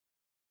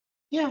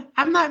 Yeah,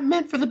 I'm not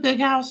meant for the big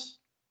house.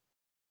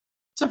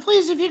 So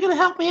please, if you're going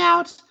to help me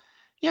out,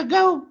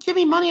 go give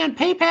me money on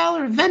PayPal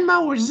or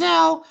Venmo or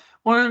Zelle,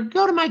 or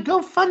go to my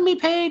GoFundMe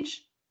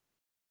page.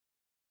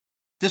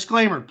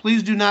 Disclaimer,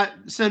 please do not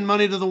send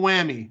money to the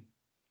Whammy.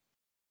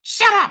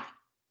 Shut up!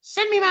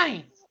 Send me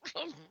money.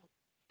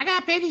 I got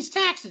to pay these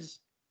taxes.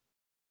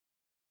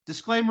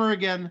 Disclaimer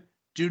again,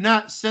 do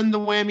not send the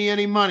Whammy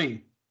any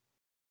money.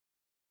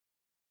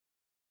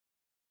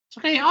 It's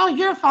okay, all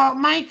your fault,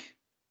 Mike.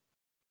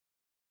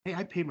 Hey,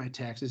 I pay my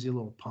taxes, you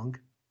little punk.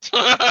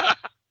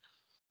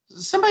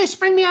 Somebody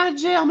spring me out of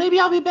jail. Maybe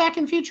I'll be back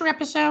in future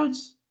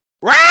episodes.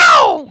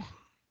 Wow!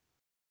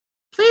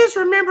 Please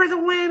remember the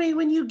Whammy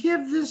when you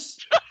give this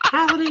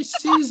holiday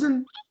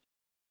season.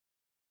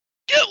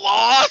 Get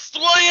lost,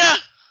 will ya?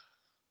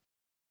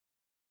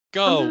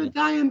 Go. I'm gonna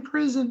die in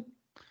prison.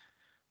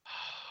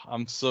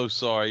 I'm so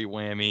sorry,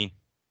 Whammy.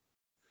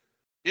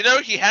 You know,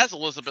 he has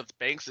Elizabeth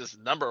Banks'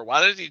 number.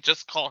 Why did he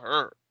just call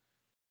her?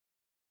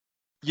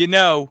 You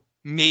know,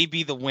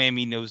 maybe the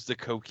Whammy knows the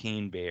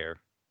cocaine bear.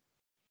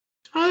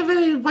 Do I have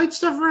any white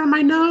stuff around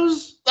my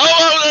nose?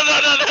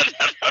 Oh,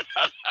 no.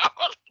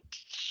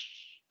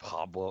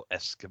 Pablo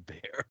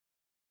Escobar.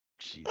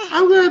 Jeez.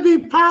 I'm going to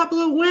be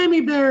Pablo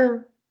Whammy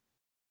Bear.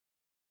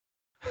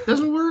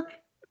 Doesn't work?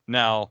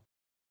 No.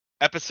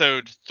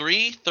 Episode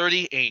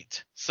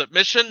 338.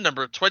 Submission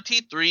number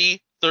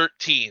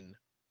 2313.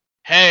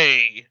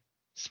 Hey,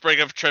 Spring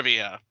of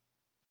Trivia.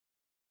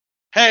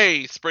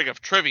 Hey, Spring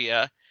of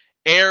Trivia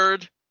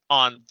aired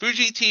on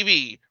Fuji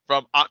TV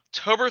from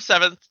October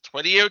 7th,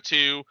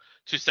 2002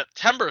 to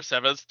September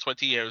 7th,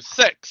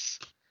 2006.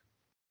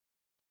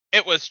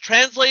 It was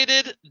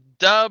translated,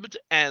 dubbed,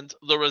 and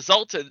the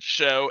resultant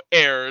show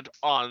aired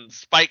on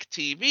Spike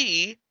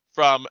TV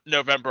from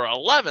November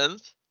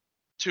 11th,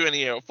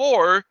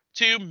 2004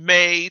 to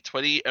May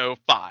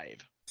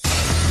 2005.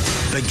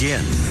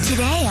 Begin.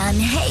 Today on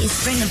Hey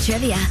Spring of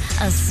Trivia,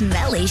 a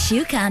smelly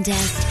shoe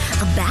contest,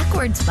 a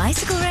backwards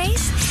bicycle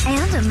race,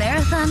 and a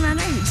marathon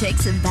runner who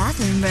takes a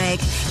bathroom break.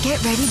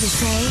 Get ready to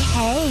say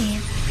hey.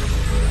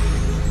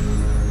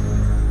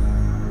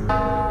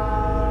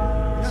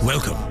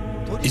 Welcome.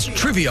 Is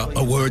trivia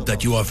a word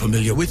that you are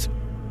familiar with?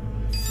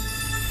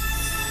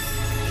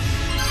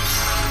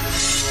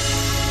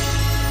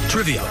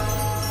 Trivia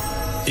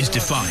is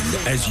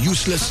defined as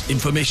useless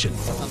information.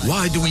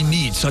 Why do we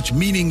need such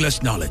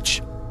meaningless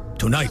knowledge?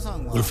 Tonight,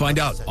 we'll find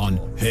out on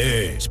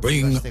Hey,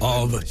 Spring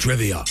of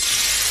Trivia.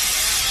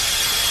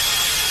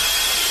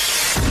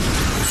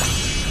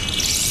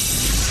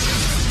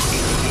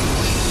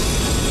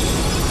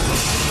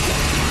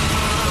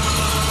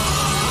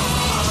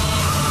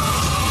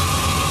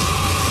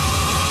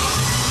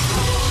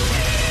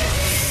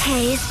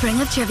 Hey,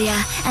 Spring of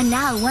Trivia. And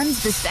now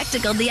one's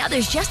bespectacled, the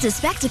other's just as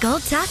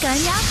spectacled, Taka and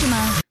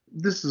Yashima.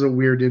 This is a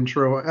weird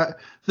intro.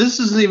 This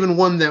isn't even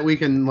one that we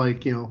can,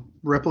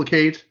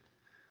 replicate.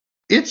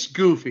 It's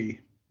goofy.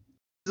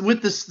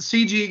 With this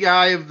CG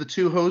guy of the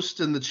two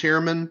hosts and the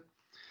chairman.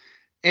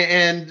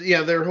 And,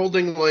 yeah, they're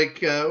holding,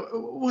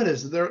 what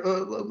is it? They're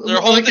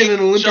holding in an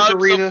Olympic jugs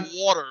arena. Of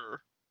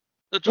water.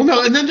 Well,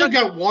 no, and then they've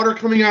got water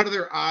coming out of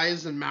their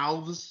eyes and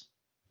mouths.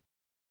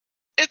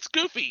 It's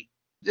goofy.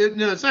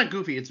 No, it's not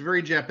goofy. It's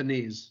very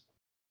Japanese.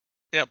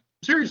 Yep.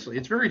 Seriously,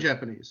 it's very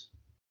Japanese.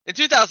 In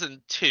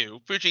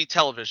 2002, Fuji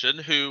Television,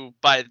 who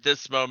by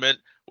this moment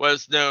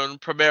was known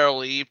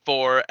primarily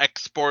for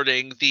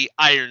exporting the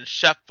Iron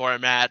Chef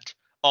format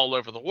all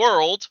over the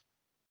world,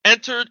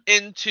 entered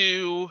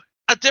into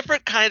a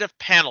different kind of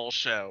panel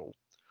show.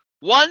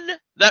 One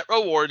that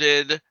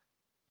rewarded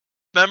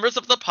members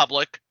of the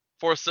public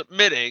for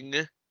submitting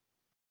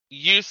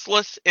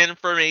useless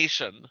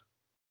information.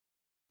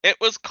 It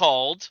was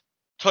called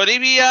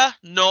Trivia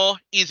no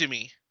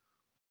Izumi,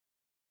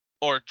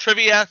 or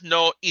Trivia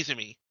no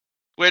Izumi,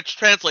 which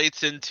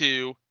translates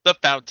into the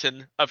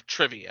Fountain of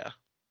Trivia.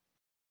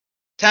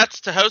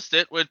 Attached to host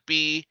it would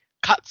be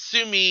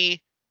Katsumi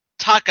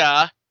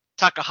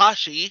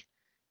Takahashi,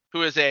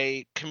 who is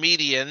a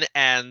comedian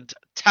and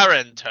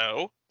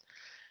taranto,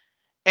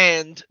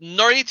 and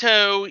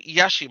Norito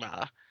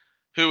Yashima,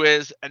 who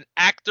is an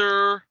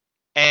actor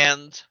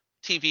and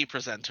TV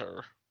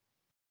presenter.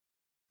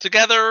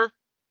 Together,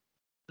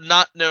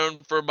 not known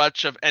for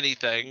much of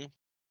anything.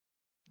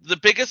 The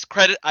biggest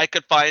credit I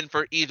could find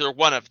for either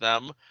one of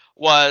them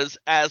was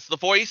as the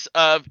voice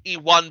of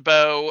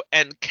Iwanbo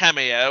and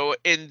Cameo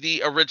in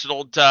the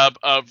original dub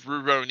of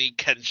Rurouni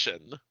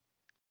Kenshin.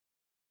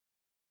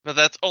 But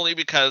that's only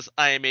because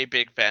I am a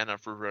big fan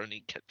of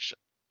Rurouni Kenshin.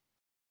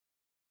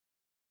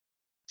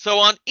 So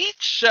on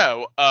each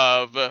show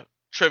of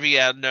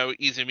Trivia no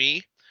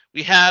Izumi,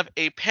 we have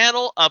a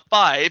panel of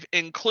 5,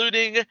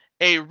 including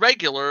a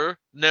regular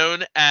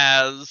known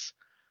as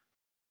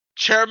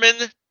Chairman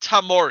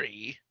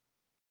Tamori.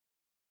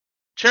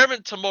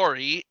 Chairman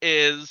Tamori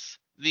is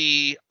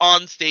the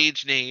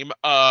onstage name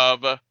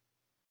of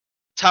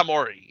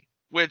Tamori,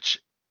 which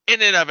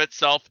in and of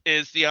itself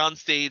is the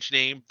onstage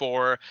name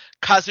for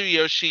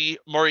Kazuyoshi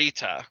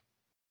Morita,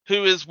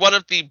 who is one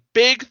of the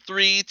big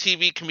 3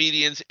 TV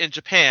comedians in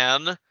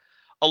Japan,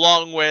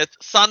 along with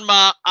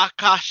Sanma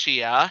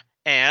Akashiya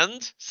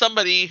and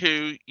somebody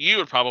who you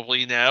would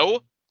probably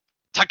know,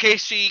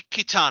 Takeshi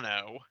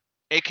Kitano,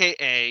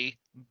 aka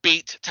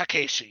Beat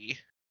Takeshi.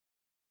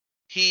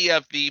 He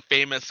of the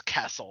famous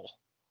castle.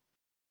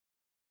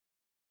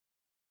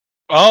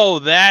 Oh,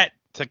 that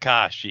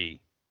Takashi.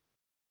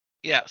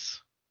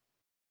 Yes.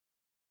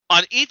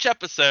 On each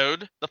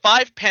episode, the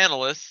 5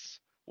 panelists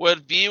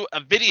would view a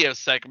video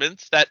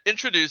segment that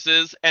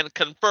introduces and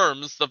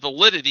confirms the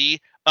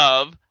validity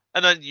of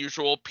an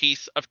unusual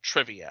piece of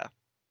trivia.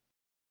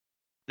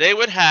 They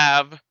would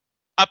have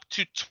up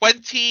to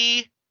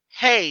 20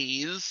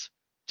 heys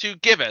to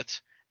give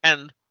it,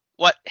 and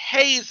what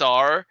heys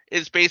are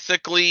is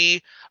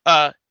basically,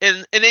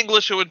 in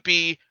English it would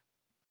be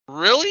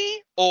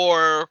really,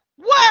 or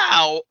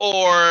wow,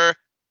 or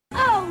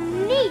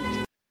oh,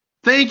 neat.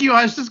 Thank you,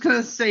 I was just going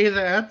to say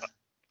that.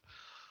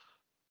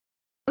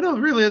 But no,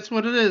 really, that's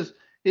what it is.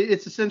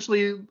 It's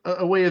essentially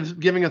a way of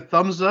giving a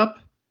thumbs up,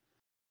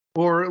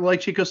 or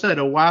like Chico said,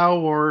 a wow,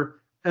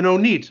 or an oh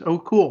neat, oh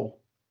cool.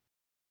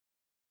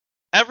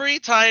 Every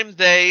time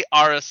they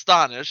are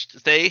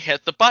astonished, they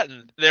hit the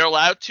button. They're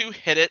allowed to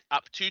hit it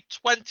up to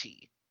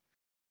 20.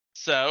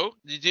 So,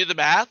 you do the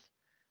math.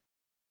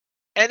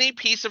 Any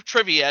piece of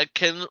trivia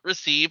can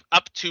receive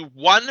up to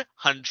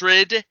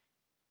 100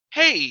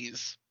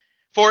 heys.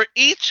 For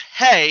each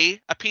hey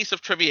a piece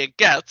of trivia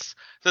gets,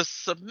 the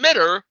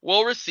submitter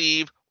will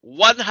receive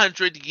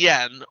 100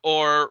 yen,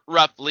 or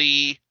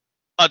roughly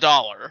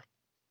 $1.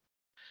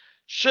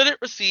 Should it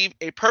receive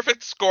a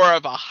perfect score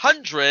of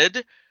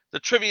 100, the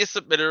trivia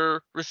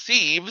submitter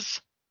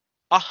receives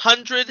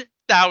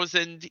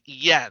 100,000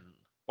 yen,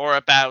 or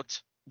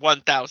about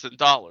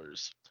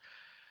 $1,000.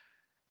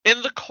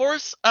 In the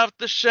course of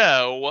the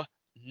show,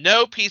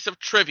 no piece of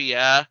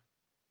trivia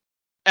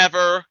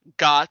ever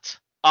got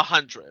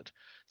 100.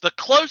 The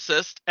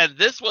closest, and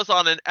this was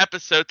on an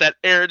episode that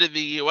aired in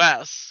the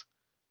US,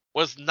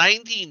 was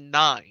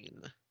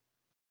 99.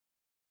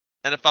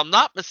 And if I'm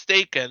not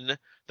mistaken,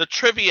 the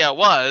trivia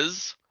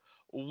was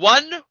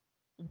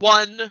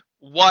 111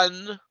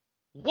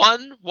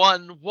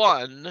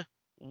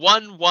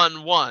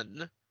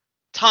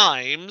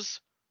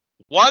 times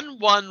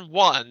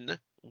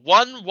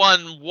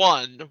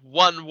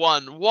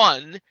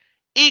 111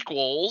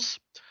 equals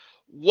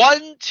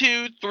 1,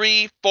 2,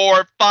 3,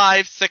 4,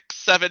 5, 6,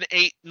 7,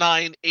 8,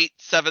 9, 8,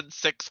 7,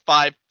 6,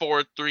 5,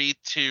 4, 3,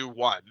 2,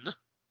 1.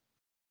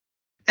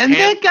 And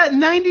that got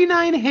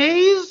 99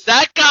 Hays?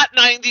 That got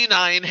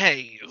 99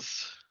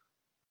 Hays.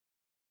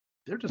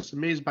 They're just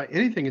amazed by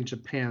anything in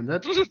Japan.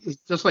 That's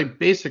just like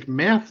basic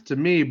math to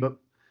me, but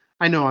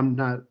I know I'm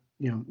not,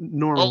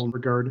 normal in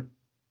regard.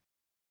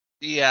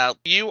 Yeah,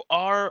 you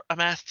are a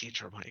math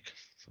teacher, Mike.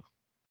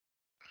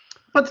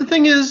 But the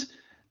thing is,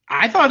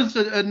 I thought it's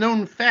a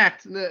known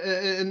fact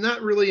and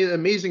not really an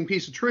amazing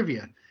piece of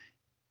trivia.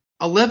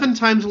 11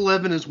 times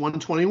 11 is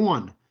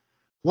 121.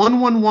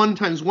 111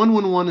 times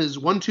 111 is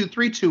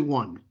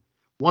 12321.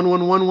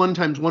 1111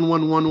 times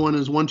 1111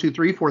 is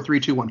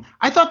 1234321.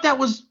 I thought that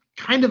was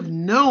kind of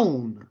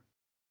known.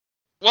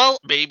 Well,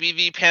 maybe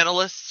the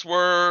panelists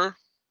were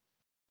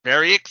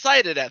very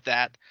excited at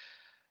that.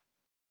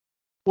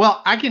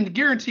 Well, I can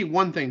guarantee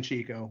one thing,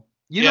 Chico.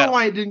 You know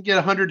why it didn't get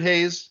 100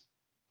 Hays?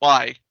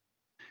 Why?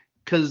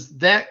 Because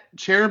that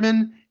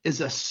chairman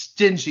is a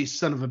stingy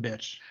son of a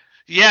bitch.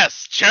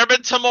 Yes,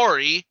 Chairman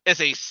Tamori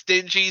is a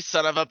stingy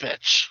son of a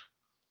bitch.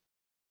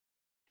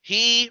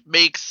 He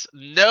makes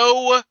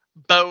no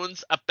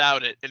bones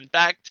about it. In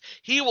fact,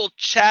 he will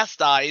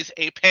chastise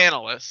a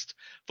panelist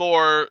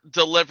for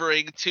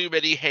delivering too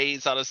many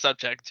Hays on a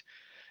subject.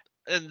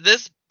 And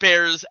this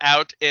bears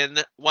out in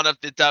one of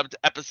the dubbed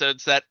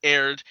episodes that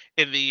aired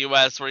in the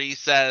US where he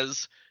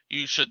says,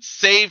 "You should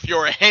save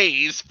your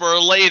Hays for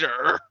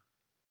later."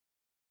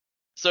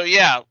 So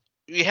yeah,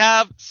 we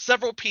have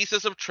several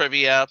pieces of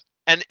trivia,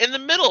 and in the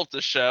middle of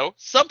the show,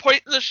 some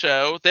point in the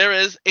show, there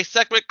is a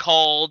segment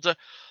called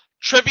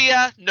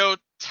Trivia no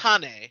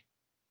Tane,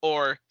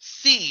 or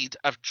Seed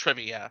of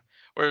Trivia,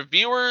 where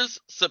viewers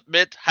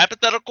submit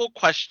hypothetical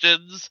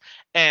questions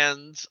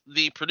and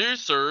the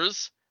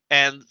producers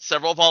and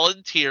several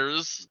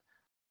volunteers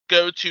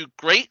go to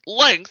great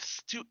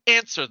lengths to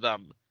answer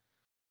them.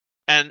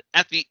 And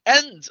at the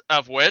end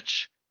of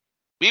which,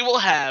 we will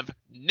have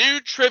new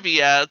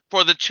trivia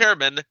for the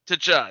chairman to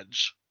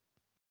judge.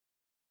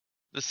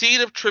 The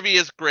Seed of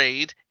Trivia's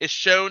grade is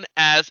shown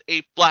as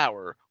a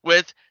flower,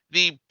 with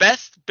the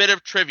best bit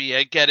of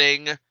trivia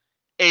getting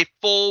a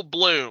full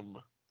bloom,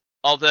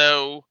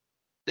 although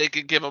they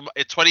could give them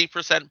a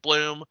 20%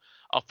 bloom,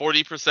 a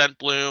 40%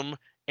 bloom,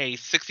 a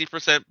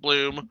 60%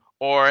 bloom,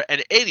 or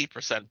an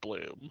 80%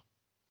 bloom.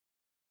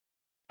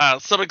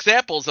 Some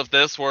examples of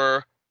this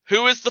were,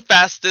 who is the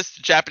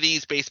fastest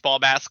Japanese baseball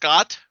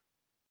mascot?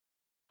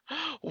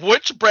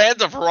 Which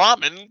brand of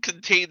ramen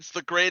contains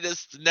the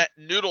greatest net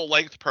noodle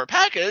length per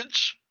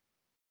package?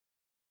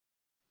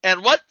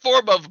 And what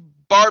form of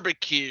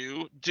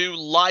barbecue do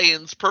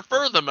lions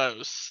prefer the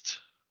most?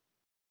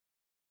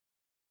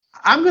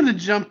 I'm going to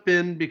jump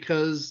in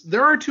because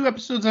there are 2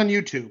 episodes on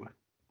YouTube,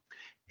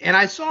 and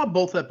I saw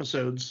both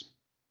episodes.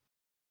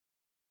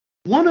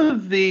 One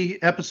of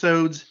the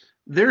episodes,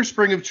 their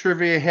spring of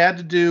trivia had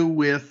to do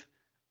with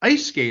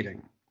ice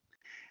skating.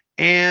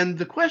 And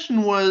the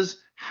question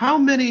was, how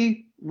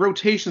many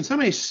rotations, how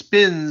many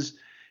spins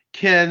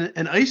can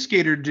an ice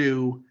skater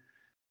do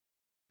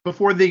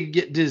before they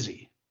get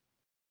dizzy?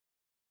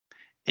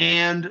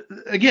 And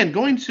again,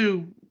 going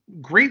to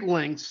great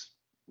lengths,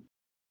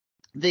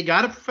 they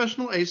got a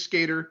professional ice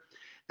skater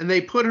and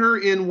they put her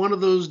in one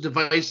of those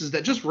devices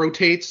that just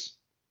rotates.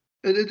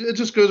 It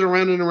just goes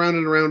around and around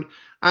and around.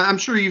 I'm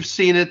sure you've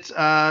seen it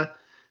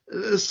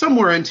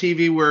somewhere on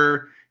TV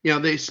where,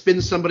 they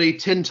spin somebody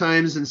 10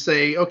 times and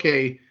say,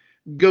 okay,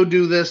 go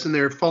do this, and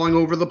they're falling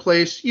over the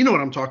place. You know what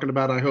I'm talking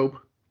about, I hope.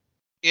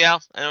 Yeah,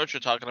 I know what you're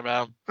talking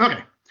about.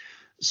 Okay.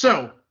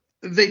 So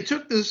they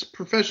took this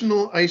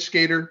professional ice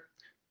skater,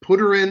 put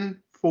her in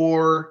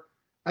for,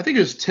 I think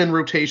it was 10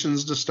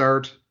 rotations to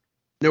start.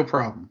 No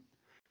problem.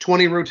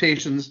 20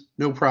 rotations,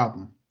 no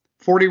problem.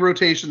 40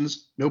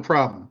 rotations, no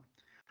problem.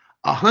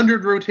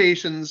 100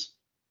 rotations,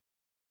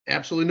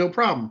 absolutely no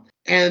problem.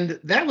 And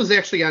that was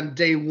actually on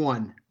day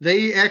 1.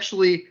 They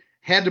actually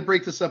had to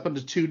break this up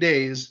into 2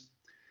 days.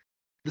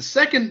 The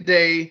second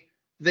day,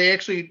 they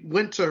actually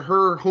went to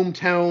her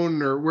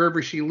hometown or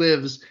wherever she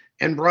lives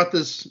and brought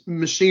this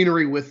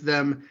machinery with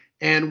them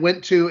and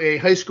went to a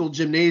high school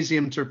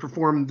gymnasium to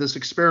perform this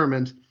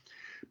experiment.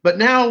 But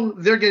now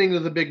they're getting to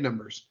the big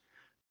numbers.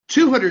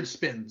 200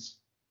 spins,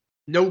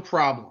 no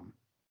problem.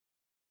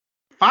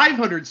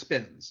 500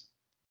 spins.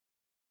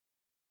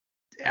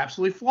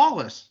 absolutely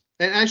flawless.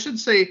 And I should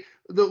say,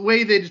 the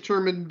way they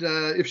determined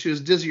if she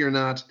was dizzy or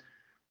not,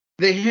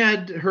 they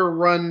had her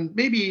run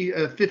maybe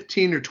a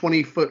 15 or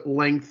 20 foot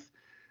length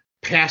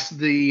past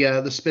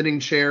the spinning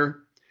chair,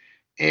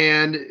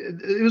 and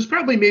it was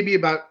probably maybe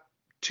about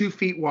 2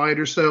 feet wide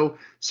or so.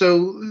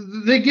 So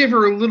they gave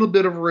her a little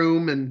bit of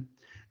room,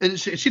 and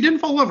she didn't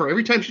fall over.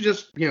 Every time she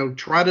just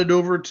trotted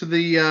over to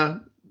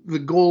the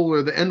goal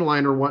or the end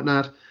line or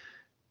whatnot.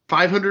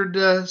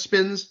 500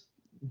 spins,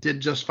 did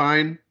just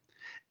fine.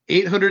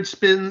 800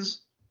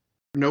 spins,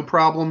 no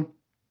problem.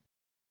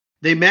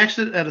 They maxed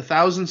it at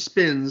 1,000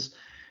 spins,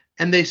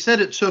 and they said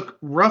it took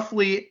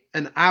roughly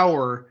an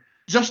hour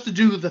just to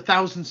do the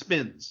 1,000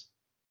 spins.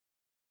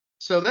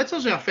 So that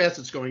tells you how fast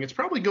it's going. It's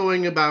probably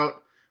going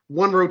about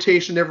one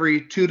rotation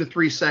every 2 to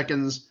 3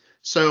 seconds.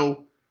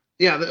 So,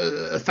 yeah,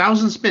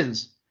 1,000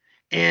 spins.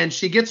 And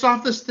she gets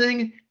off this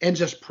thing and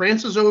just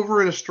prances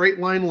over in a straight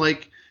line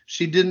like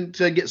she didn't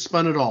get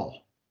spun at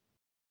all.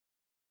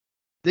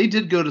 They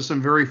did go to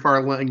some very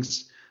far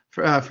lengths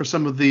for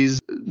some of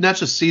these, not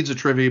just seeds of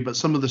trivia, but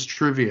some of this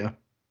trivia.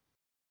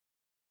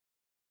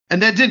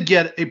 And that did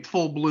get a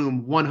full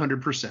bloom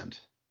 100%.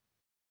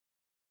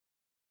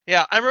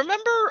 Yeah, I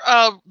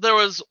remember there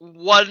was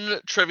one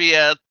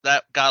trivia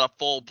that got a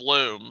full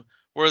bloom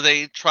where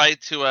they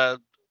tried to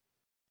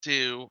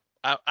do.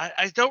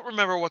 I don't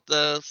remember what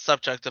the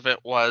subject of it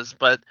was,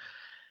 but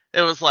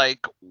it was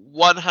like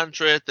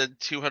 100, then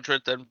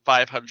 200, then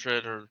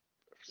 500, or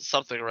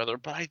something or other.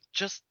 But I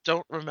just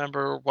don't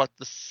remember what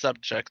the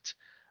subject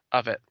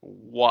of it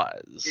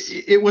was.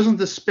 It wasn't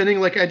the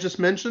spinning like I just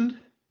mentioned?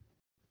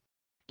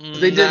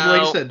 They did,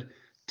 like you said,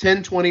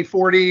 10, 20,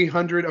 40,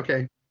 100.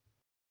 Okay.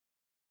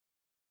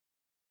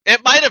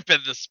 It might have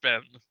been the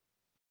spin.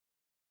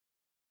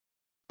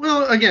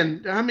 Well,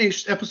 again, how many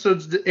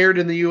episodes aired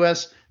in the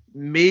U.S.?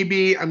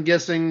 Maybe, I'm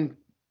guessing,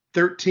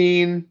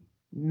 13,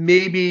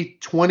 maybe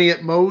 20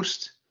 at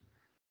most.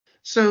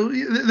 So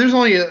there's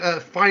only a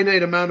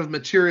finite amount of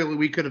material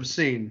we could have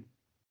seen.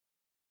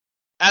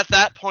 At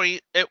that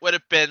point, it would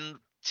have been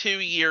 2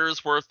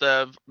 years worth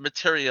of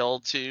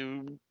material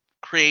to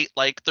create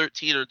like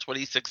 13 or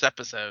 26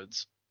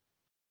 episodes.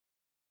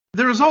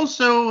 There is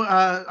also,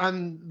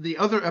 on the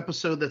other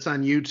episode that's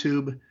on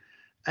YouTube,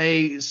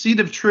 a seed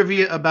of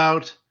trivia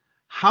about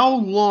how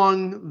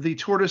long the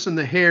tortoise and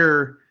the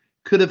hare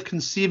could have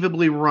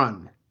conceivably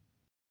run.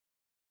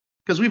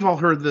 Because we've all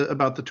heard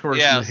about the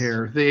tortoise and the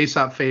hare, the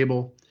Aesop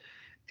fable.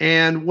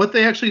 And what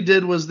they actually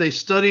did was they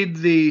studied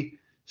the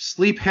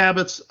sleep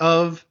habits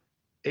of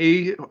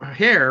a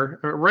hare,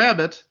 a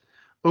rabbit,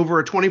 over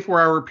a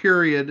 24-hour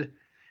period,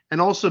 and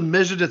also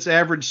measured its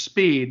average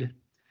speed,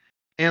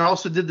 and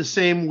also did the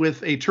same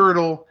with a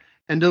turtle,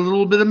 and did a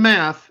little bit of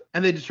math,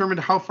 and they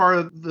determined how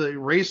far the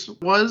race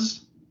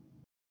was.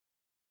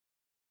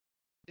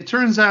 It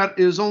turns out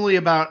it was only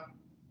about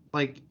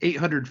like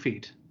 800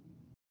 feet.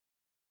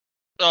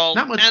 So,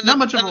 not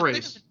much of a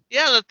race.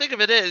 The thing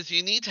of it is,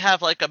 you need to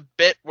have like a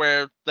bit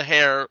where the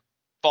hare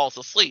falls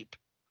asleep.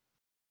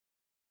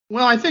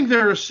 Well, I think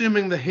they're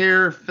assuming the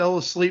hare fell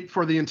asleep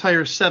for the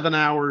entire 7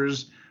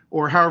 hours,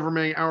 or however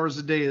many hours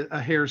a day a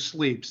hare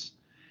sleeps,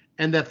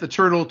 and that the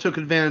turtle took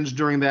advantage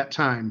during that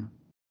time.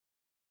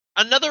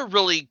 Another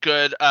really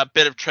good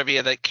bit of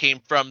trivia that came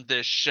from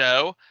this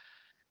show,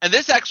 and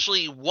this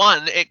actually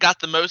won. It got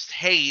the most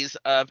haze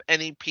of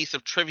any piece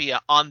of trivia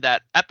on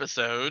that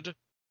episode.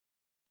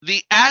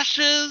 The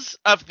ashes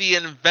of the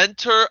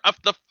inventor of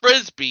the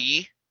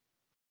Frisbee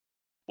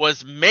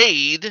was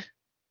made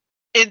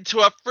into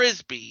a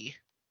Frisbee.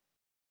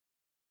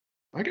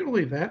 I can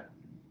believe that.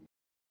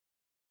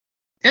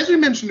 As we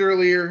mentioned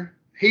earlier,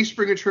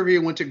 Hayspring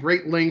Trivia went to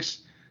great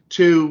lengths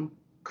to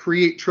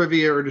create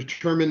trivia or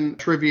determine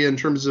trivia in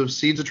terms of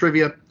seeds of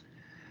trivia.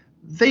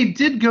 They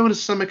did go to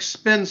some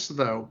expense,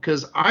 though,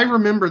 because I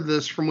remember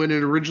this from when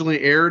it originally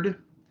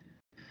aired.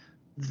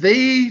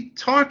 They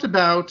talked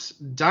about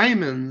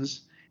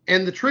diamonds,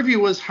 and the trivia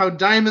was how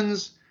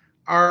diamonds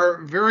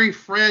are very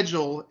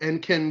fragile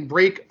and can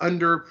break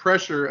under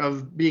pressure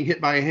of being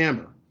hit by a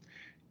hammer.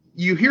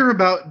 You hear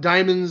about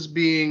diamonds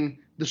being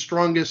the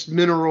strongest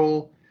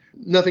mineral,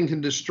 nothing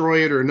can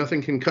destroy it or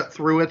nothing can cut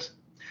through it,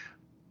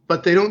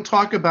 but they don't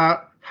talk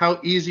about how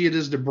easy it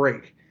is to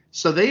break.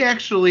 So they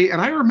actually,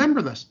 and I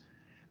remember this,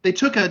 they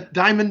took a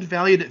diamond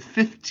valued at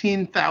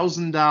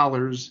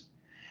 $15,000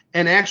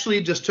 and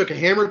actually just took a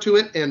hammer to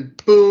it and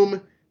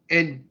boom,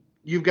 and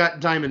you've got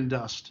diamond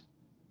dust.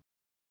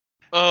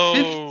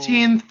 Oh.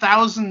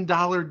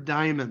 $15,000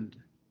 diamond.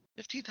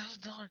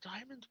 $15,000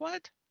 diamond?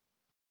 What?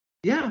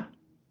 Yeah.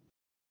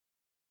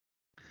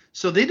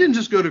 So they didn't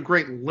just go to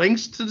great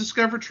lengths to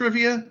discover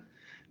trivia.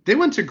 They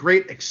went to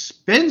great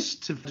expense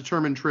to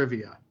determine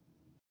trivia.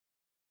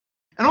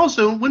 And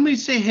also, when we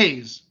say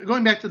haze,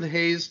 going back to the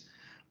haze,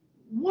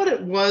 what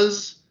it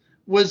was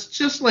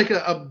just like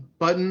a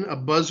button, a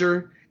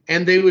buzzer,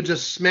 and they would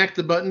just smack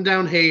the button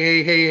down, hey,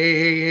 hey, hey, hey, hey,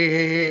 hey, hey,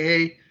 hey,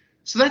 hey.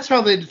 So that's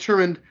how they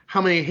determined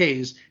how many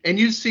hays. And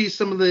you'd see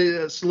some of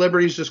the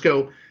celebrities just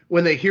go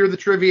when they hear the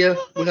trivia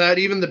without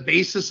even the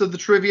basis of the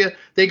trivia,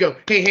 they go,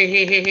 hey, hey,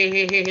 hey, hey, hey,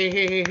 hey, hey, hey,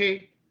 hey, hey,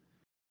 hey.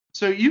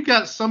 So you've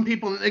got some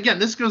people, again,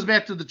 this goes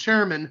back to the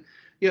chairman.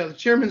 The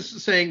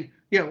chairman's saying,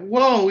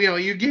 whoa,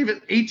 you gave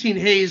it 18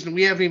 hays and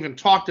we haven't even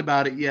talked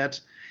about it yet.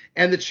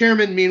 And the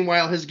chairman,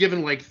 meanwhile, has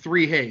given like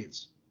 3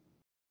 hays.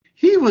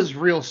 He was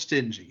real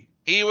stingy.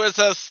 He was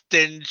a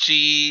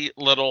stingy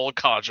little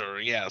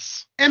codger,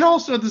 yes. And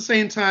also at the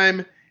same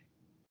time,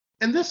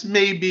 and this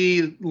may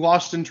be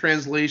lost in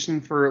translation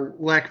for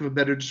lack of a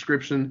better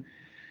description,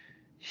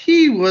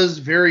 he was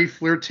very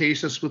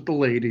flirtatious with the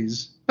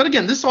ladies. But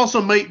again, this also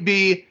might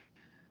be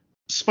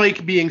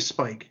Spike being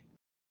Spike.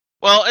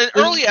 Well, in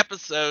early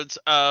episodes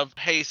of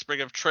Hey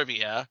Spring of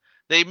Trivia,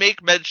 they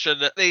make mention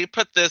that they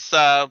put this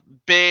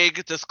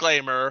big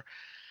disclaimer,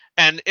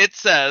 and it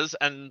says,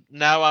 and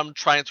now I'm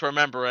trying to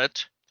remember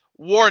it,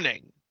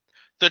 warning,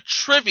 the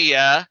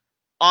trivia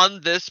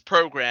on this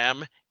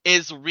program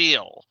is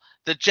real.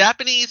 The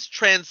Japanese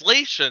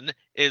translation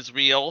is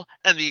real,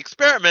 and the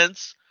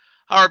experiments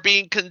are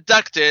being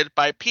conducted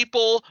by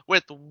people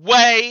with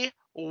way,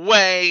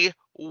 way,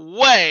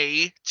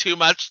 way too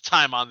much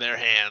time on their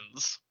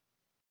hands.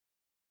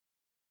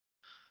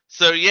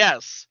 So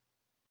yes,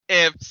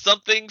 if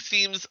something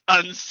seems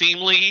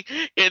unseemly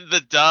in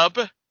the dub,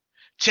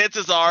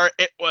 chances are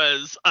it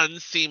was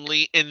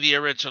unseemly in the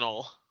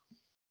original.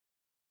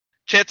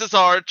 Chances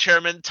are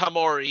Chairman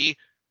Tamori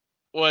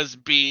was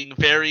being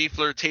very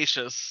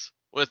flirtatious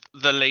with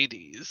the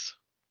ladies.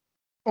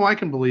 Oh, I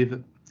can believe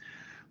it.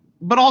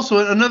 But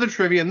also another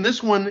trivia, and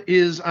this one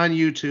is on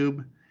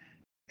YouTube,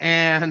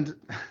 and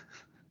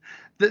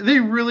they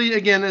really,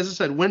 again, as I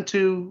said, went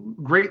to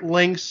great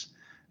lengths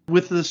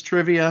with this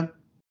trivia.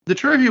 The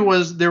trivia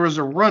was there was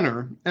a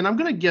runner, and I'm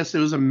going to guess it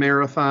was a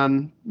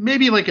marathon,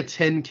 maybe like a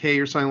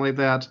 10K or something like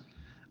that.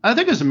 I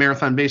think it was a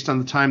marathon based on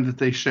the time that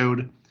they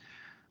showed.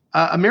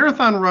 A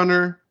marathon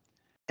runner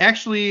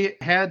actually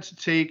had to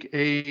take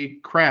a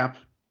crap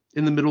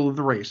in the middle of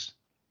the race.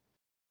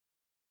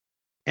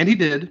 And he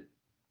did.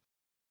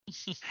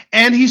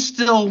 And he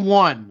still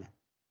won.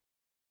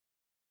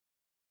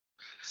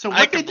 So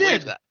what they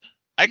did...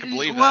 I can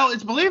believe that. Well,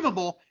 it's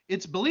believable.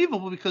 It's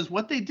believable because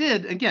what they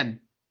did,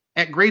 again,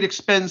 at great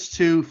expense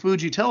to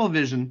Fuji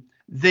Television,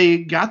 they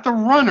got the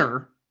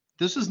runner.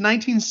 This is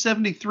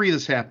 1973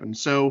 this happened.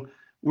 So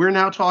we're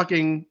now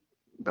talking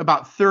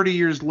about 30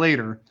 years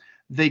later.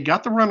 They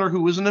got the runner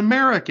who was an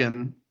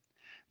American.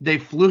 They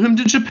flew him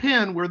to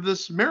Japan where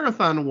this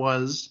marathon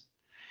was.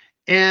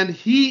 And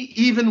he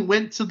even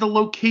went to the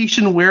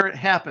location where it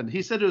happened.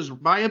 He said it was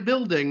by a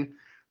building.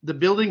 The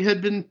building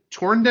had been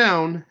torn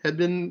down, had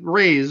been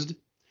razed.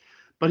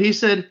 But he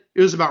said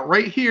it was about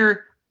right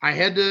here. I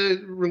had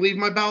to relieve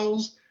my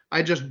bowels.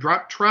 I just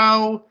dropped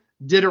trow,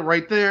 did it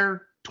right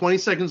there. 20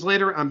 seconds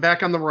later, I'm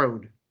back on the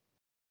road.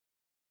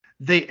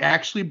 They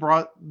actually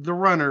brought the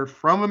runner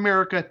from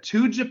America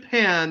to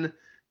Japan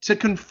to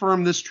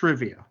confirm this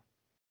trivia.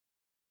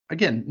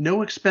 Again,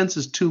 no expense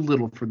is too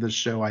little for this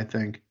show, I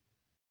think.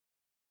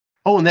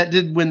 Oh, and that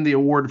did win the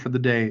award for the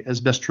day as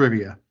best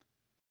trivia.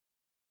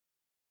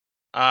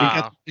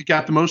 It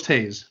got the most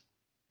hays.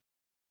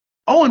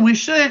 Oh, and we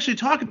should actually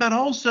talk about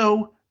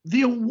also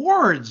the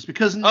awards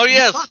because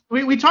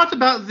we talked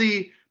about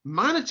the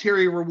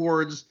monetary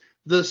rewards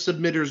the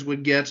submitters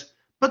would get,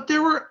 but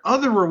there were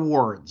other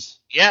rewards.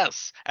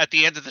 Yes, at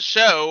the end of the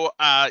show,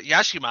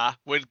 Yashima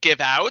would give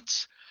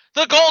out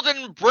the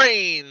Golden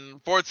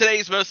Brain for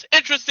today's most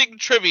interesting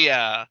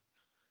trivia,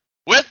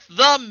 with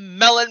the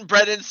melon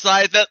bread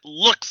inside that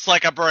looks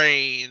like a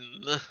brain.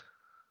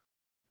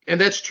 And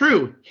that's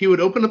true. He would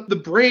open up the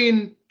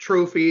brain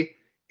trophy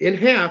in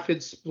half.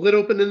 It'd split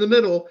open in the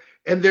middle,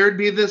 and there'd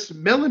be this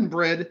melon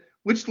bread,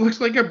 which looks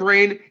like a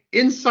brain,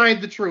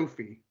 inside the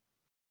trophy.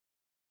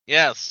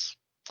 Yes.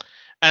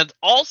 And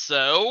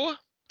also,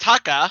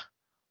 Taka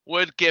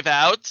would give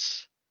out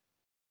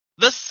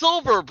the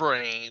Silver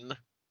Brain,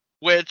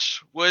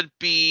 which would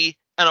be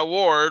an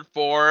award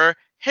for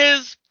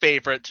his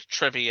favorite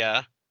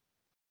trivia.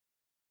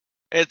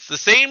 It's the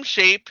same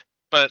shape,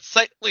 but it's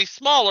slightly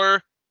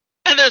smaller,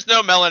 and there's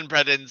no melon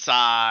bread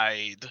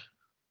inside.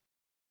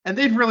 And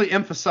they've really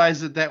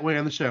emphasized it that way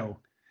on the show.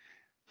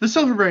 The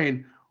Silver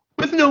Brain,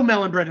 with no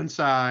melon bread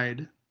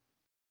inside.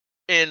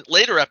 In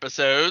later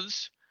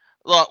episodes,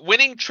 the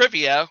winning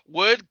trivia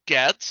would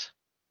get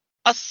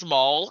a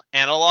small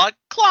analog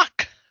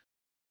clock.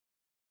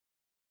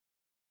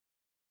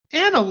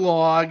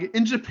 Analog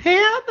in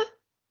Japan?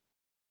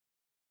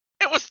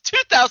 It was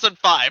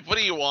 2005. What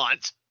do you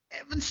want?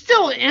 But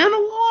still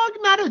analog,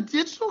 not a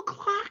digital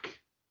clock?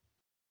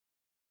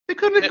 They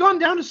couldn't have gone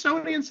down to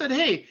Sony and said,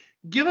 hey,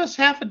 give us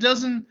half a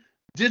dozen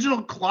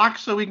digital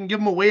clocks so we can give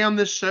them away on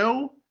this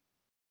show?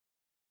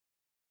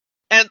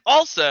 And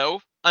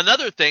also,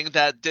 another thing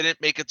that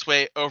didn't make its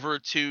way over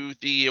to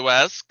the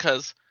U.S.,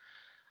 because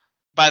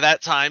by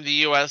that time the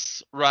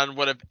U.S. run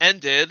would have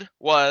ended,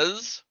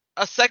 was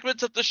a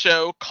segment of the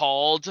show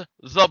called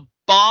The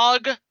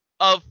Bog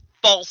of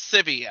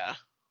Falsivia,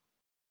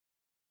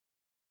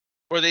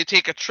 where they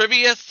take a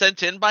trivia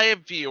sent in by a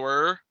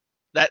viewer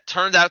that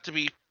turned out to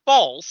be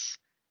false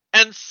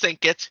and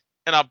sink it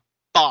in a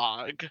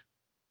bog.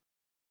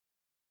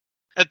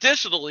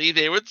 Additionally,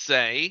 they would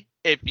say,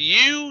 if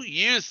you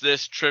use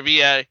this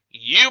trivia,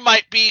 you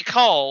might be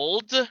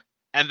called,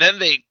 and then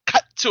they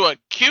cut to a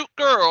cute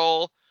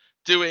girl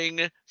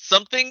doing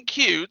something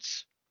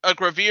cute, a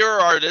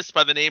gravure artist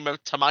by the name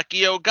of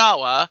Tamaki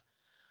Ogawa,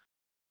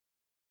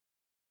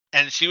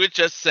 and she would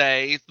just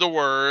say the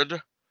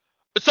word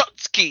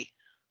Usotsuki,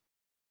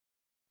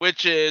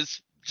 which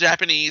is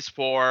Japanese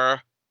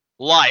for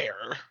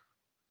liar.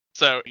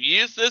 So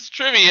use this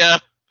trivia,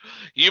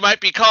 you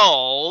might be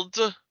called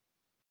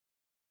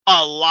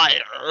a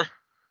liar.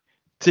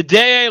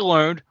 Today I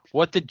learned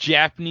what the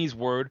Japanese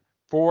word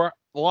for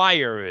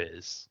liar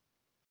is.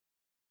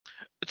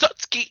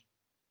 Usotsuki.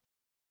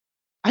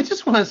 I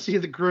just want to see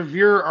the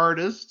gravure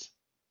artist.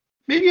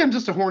 Maybe I'm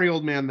just a horny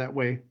old man that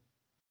way.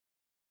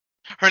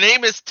 Her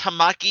name is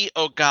Tamaki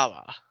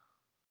Ogawa.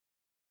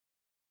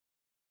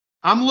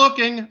 I'm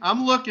looking.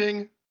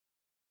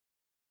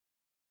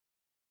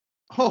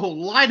 Oh,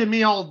 lie to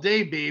me all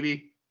day,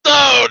 baby.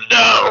 Oh,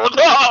 no!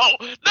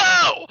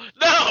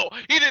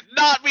 He did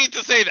not mean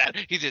to say that.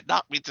 He did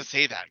not mean to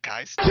say that,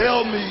 guys.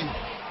 Tell me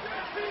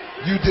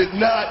you did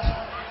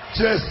not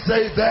just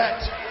say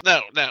that.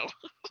 No.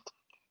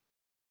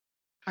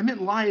 I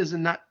meant lie as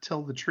in not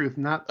tell the truth,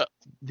 not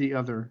the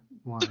other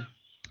lie.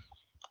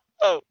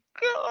 Oh,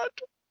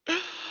 God.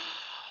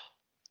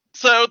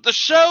 So the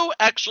show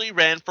actually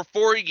ran for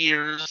 4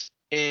 years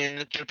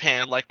in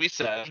Japan, like we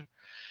said.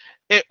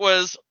 It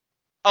was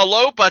a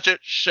low-budget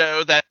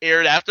show that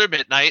aired after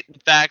midnight. In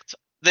fact,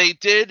 they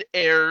did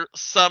air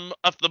some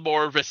of the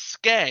more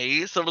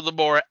risque, some of the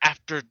more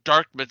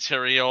after-dark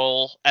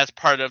material as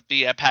part of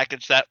the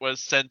package that was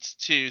sent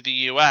to the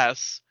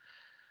U.S.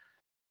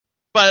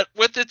 But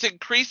with its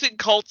increasing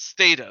cult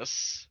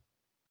status,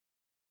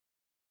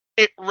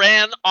 it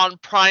ran on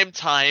prime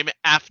time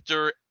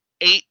after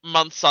 8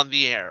 months on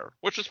the air,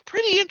 which was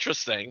pretty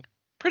interesting,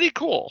 pretty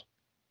cool.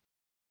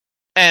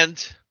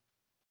 And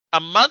a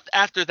month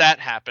after that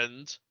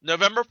happened,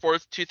 November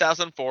 4th,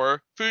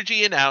 2004,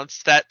 Fuji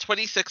announced that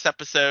 26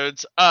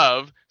 episodes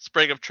of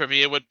Spring of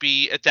Trivia would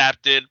be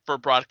adapted for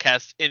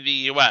broadcast in the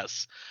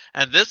US.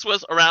 And this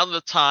was around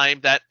the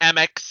time that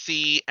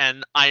MXC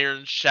and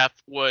Iron Chef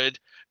would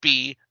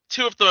be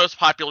two of the most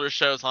popular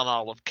shows on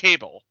all of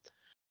cable.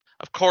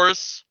 Of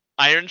course,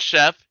 Iron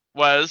Chef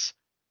was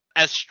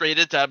as straight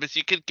a dub as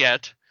you could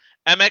get.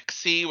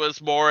 MXC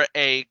was more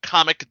a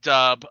comic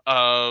dub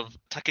of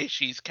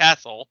Takeshi's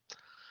Castle.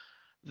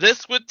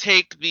 This would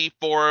take the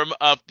form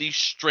of the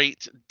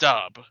straight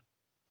dub.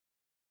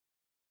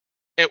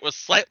 It was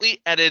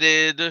slightly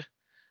edited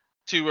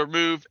to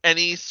remove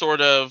any sort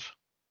of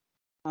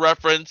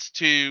reference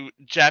to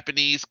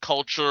Japanese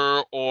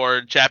culture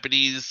or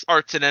Japanese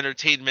arts and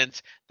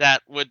entertainment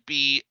that would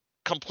be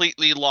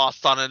completely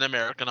lost on an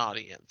American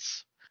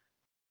audience.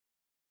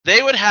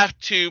 They would have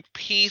to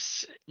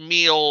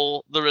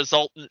piecemeal the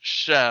resultant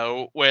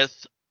show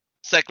with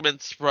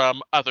segments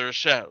from other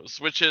shows,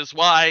 which is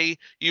why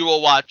you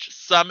will watch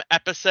some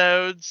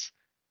episodes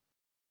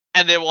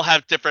and they will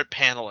have different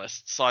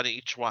panelists on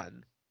each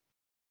one.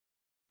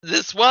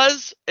 This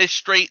was a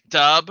straight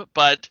dub,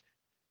 but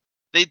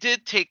they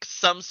did take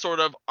some sort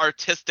of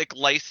artistic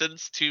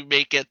license to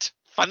make it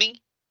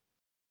funny.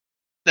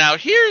 Now,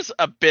 here's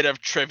a bit of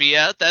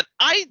trivia that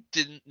I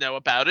didn't know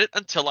about it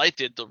until I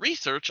did the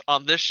research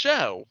on this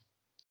show.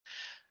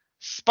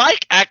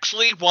 Spike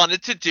actually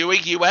wanted to do a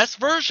US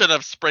version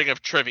of Spring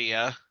of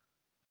Trivia.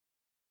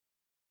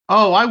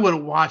 Oh, I would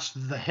have watched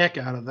the heck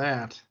out of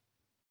that.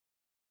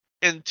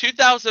 In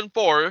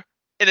 2004,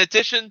 in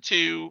addition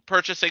to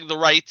purchasing the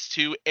rights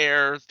to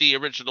air the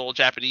original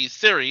Japanese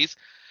series,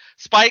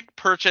 Spike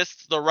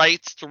purchased the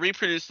rights to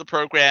reproduce the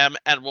program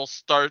and will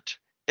start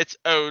its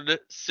own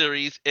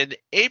series in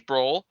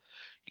April,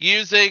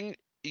 using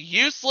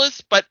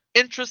useless but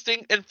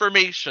interesting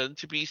information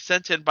to be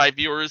sent in by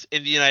viewers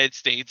in the United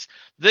States.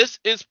 This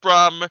is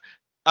from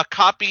a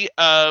copy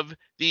of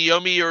the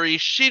Yomiuri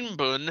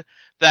Shimbun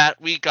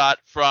that we got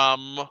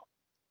from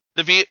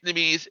the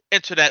Vietnamese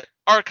Internet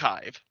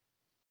Archive.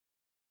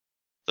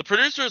 The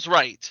producer's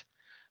right.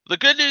 The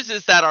good news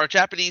is that our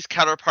Japanese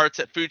counterparts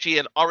at Fuji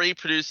had already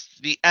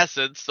produced the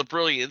essence, the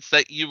brilliance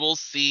that you will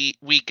see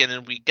week in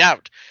and week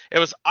out. It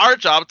was our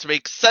job to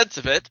make sense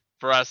of it,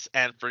 for us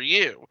and for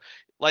you.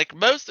 Like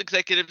most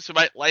executives who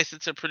might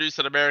license and produce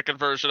an American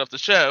version of the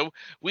show,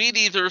 we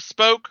neither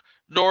spoke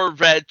nor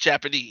read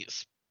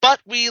Japanese,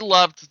 but we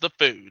loved the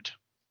food.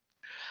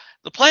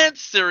 The planned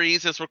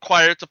series is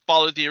required to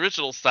follow the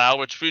original style,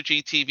 which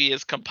Fuji TV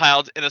has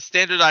compiled in a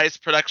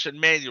standardized production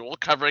manual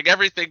covering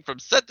everything from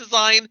set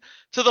design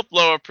to the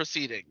flow of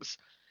proceedings.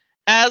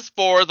 As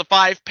for the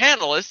 5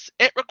 panelists,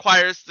 it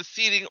requires the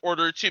seating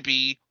order to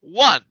be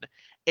 1.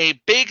 A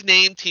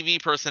big-name TV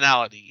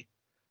personality.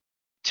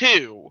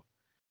 2.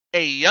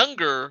 A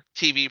younger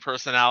TV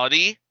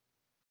personality.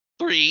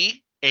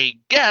 3. A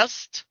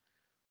guest.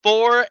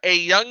 4. A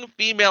young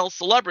female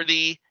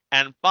celebrity.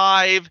 And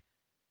 5.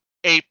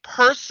 A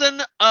person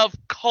of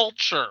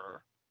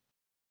culture.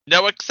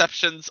 No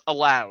exceptions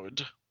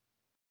allowed.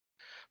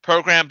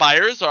 Program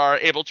buyers are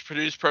able to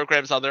produce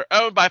programs on their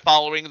own by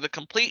following the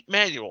complete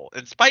manual.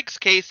 In Spike's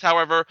case,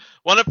 however,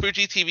 one of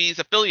Fuji TV's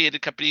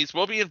affiliated companies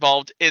will be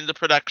involved in the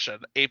production,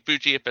 a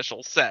Fuji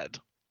official said.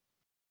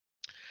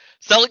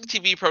 Selling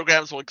TV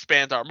programs will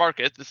expand our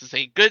market. This is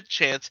a good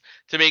chance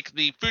to make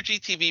the Fuji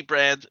TV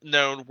brand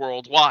known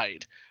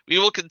worldwide. We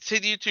will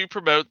continue to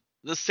promote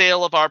the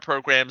sale of our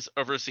programs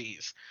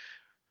overseas.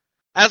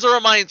 As a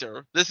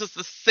reminder, this is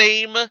the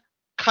same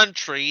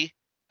country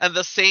and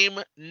the same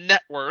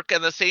network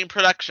and the same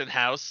production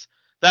house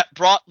that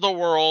brought the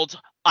world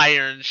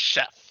Iron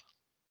Chef.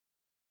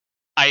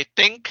 I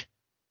think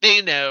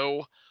they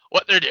know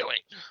what they're doing.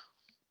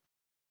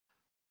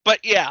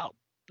 But yeah,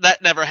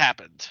 that never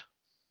happened.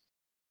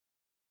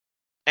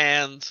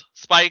 And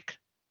Spike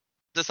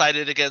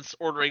decided against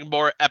ordering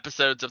more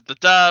episodes of the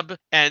dub,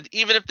 and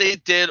even if they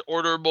did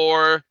order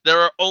more, there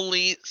are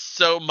only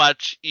so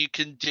much you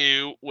can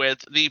do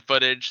with the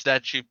footage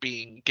that you're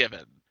being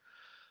given.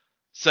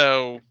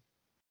 So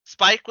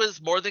Spike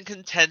was more than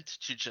content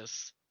to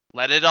just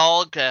let it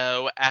all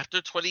go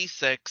after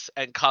 26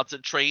 and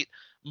concentrate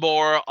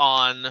more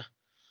on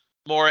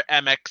more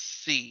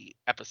MXC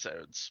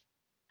episodes.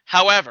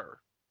 However,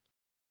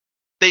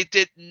 they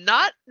did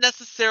not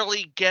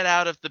necessarily get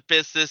out of the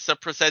business of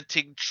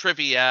presenting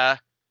trivia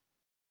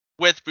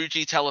with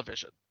Fuji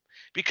Television,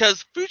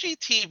 because Fuji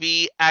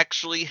TV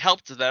actually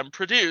helped them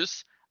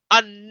produce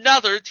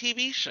another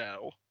TV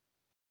show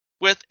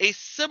with a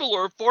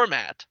similar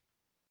format.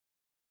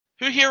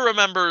 Who here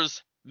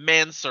remembers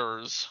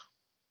Mansers?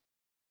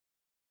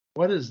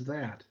 What is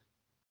that?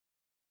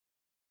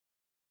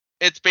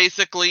 It's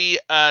basically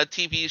a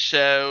TV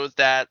show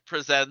that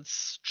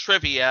presents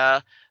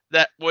trivia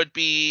that would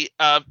be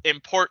of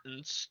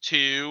importance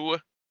to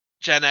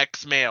Gen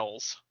X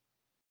males.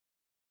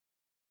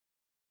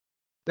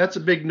 That's a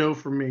big no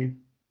for me.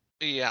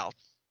 Yeah.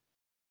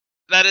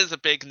 That is a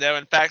big no.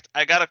 In fact,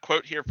 I got a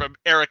quote here from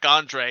Eric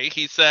Andre.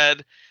 He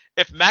said,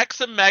 "If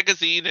Maxim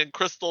Magazine and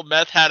Crystal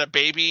Meth had a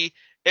baby,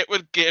 it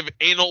would give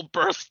anal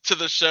birth to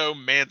the show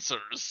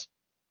Mansers."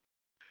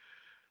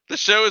 The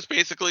show is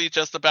basically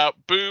just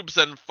about boobs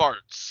and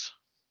farts.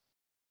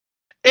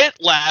 It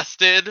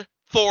lasted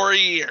 4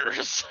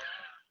 years.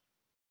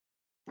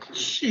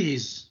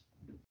 Jeez.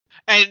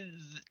 And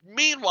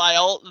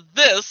meanwhile,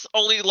 this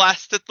only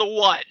lasted the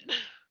 1.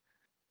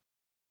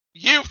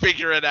 You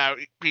figure it out,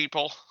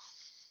 people.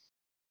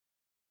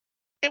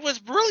 It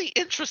was really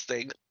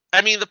interesting.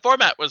 I mean, the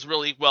format was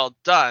really well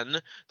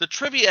done. The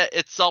trivia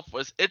itself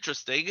was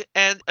interesting.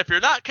 And if you're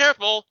not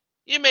careful,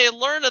 you may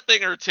learn a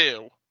thing or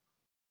two.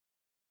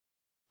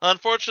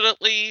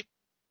 Unfortunately,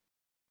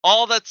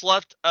 all that's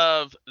left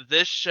of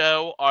this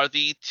show are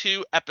the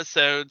 2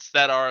 episodes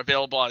that are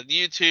available on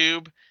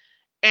YouTube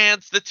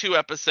and the 2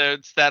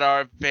 episodes that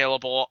are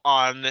available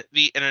on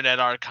the Internet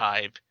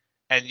Archive.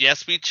 And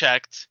yes, we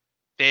checked.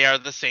 They are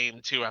the same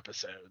 2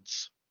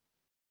 episodes.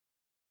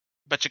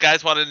 But you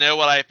guys want to know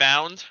what I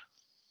found?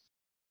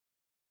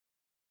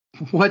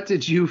 What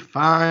did you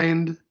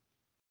find?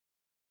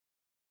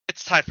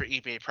 It's time for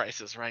eBay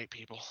prices, right,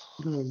 people?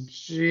 Oh,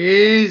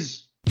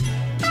 jeez.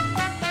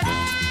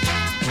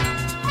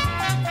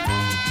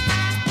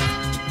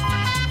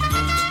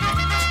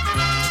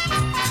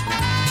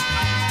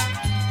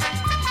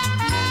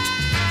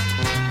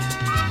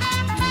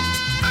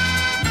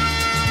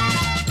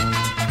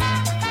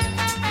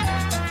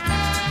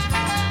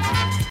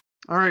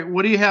 All right,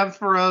 what do you have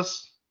for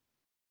us?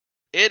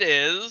 It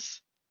is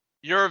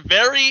your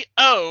very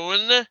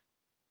own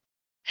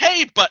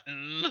Hey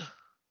button.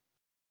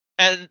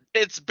 And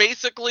it's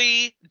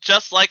basically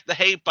just like the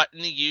Hey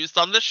button used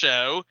on the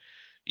show.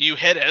 You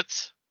hit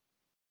it,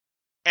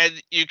 and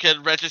you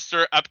can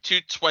register up to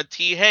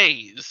 20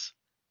 Heys.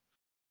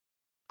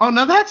 Oh,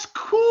 now that's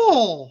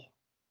cool.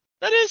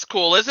 That is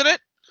cool, isn't it?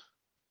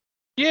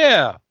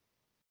 Yeah.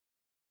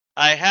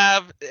 I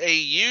have a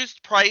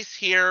used price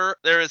here.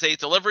 There is a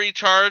delivery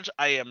charge.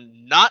 I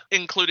am not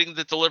including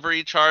the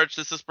delivery charge.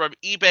 This is from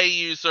eBay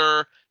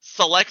user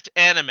Select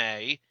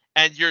Anime,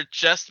 and you're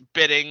just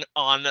bidding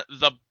on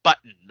the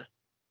button.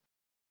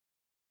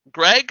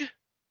 Greg,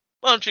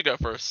 why don't you go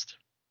first?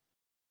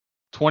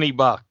 $20.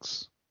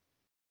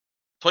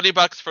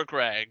 $20 for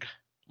Greg.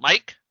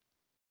 Mike?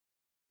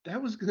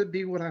 That was going to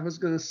be what I was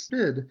going to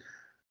bid.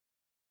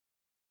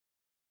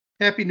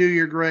 Happy New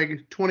Year,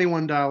 Greg.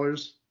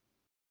 $21.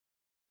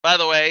 By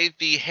the way,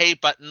 the Hey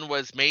button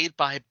was made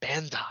by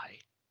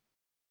Bandai.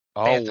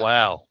 Oh, Bandai.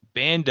 wow.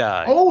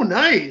 Bandai. Oh,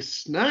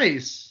 nice.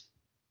 Nice.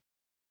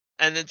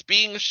 And it's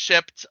being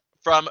shipped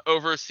from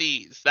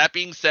overseas. That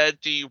being said,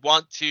 do you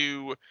want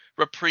to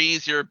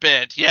reprise your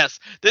bid? Yes,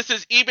 this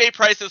is eBay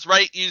Prices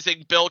Right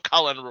using Bill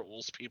Cullen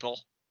rules,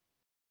 people.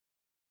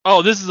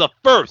 Oh, this is a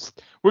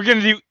first. We're going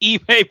to do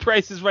eBay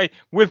Prices Right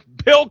with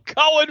Bill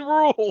Cullen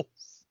rules.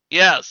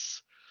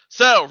 Yes.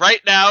 So,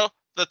 right now,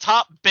 the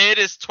top bid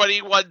is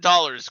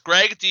 $21.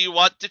 Greg, do you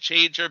want to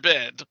change your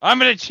bid? I'm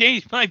going to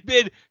change my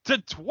bid to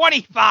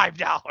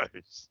 $25.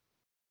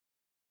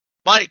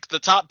 Mike, the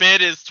top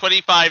bid is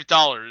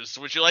 $25.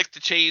 Would you like to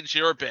change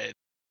your bid?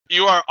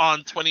 You are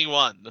on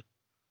 21.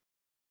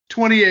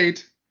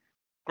 28.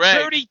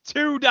 Greg.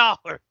 $32.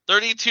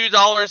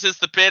 $32 is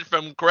the bid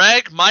from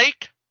Greg.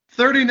 Mike?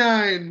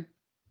 39.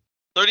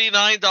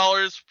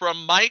 $39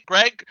 from Mike.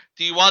 Greg,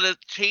 do you want to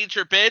change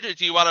your bid or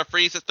do you want to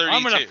freeze at 32?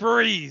 I'm going to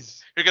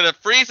freeze. You're going to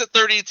freeze at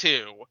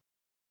 32.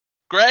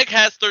 Greg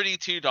has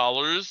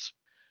 $32.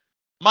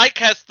 Mike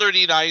has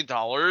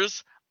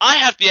 $39. I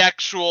have the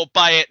actual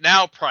buy it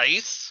now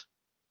price.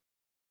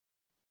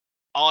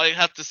 All I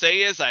have to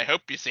say is I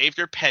hope you saved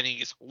your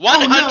pennies.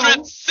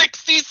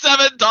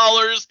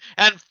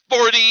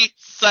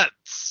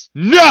 $167.40.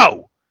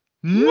 No!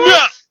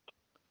 No!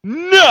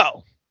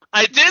 No!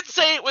 I did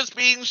say it was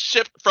being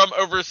shipped from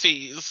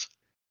overseas.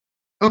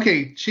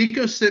 Okay,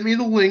 Chico sent me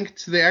the link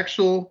to the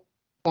actual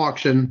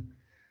auction.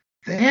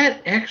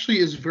 That actually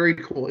is very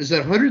cool. Is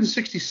that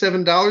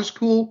 $167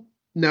 cool?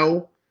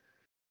 No.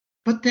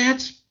 But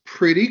that's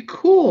pretty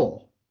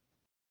cool.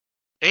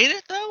 Ain't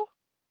it, though?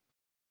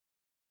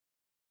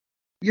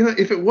 You know,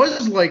 if it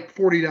was like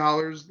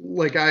 $40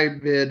 like I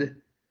bid,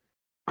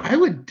 I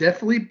would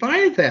definitely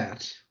buy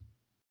that.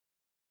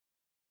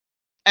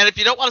 And if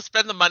you don't want to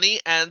spend the money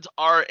and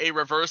are a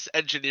reverse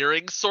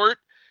engineering sort,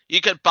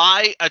 you could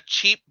buy a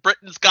cheap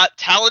Britain's Got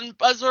Talent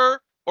buzzer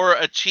or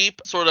a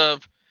cheap sort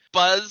of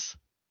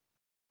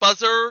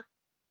buzzer,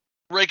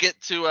 rig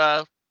it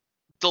to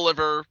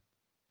deliver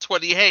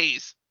 20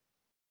 hays.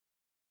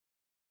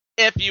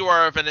 If you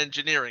are of an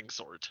engineering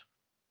sort.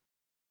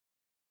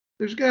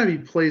 There's got to be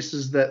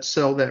places that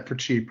sell that for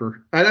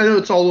cheaper. I know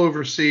it's all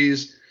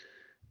overseas.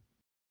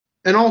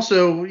 And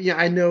also, yeah,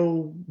 I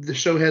know the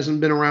show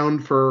hasn't been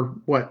around for,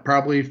 what,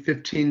 probably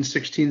 15,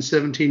 16,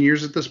 17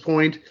 years at this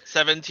point?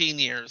 17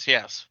 years,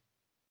 yes.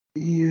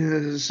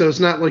 Yeah, so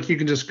it's not like you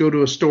can just go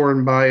to a store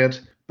and buy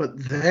it.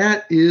 But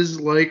that is,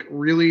 like,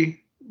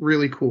 really,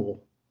 really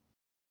cool.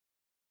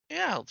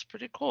 Yeah, it's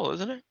pretty cool,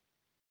 isn't it?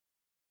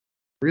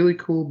 Really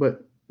cool,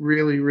 but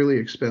really, really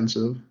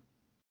expensive.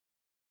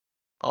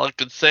 All I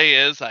can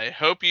say is I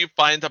hope you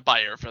find a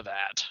buyer for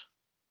that.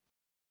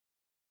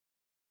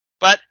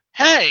 But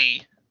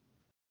hey!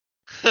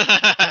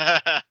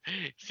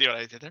 See what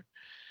I did there?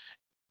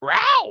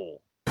 Row!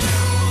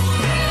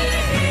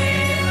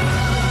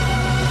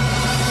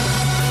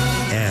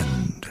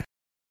 End.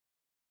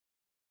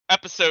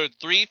 Episode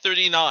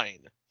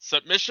 339.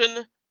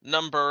 Submission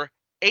number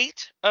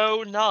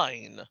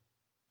 809.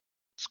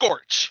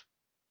 Scorch.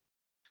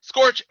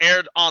 Scorch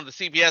aired on the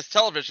CBS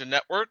television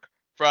network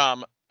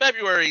from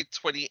February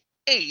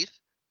 28th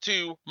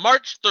to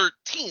March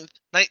 13th,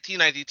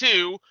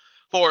 1992,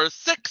 for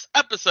 6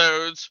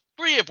 episodes,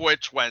 3 of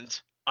which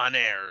went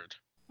unaired.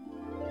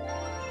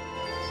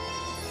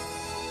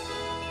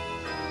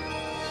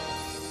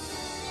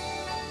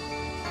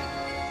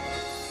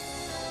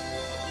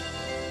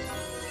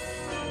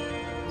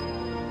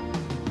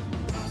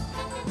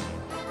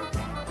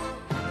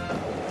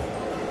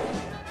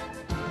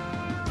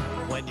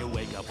 When you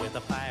wake up with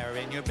a fire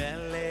in your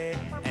belly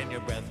and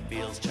your breath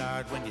feels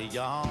charred when you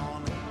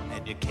yawn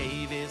and your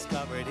cave is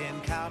covered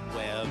in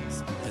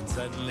cobwebs and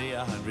suddenly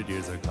 100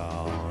 years are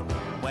gone.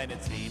 When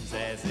it seems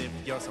as if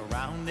your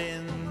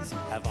surroundings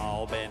have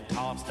all been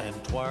tossed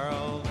and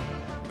twirled,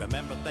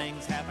 remember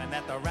things happen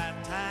at the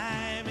right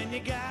time and you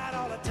got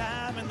all the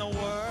time in the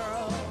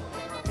world.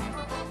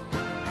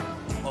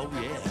 Oh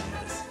yes.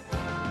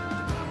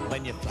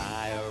 When you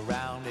fly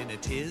around in a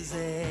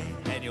tizzy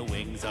and your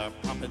wings are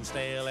pumping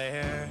stale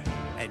air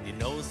and you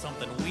know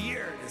something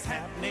weird is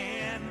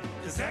happening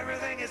because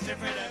everything is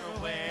different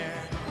everywhere.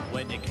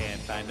 When you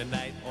can't find a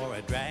knight or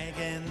a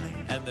dragon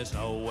and there's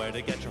nowhere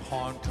to get your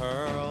horn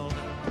curled,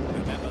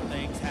 remember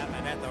things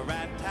happen at the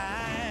right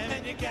time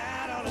and you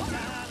got all the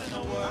time in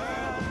the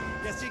world.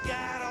 Yes, you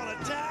got all the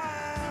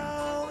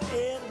time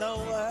in the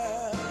world.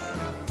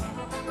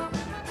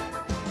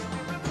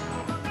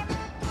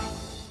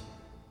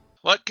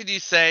 What could you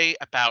say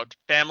about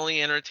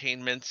family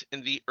entertainment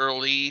in the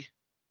early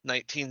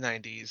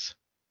 1990s?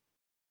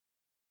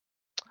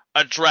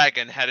 A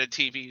dragon had a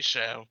TV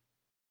show.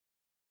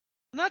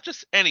 Not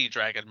just any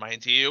dragon,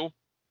 mind you.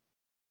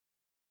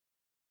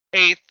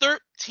 A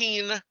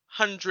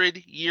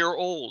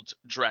 1,300-year-old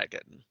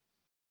dragon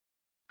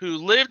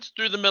who lived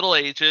through the Middle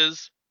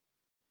Ages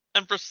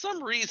and for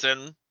some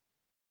reason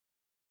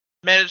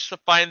managed to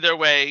find their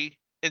way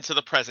into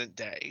the present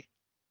day.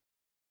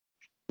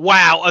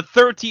 Wow, a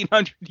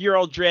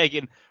 1,300-year-old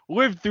dragon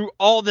lived through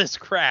all this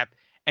crap,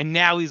 and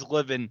now he's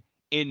living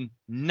in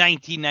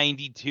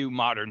 1992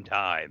 modern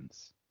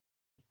times.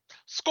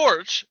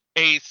 Scorch,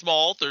 a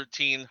small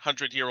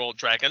 1,300-year-old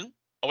dragon,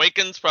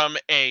 awakens from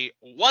a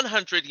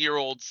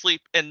 100-year-old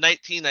sleep in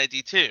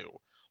 1992.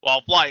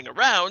 While flying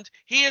around,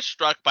 he is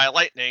struck by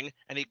lightning,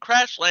 and he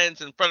crash lands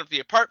in front of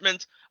the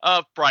apartment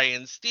of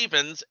Brian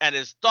Stevens and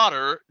his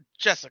daughter,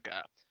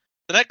 Jessica.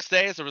 The next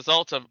day, as a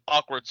result of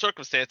awkward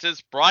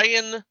circumstances,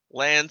 Brian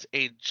lands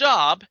a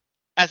job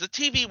as a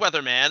TV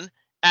weatherman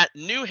at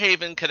New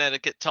Haven,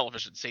 Connecticut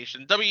television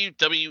station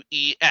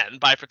WWEN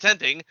by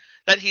pretending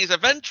that he's a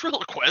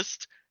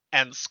ventriloquist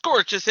and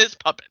Scorch is his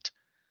puppet.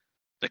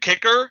 The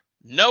kicker?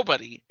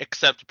 Nobody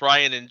except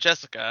Brian and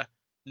Jessica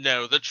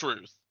know the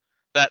truth.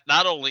 That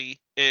not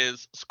only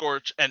is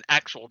Scorch an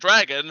actual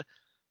dragon,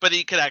 but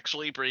he can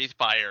actually breathe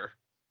fire.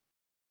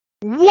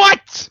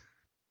 What?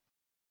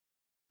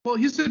 Well,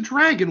 he's a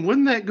dragon.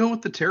 Wouldn't that go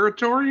with the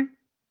territory?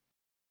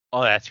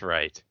 Oh, that's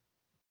right.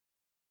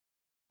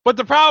 But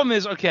the problem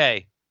is,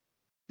 okay,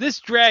 this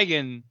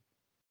dragon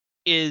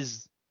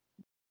is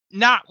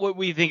not what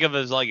we think of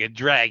as like a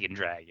dragon.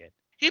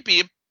 He'd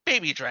be a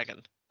baby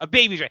dragon. A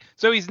baby dragon.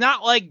 So he's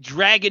not like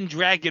Dragon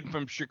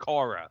from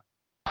Shikara.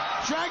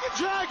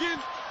 Dragon,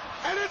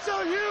 and it's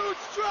a huge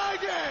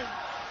dragon!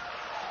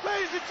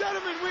 Ladies and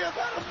gentlemen, we have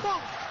had a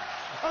monk,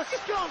 a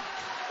skunk,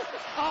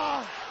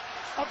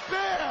 a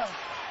bear,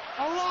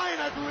 a lion,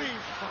 I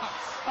believe,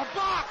 a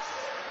fox,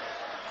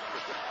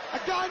 a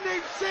guy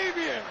named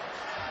Sabian,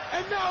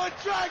 and now a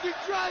dragon!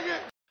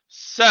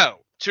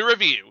 So, to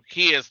review,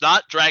 he is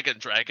not Dragon.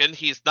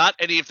 He's not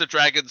any of the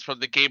dragons from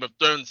the Game of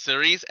Thrones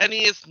series, and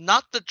he is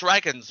not the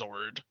Dragon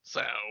Zord.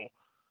 So,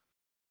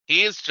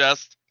 he is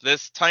just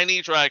this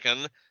tiny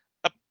dragon,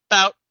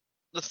 about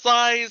the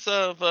size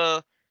of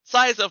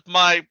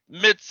my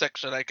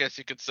midsection, I guess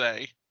you could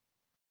say.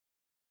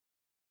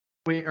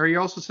 Wait, are you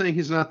also saying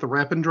he's not the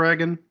Rappin'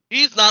 Dragon?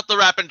 He's not the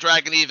Rappin'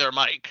 Dragon either,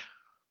 Mike.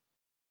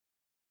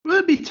 Well,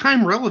 it'd be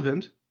time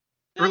relevant.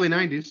 Early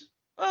 90s.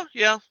 Oh,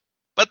 yeah.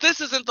 But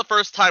this isn't the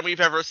first time we've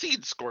ever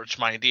seen Scorch,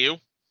 mind you.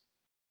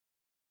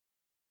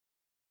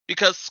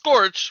 Because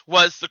Scorch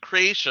was the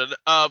creation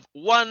of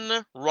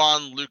one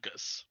Ron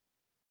Lucas.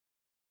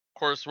 Of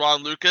course,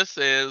 Ron Lucas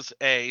is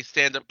a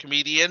stand-up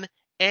comedian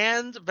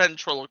and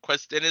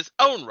ventriloquist in his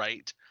own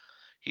right.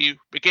 He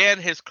began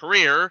his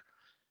career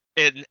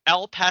in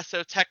El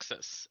Paso,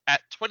 Texas. At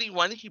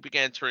 21, he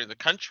began touring the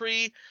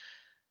country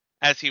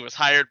as he was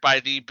hired by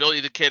the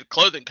Billy the Kid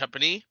clothing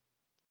company.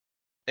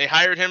 They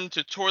hired him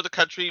to tour the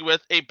country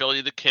with a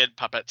Billy the Kid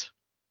puppet.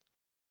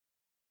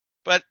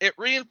 But it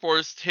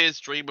reinforced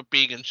his dream of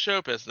being in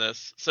show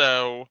business,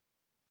 so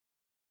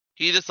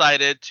he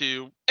decided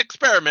to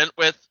experiment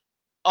with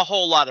a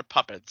whole lot of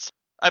puppets.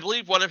 I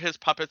believe one of his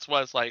puppets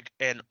was like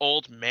an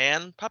old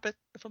man puppet,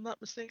 if I'm not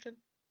mistaken.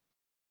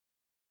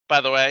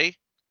 By the way,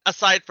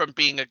 aside from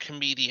being a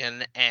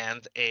comedian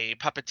and a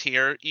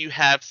puppeteer, you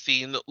have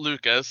seen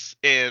Lucas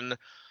in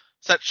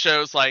such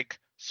shows like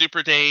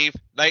Super Dave,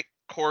 Night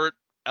Court,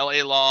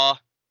 LA Law,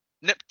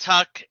 Nip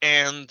Tuck,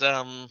 and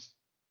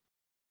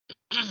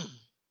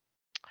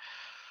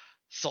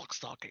Silk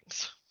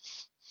Stockings.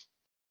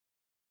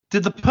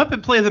 Did the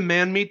puppet play the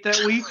man meat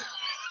that week?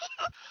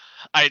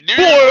 I knew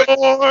you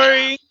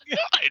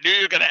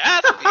were going to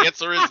ask. The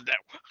answer is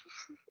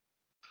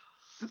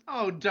no.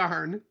 Oh,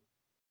 darn.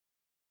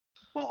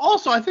 Well,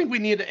 also, I think we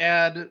need to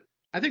add,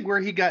 I think where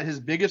he got his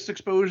biggest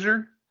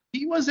exposure,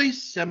 he was a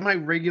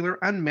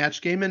semi-regular on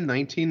Match Game in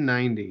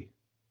 1990.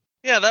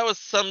 Yeah, that was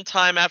some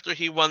time after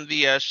he won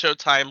the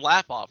Showtime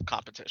Laugh-Off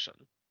competition.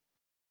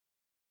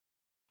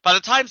 By the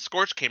time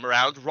Scorch came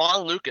around,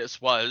 Ron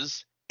Lucas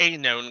was a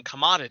known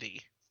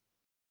commodity.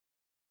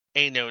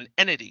 A known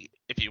entity,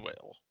 if you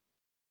will.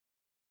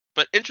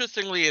 But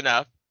interestingly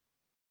enough,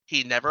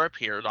 he never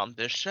appeared on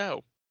this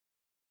show.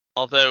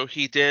 Although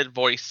he did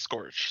voice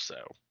Scorch, so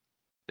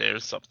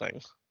there's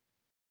something.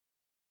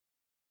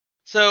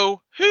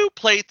 So, who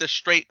played the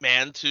straight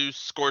man to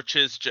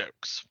Scorch's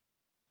jokes?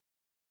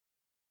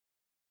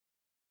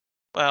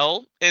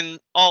 Well, in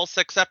all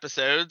 6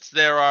 episodes,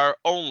 there are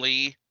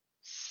only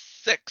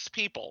 6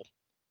 people,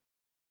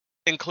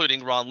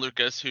 including Ron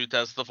Lucas, who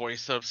does the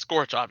voice of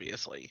Scorch,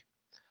 obviously.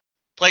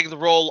 Playing the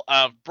role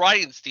of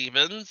Brian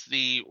Stevens,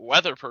 the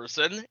weather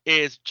person,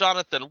 is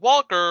Jonathan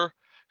Walker,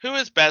 who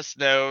is best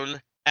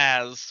known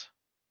as...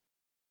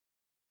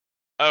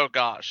 oh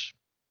gosh.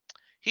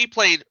 He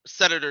played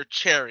Senator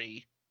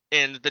Cherry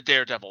in the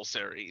Daredevil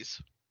series.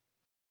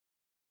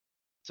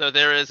 So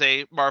there is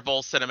a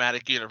Marvel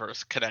Cinematic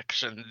Universe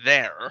connection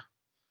there.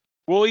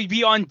 Will he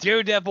be on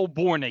Daredevil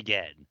Born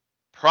Again?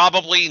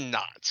 Probably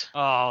not.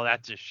 Oh,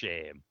 that's a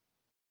shame.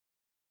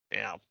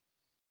 Yeah.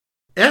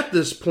 At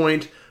this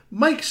point,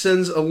 Mike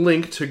sends a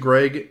link to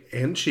Greg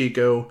and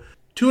Chico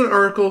to an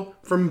article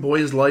from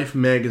Boys Life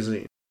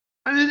magazine.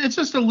 I mean, it's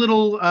just a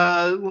little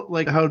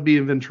like how it'd be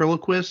a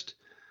ventriloquist,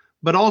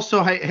 but also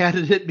I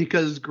added it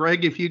because,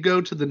 Greg, if you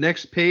go to the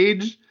next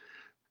page,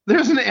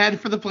 there's an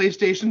ad for the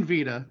PlayStation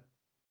Vita.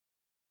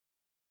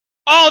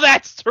 Oh,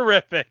 that's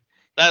terrific.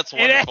 That's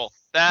wonderful.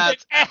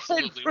 That's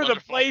absolutely for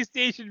wonderful. The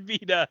PlayStation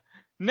Vita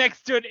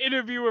next to an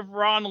interview with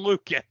Ron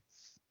Lucas.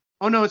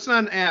 Oh, no, it's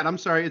not an ad. I'm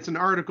sorry. It's an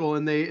article,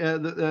 and they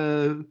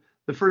the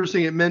first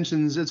thing it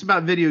mentions, it's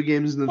about video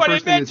games, and the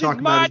first thing they talk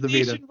about is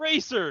the Vita.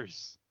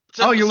 Racers.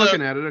 Oh, you're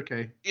looking at it.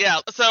 Okay. Yeah,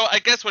 so I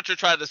guess what you're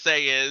trying to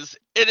say is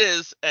it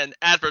is an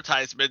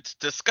advertisement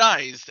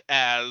disguised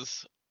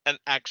as an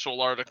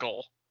actual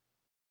article.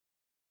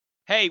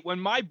 Hey, when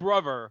my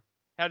brother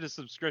had a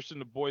subscription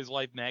to Boys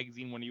Life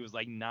magazine when he was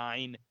like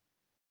 9,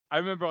 I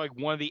remember like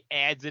one of the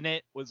ads in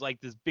it was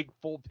like this big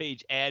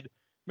full-page ad.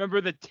 Remember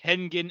the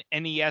Tengen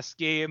NES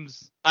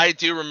games? I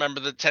do remember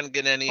the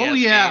Tengen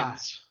NES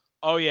games.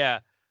 Oh, yeah.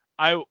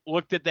 I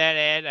looked at that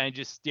ad and I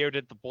just stared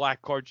at the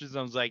black cartridges and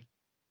I was like,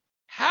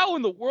 how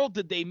in the world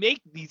did they make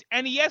these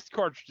NES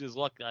cartridges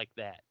look like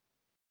that?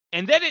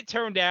 And then it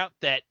turned out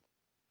that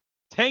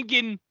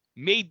Tengen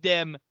made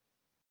them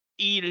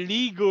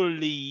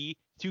illegally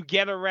to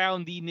get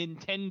around the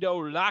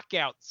Nintendo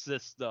lockout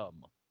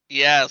system.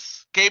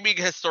 Yes, Gaming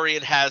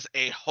Historian has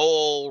a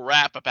whole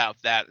rap about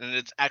that, and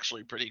it's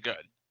actually pretty good.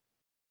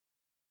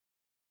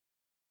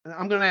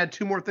 I'm going to add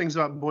 2 more things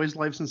about boys'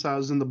 life since I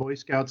was in the Boy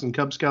Scouts and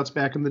Cub Scouts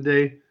back in the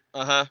day.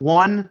 Uh-huh.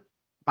 One,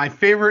 my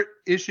favorite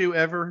issue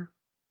ever,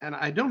 and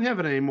I don't have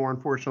it anymore,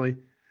 unfortunately,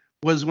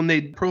 was when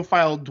they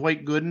profiled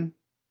Dwight Gooden.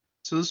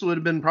 So this would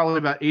have been probably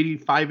about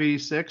 85,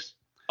 86.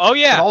 Oh,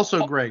 yeah. But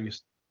also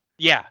Greg's.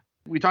 Yeah.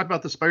 We talked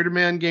about the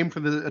Spider-Man game for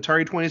the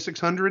Atari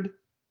 2600.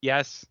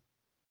 Yes.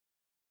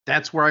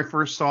 That's where I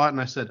first saw it, and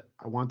I said,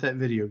 I want that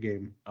video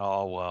game.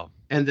 Oh, well.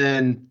 And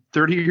then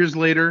 30 years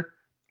later,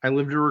 I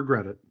live to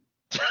regret it.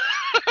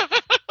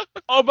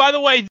 Oh, by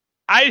the way,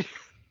 I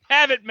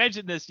haven't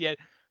mentioned this yet,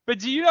 but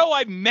do you know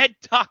I met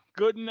Doc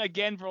Gooden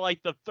again for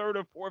like the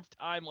 3rd or 4th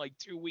time like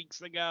 2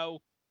 weeks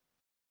ago?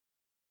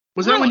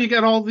 Was that when you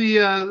got all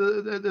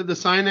the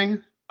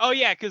signing? Oh,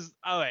 yeah, because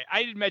I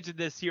didn't mention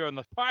this here on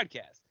the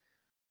podcast.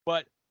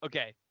 But,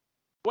 okay,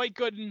 Dwight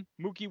Gooden,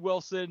 Mookie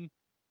Wilson,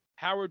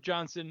 Howard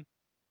Johnson,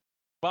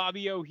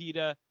 Bobby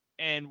Ojeda,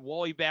 and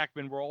Wally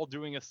Backman were all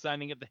doing a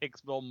signing at the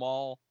Hicksville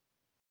Mall.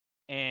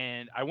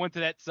 And I went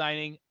to that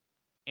signing,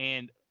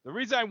 and the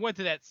reason I went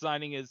to that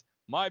signing is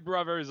my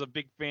brother is a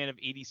big fan of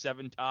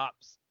 87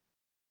 Tops.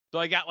 So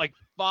I got like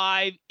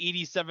 5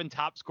 87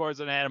 Topps cards,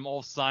 and I had them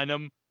all sign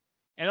them.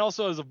 And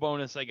also as a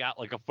bonus, I got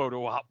like a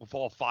photo op with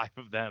all 5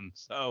 of them.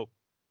 So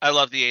I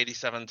love the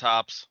 87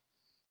 Tops.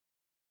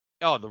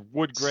 Oh, the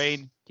wood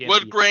grain.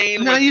 Wood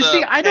grain. Now you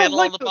see, I don't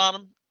like the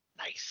bottom.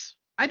 Nice.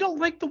 I don't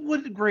like the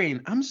wood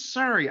grain. I'm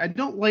sorry, I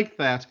don't like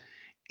that.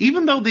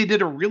 Even though they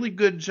did a really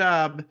good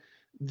job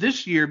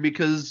this year,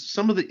 because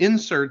some of the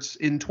inserts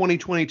in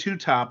 2022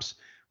 Tops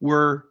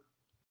were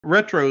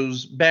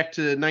retros back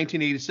to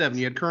 1987.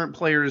 You had current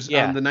players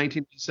on the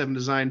 1987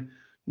 design.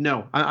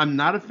 No, I'm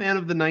not a fan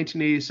of the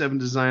 1987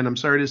 design. I'm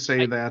sorry to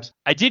say that.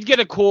 I did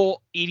get a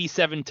cool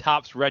 87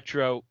 Topps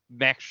retro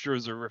Max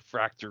Scherzer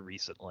refractor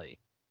recently.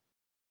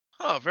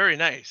 Oh, very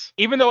nice.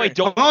 Even though I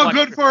don't. Oh,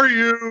 good for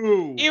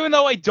you. Even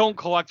though I don't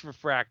collect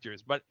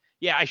refractors, but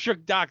yeah, I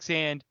shook Doc's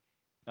hand.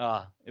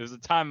 It was a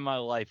time in my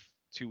life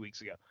 2 weeks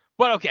ago.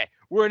 But okay,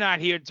 we're not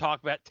here to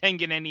talk about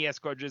Tengen NES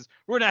cartridges.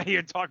 We're not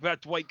here to talk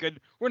about Dwight Gooden.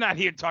 We're not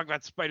here to talk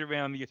about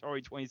Spider-Man on the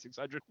Atari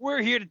 2600.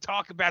 We're here to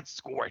talk about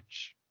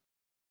Scorch.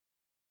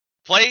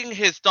 Playing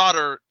his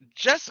daughter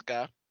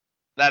Jessica,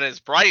 that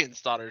is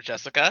Brian's daughter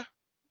Jessica,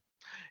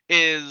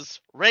 is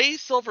Ray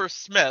Silver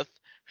Smith,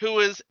 who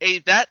is a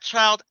That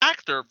Child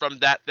actor from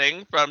That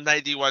Thing from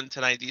 91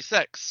 to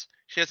 96.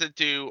 She doesn't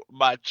do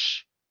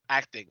much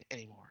acting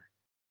anymore.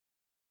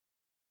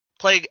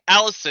 Playing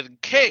Allison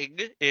King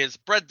is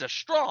Brenda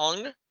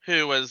Strong,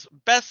 who was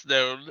best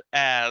known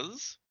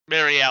as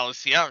Mary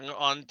Alice Young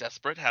on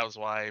Desperate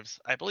Housewives.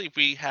 I believe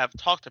we have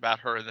talked about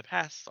her in the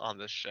past on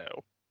this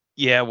show.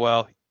 Yeah,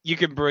 well, you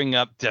can bring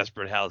up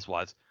Desperate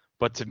Housewives,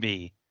 but to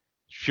me,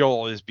 she'll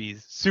always be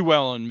Sue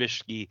Ellen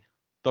Mischke,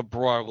 the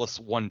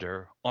braless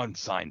wonder on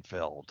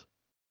Seinfeld.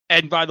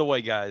 And by the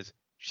way, guys,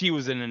 she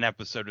was in an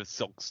episode of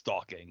Silk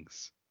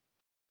Stockings.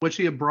 Was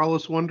she a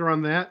braless wonder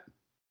on that?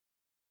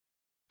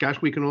 Gosh,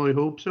 we can only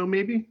hope so,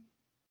 maybe?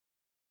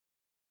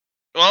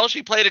 Well,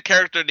 she played a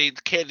character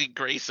named Candy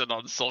Grayson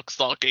on Silk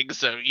Stockings,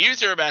 so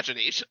use your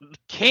imagination.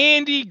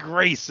 Candy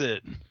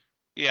Grayson.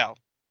 Yeah.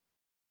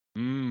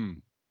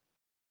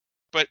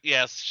 But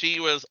yes, she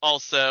was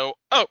also...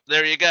 Oh,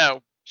 there you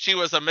go. She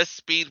was a Miss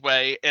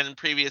Speedway in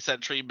previous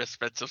entry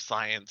Misfits of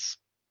Science.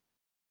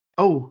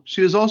 Oh,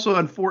 she was also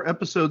on 4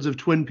 episodes of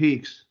Twin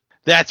Peaks.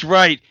 That's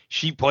right.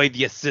 She played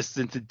the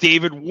assistant to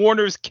David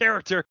Warner's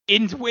character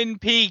in Twin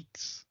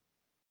Peaks.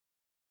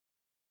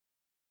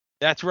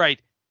 That's right.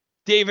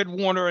 David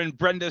Warner and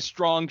Brenda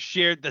Strong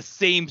shared the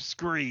same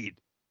screen.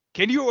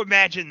 Can you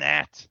imagine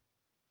that?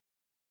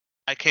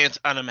 I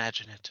can't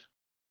unimagine it.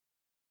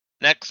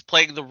 Next,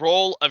 playing the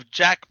role of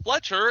Jack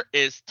Fletcher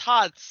is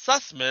Todd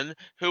Sussman,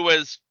 who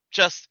is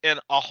just in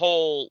a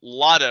whole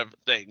lot of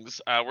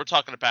things. We're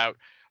talking about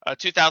a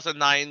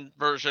 2009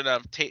 version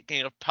of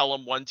Taking of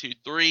Pelham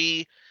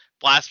 123,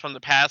 Blast from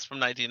the Past from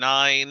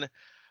 99,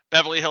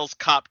 Beverly Hills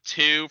Cop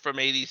 2 from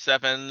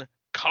 87,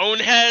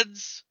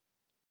 Coneheads.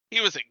 He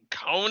was in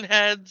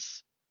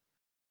Coneheads.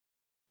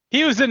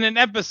 He was in an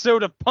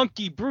episode of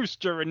Punky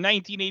Brewster in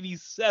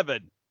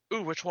 1987.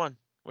 Ooh, which one?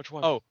 Which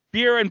one? Oh,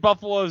 Beer and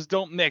Buffaloes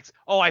Don't Mix.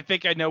 Oh, I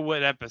think I know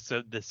what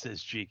episode this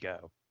is,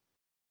 Chico.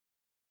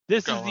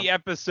 This is the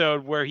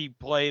episode where he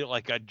played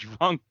like a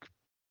drunk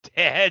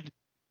dad.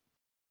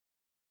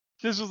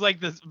 This was like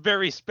this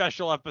very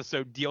special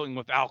episode dealing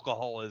with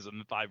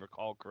alcoholism, if I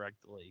recall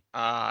correctly.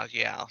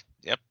 Yeah.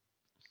 Yep.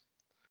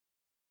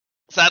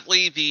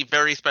 Sadly, the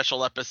very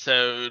special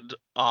episode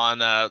on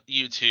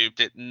YouTube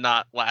did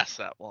not last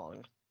that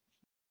long.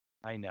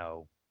 I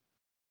know.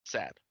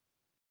 Sad.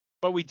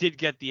 But we did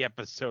get the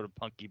episode of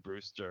Punky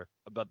Brewster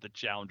about the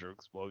Challenger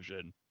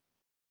explosion,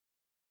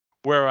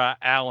 where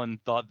Alan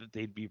thought that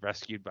they'd be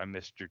rescued by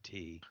Mr.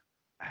 T.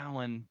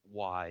 Alan,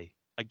 why?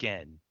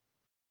 Again.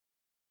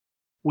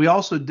 We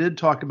also did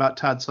talk about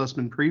Todd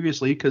Sussman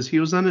previously because he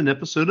was on an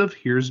episode of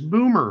Here's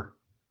Boomer.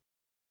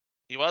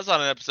 He was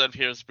on an episode of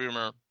Here's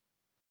Boomer.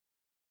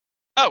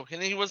 Oh,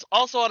 and he was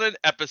also on an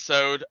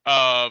episode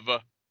of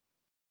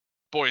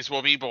Boys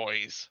Will Be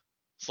Boys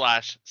 /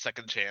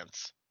 Second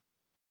Chance.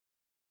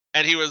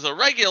 And he was a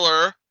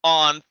regular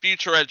on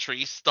Future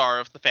Entry Star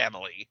of the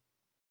Family,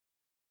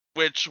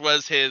 which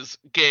was his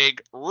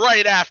gig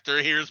right after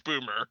Here's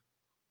Boomer.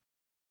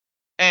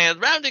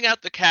 And rounding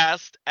out the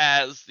cast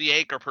as the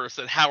anchor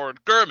person,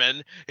 Howard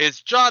Gurman,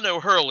 is John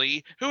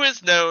O'Hurley, who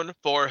is known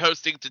for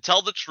hosting To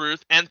Tell the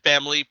Truth and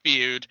Family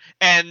Feud,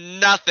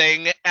 and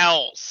nothing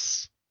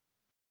else.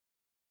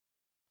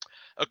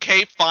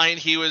 Okay, fine,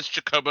 he was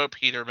Jacobo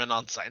Peterman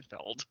on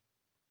Seinfeld.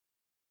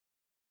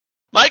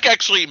 Mike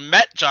actually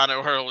met John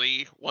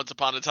O'Hurley once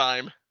upon a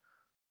time.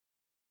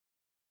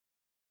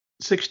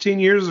 16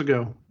 years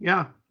ago,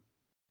 yeah.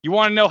 You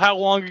want to know how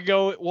long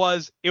ago it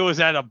was? It was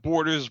at a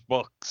Borders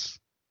Books.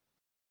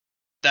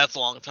 That's a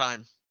long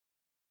time.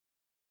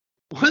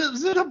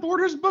 Was it a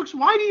Borders Books?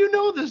 Why do you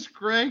know this,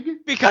 Greg?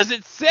 Because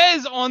it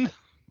says on the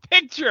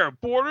picture,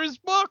 Borders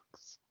Books.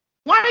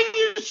 Why are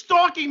you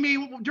stalking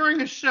me during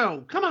the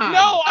show? Come on.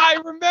 No, I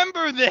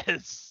remember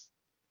this.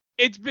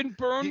 It's been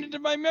burned into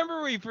my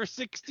memory for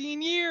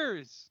 16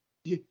 years.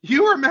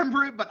 You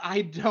remember it, but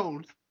I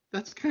don't.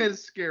 That's kind of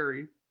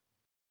scary.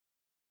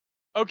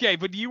 Okay,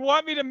 but do you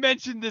want me to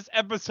mention this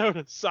episode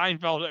of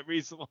Seinfeld I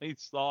recently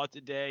saw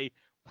today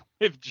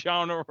with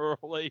John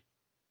O'Hurley?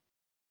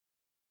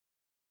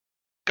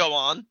 Go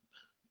on.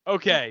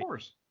 Okay. Of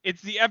course.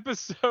 It's the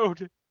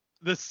episode,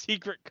 The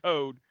Secret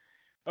Code.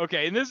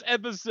 Okay, in this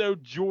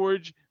episode,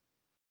 George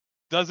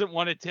doesn't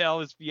want to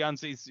tell his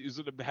fiancée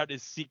Susan about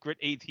his secret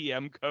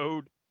ATM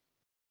code.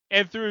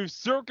 And through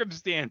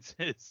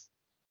circumstances,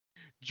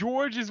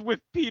 George is with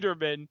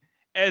Peterman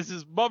as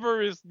his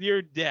mother is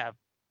near death.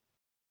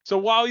 So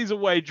while he's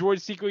away,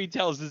 George secretly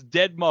tells his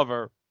dead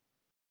mother,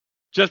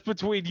 just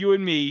between you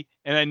and me,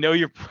 and I know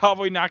you're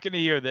probably not going to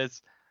hear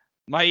this,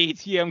 my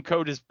ATM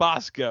code is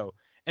Bosco.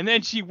 And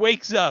then she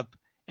wakes up,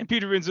 and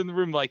Peterman's in the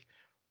room like,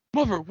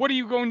 Mother, what are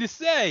you going to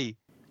say?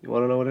 You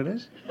want to know what it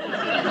is?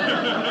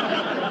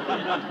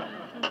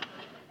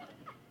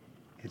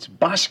 It's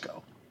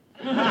Bosco.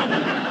 You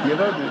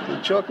know, the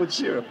chocolate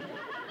syrup.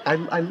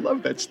 I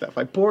love that stuff.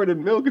 I pour it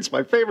in milk. It's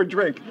my favorite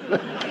drink.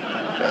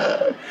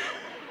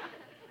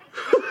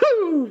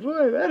 Whew,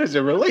 boy, that is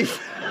a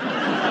relief.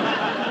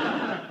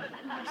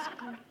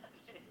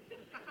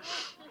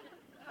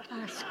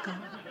 Bosco.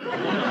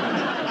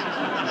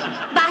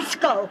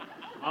 Bosco.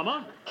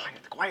 Mama?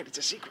 Quiet, quiet. It's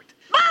a secret.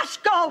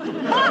 Bosco!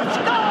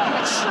 Bosco!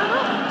 Shut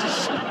up.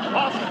 Just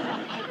stop.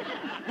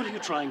 What are you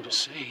trying to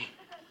say?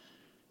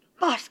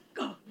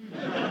 Bosco.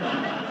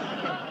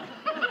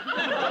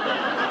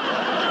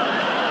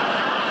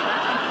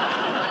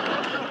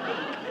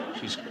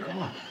 She's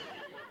gone.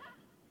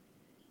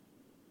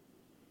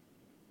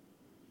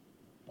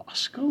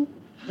 Bosco?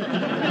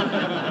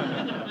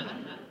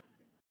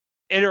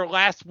 And her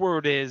last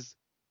word is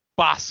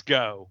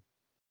Bosco.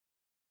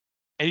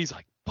 And he's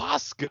like,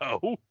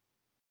 Bosco?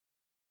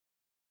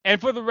 And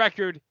for the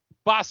record,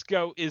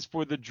 Bosco is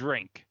for the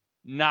drink,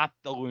 not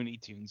the Looney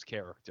Tunes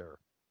character.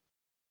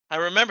 I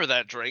remember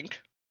that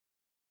drink.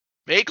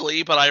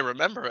 Vaguely, but I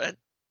remember it.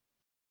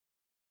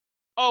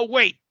 Oh,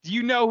 wait. Do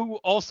you know who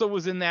also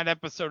was in that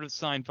episode of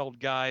Seinfeld,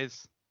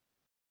 guys?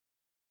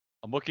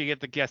 I'm looking at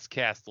the guest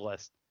cast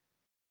list.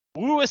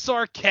 Louis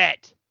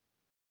Arquette.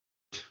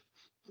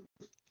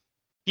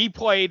 He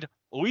played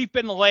Leap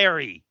and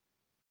Larry,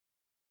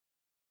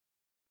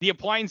 the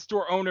appliance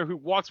store owner who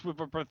walks with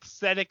a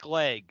prosthetic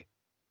leg.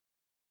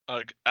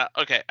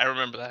 Okay, I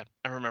remember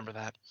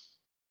that.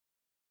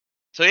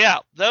 So yeah,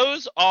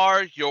 those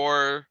are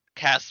your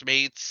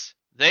castmates.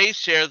 They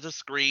share the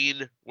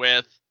screen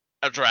with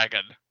a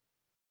dragon.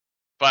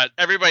 But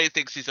everybody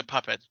thinks he's a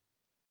puppet.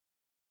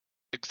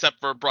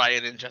 Except for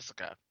Brian and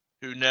Jessica,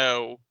 who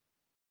know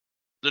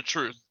the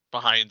truth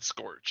behind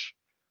Scorch.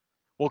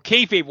 Well,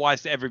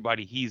 kayfabe-wise to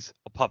everybody, he's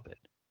a puppet.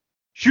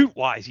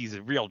 Shoot-wise, he's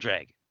a real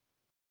dragon.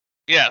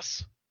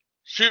 Yes.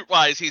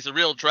 Shoot-wise, he's a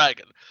real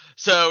dragon.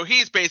 So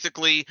he's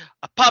basically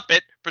a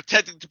puppet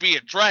pretending to be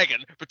a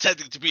dragon,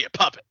 pretending to be a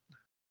puppet.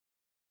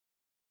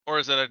 Or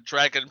is it a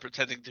dragon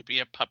pretending to be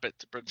a puppet,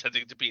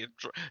 pretending to be a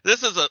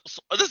This is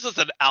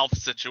an Alf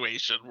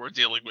situation we're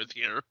dealing with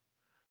here.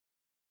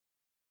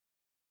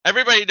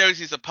 Everybody knows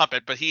he's a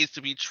puppet, but he's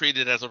to be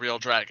treated as a real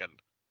dragon.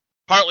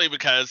 Partly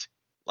because,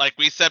 like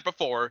we said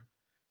before,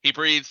 he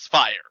breathes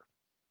fire.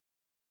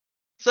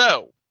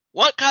 So,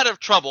 what kind of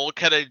trouble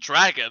can a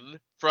dragon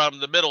from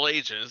the Middle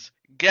Ages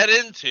get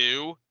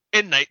into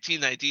in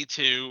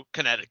 1992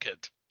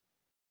 Connecticut?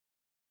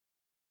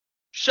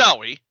 Shall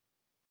we?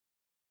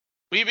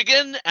 We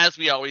begin, as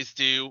we always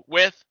do,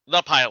 with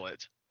the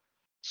pilot.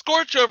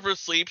 Scorch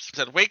oversleeps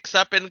and wakes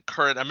up in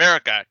current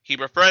America. He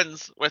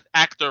befriends with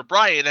actor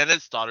Brian and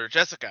his daughter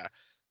Jessica.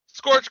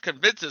 Scorch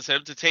convinces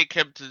him to take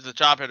him to the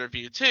job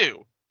interview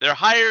too. They're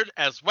hired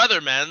as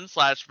weathermen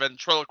 /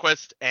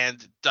 ventriloquist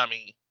and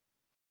dummy.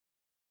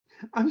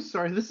 I'm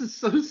sorry, this is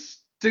so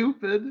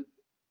stupid.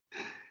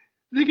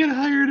 They get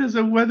hired as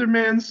a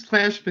weatherman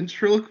 /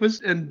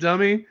 ventriloquist and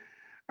dummy.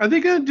 Are they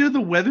going to do the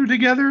weather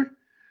together?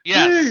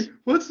 Yes. Hey,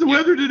 what's the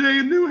weather today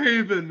in New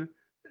Haven?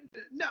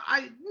 No.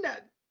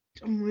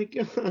 Oh my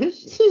gosh,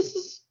 this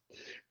is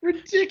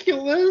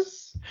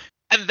ridiculous.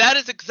 And that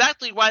is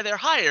exactly why they're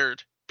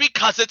hired,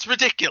 because it's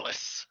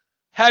ridiculous.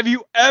 Have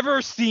you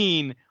ever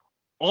seen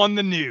on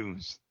the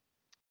news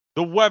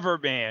the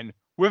weatherman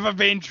with a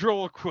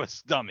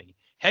ventriloquist dummy?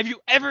 Have you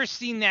ever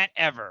seen that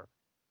ever?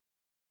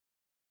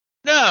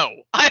 No,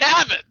 I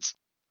haven't.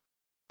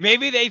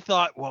 Maybe they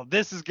thought, well,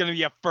 this is going to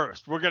be a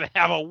first. We're going to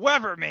have a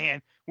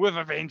weatherman with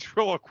a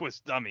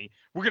ventriloquist dummy.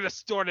 We're going to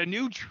start a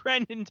new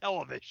trend in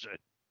television.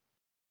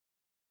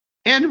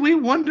 And we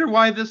wonder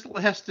why this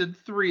lasted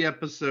 3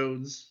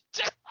 episodes.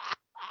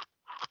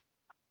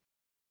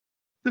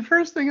 The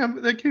first thing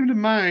that came to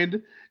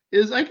mind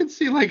is I could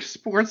see like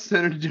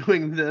SportsCenter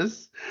doing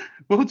this.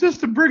 Well, just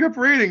to bring up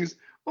ratings.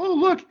 Oh,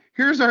 look,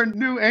 here's our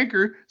new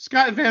anchor,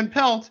 Scott Van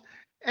Pelt,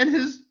 and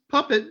his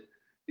puppet,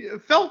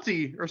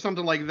 Felty, or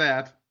something like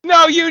that.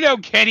 No, you know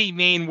Kenny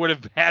Mayne would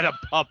have had a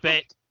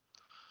puppet.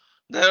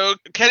 No,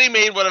 Kenny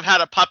Mayne would have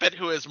had a puppet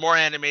who is more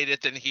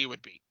animated than he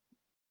would be.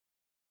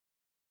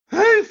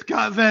 Hey,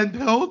 Scott Van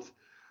Pelt,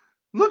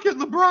 look at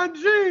LeBron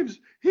James.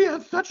 He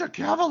has such a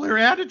cavalier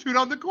attitude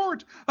on the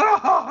court.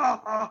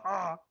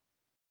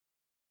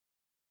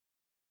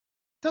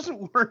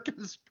 Doesn't work in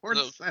the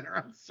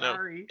SportsCenter. I'm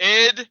sorry. No.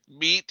 Id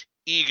meet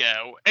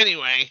ego.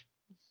 Anyway,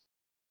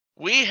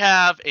 we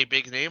have a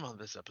big name on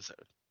this episode.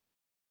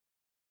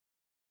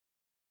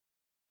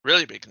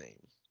 Really big name.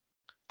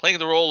 Playing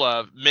the role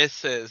of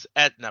Mrs.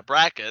 Edna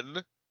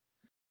Bracken,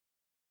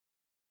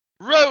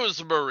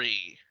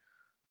 Rosemary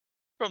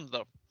from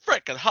the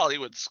frickin'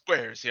 Hollywood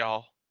Squares,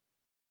 y'all.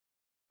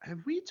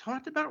 Have we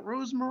talked about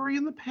Rosemary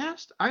in the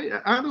past?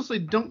 I honestly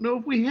don't know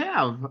if we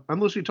have,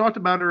 unless we talked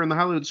about her in the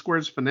Hollywood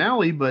Squares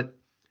finale, but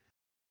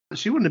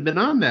she wouldn't have been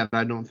on that,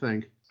 I don't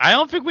think. I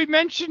don't think we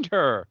mentioned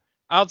her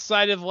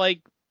outside of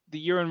like the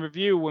year in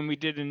review when we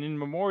did an in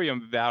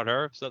memoriam about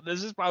her. So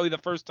this is probably the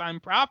first time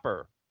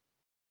proper.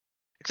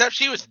 Except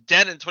she was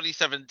dead in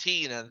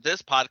 2017, and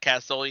this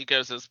podcast only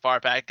goes as far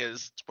back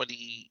as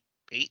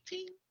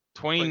 2018?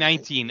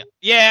 2019.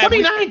 Yeah.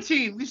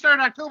 2019. We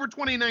started October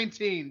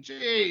 2019.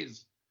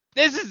 Jeez.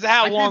 This is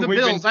how long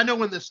we've been. I know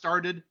when this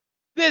started.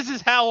 This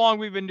is how long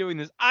we've been doing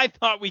this. I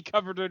thought we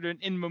covered it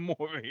in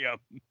memoriam.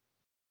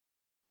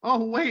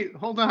 Oh, wait.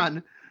 Hold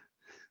on.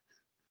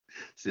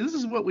 See, this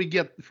is what we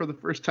get for the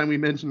first time we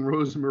mentioned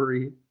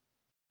Rosemary.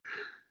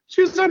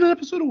 She was on an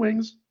episode of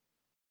Wings.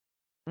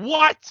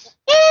 What?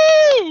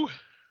 Woo!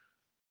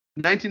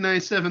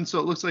 1997, so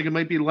it looks like it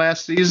might be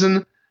last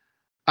season.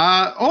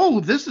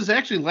 This is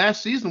actually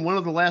last season, one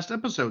of the last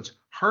episodes.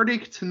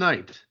 Heartache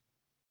Tonight.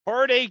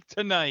 Heartache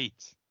Tonight.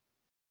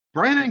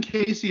 Brian and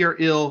Casey are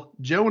ill.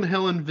 Joe and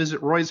Helen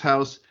visit Roy's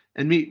house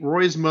and meet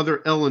Roy's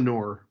mother,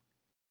 Eleanor.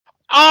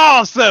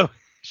 Oh, so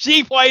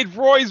she played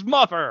Roy's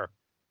mother.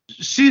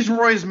 She's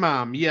Roy's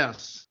mom,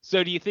 yes.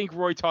 So do you think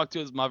Roy talked to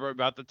his mother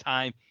about the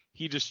time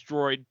he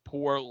destroyed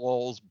poor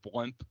Lowell's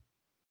blimp?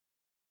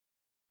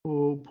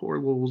 Oh, poor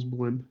Lowell's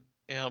blimp.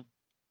 Yeah.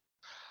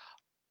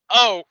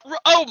 Oh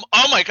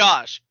my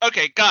gosh.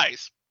 Okay,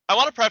 guys, I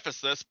want to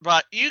preface this,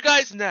 but you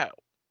guys know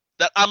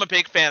that I'm a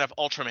big fan of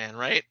Ultraman,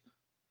 right?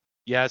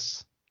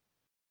 Yes.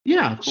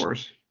 Yeah, of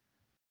course.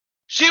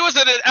 She was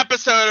in an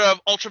episode of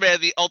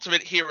Ultraman the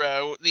Ultimate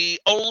Hero, the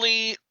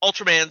only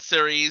Ultraman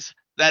series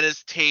that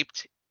is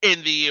taped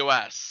in the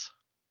US.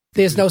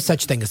 There's no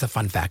such thing as a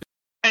fun fact.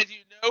 And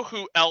you know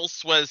who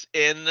else was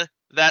in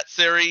that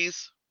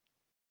series?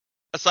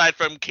 Aside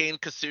from Kane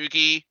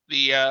Kasugi,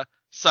 the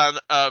son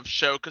of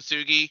Sho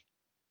Kasugi.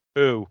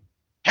 Who?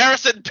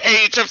 Harrison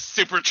Page of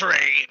Super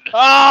Train.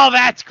 Oh,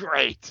 that's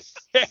great.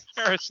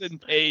 Harrison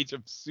Page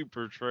of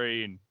Super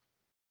Train.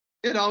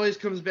 It always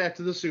comes back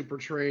to the Super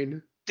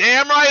Train.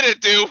 Damn right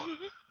it do.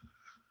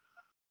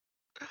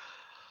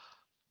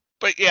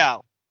 But yeah,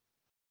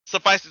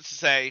 suffice it to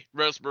say,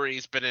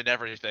 Rosemary's been in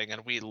everything,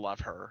 and we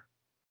love her.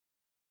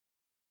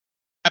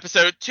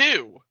 Episode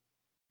 2,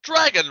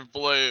 Dragon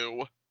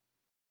Flu.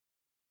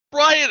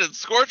 Brian and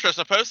Scorch are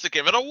supposed to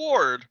give an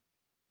award.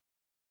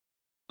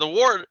 The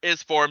award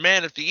is for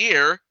Man of the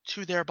Year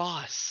to their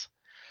boss.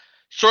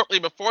 Shortly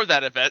before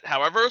that event,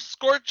 however,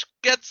 Scorch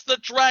gets the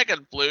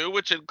Dragon Flu,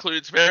 which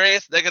includes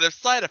various negative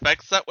side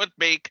effects that would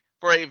make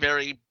for a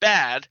very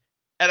bad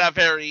and a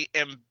very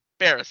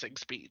embarrassing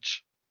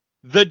speech.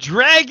 The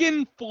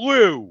Dragon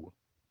Flu.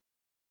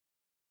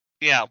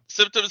 Yeah,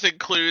 symptoms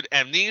include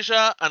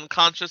amnesia,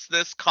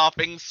 unconsciousness,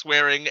 coughing,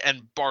 swearing,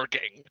 and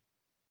barking.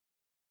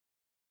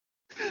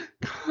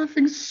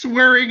 Coughing,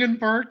 swearing, and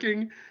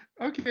barking.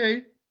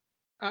 Okay.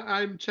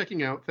 I'm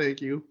checking out.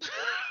 Thank you.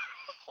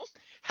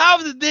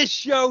 How did this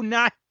show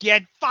not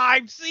get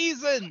 5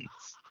 seasons?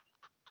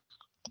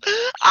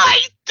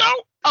 I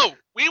don't. Oh,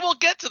 we will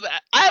get to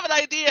that. I have an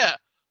idea,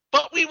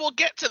 but we will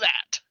get to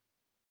that.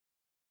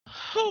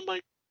 Oh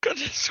my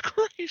goodness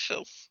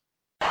gracious.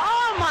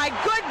 Oh my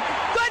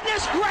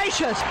goodness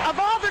gracious! Of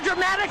all the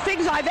dramatic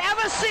things I've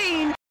ever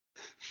seen.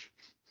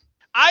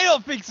 I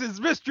don't think since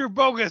Mr.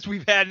 Bogus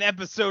we've had an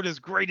episode as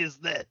great as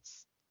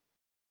this.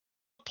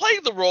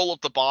 Playing the role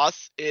of the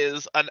boss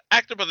is an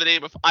actor by the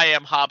name of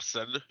I.M.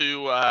 Hobson,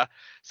 who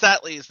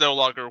sadly is no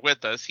longer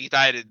with us. He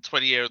died in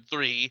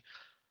 2003.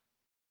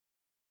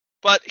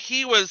 But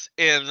he was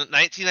in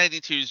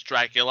 1992's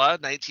Dracula,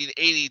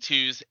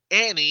 1982's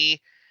Annie,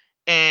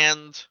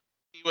 and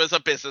he was a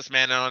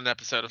businessman on an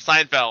episode of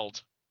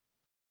Seinfeld.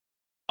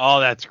 Oh,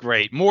 that's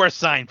great. More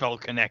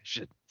Seinfeld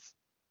connections.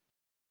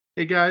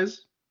 Hey,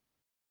 guys.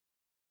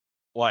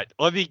 What?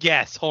 Let me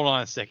guess. Hold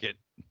on a second,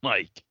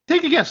 Mike.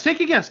 Take a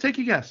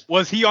guess.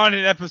 Was he on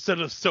an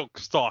episode of Silk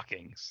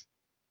Stockings?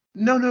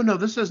 No.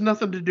 This has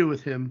nothing to do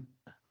with him.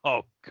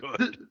 Oh,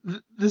 good.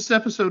 This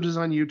episode is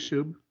on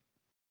YouTube.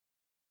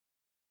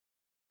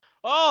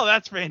 Oh,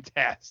 that's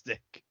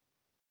fantastic.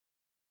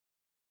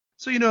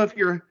 So, if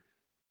you're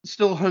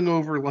still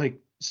hungover like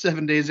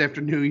 7 days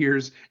after New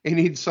Year's and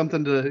need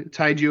something to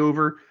tide you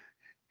over,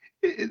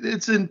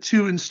 it's in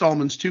 2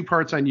 installments, 2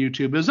 parts on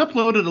YouTube. It was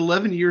uploaded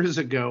 11 years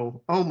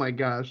ago. Oh, my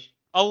gosh.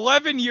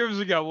 11 years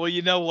ago. Well,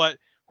 you know what?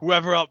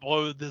 Whoever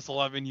uploaded this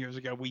 11 years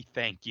ago, we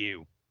thank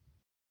you.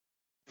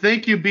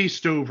 Thank you,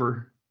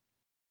 Beastover.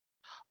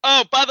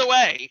 Oh, by the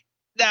way,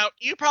 now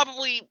you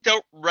probably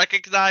don't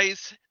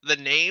recognize the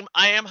name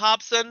I.M.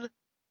 Hobson,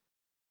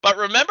 but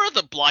remember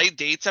the Blind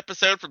Dates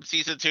episode from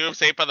season 2 of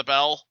Saved by the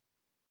Bell?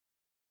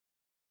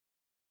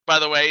 By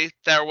the way,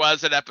 there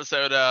was an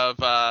episode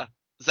of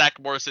Zach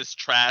Morris's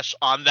Trash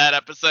on that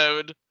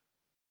episode.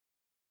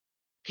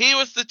 He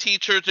was the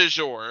teacher du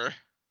jour.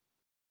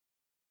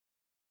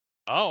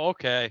 Oh,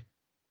 okay.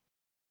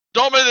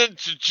 Dominant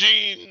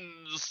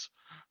genes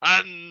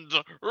and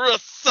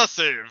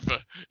recessive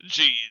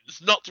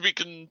genes, not to be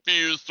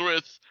confused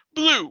with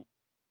blue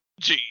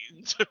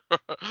genes.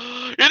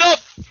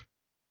 Enough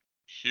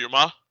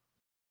humor.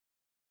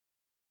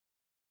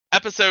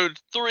 Episode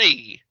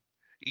 3.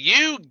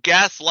 You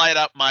gaslight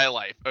up my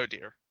life. Oh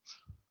dear.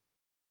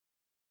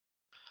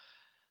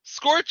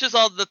 Scorch is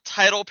on the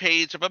title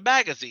page of a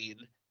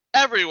magazine.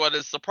 Everyone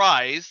is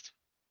surprised,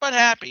 but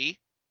happy,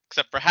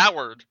 except for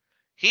Howard.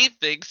 He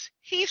thinks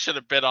he should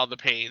have been on the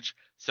page,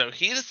 so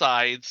he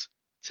decides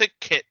to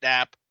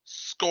kidnap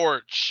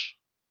Scorch.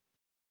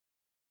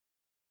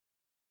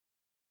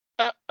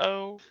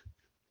 Uh-oh.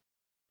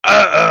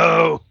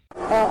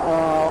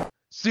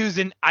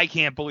 Susan, I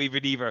can't believe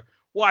it either.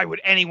 Why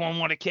would anyone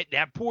want to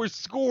kidnap poor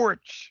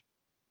Scorch?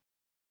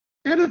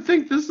 I don't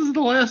think this is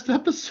the last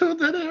episode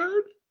that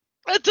aired.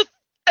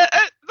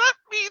 That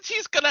means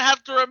he's going to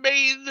have to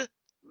remain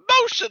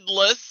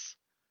motionless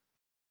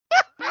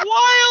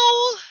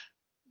while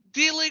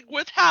dealing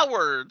with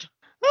Howard.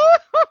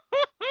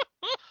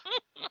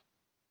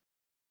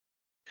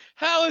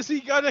 How is he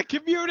going to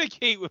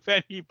communicate with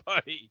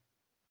anybody?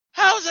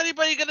 How is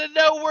anybody going to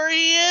know where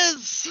he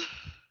is?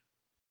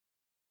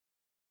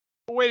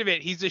 Wait a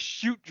minute. He's a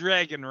shoot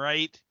dragon,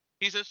 right?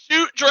 He's a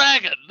shoot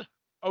dragon.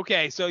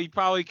 Okay, so he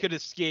probably could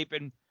escape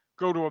and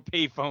go to a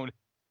payphone and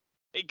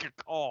take a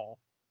call.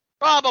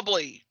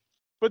 Probably.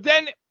 But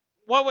then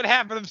what would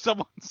happen if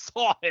someone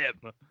saw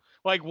him?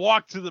 Like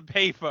walk to the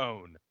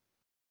payphone?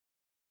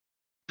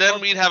 Then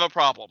we'd have a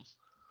problem.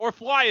 Or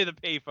fly to the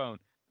payphone.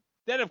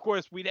 Then, of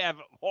course, we'd have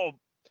a whole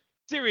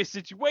serious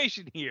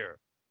situation here.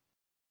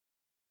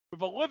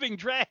 With a living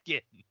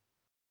dragon.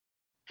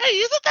 Hey,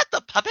 isn't that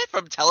the puppet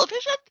from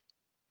television?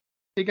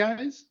 Hey,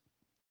 guys.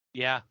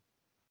 Yeah.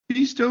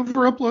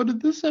 Beastover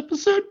uploaded this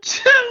episode,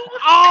 too.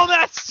 Oh,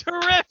 that's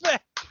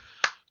terrific.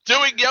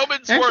 Doing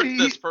yeoman's work,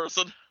 this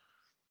person.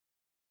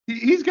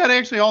 He's got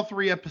actually all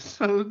 3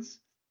 episodes.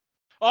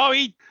 Oh,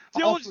 he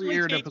All diligently 3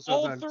 aired taped episodes,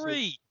 all I'm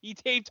 3. He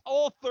taped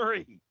all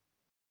 3.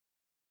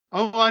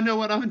 Oh, I know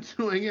what I'm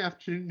doing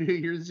after New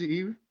Year's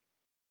Eve.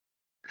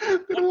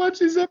 I'm going to watch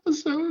these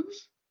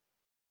episodes.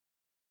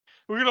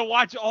 We're going to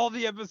watch all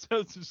the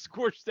episodes of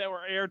Scorch that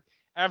were aired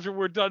after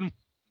we're done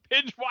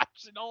binge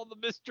watching all the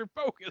Mr.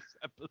 Focus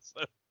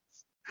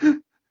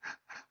episodes.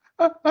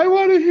 I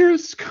want to hear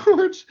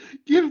Scorch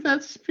give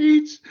that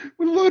speech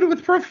loaded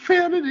with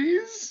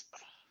profanities.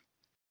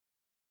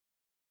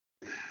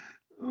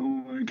 Oh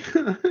my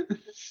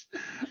gosh.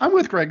 I'm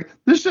with Greg.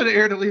 This should have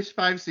aired at least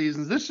 5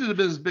 seasons. This should have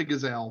been as big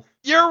as Alf.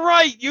 You're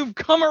right. You've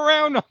come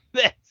around on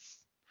this.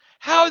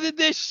 How did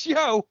this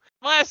show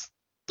last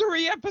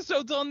 3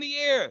 episodes on the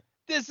air?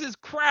 This is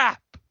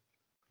crap.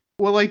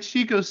 Well, like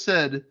Chico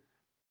said,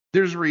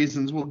 there's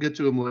reasons. We'll get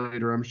to them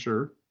later, I'm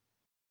sure.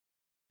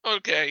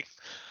 Okay.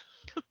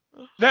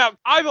 Now,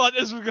 I thought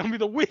this was going to be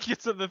the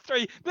weakest of the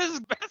 3. This is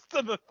best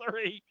of the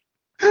 3.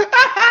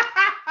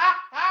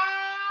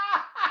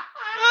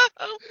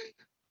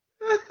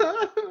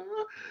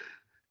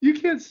 You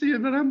can't see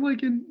it, but I'm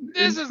like in.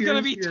 This is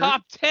gonna be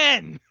top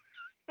 10.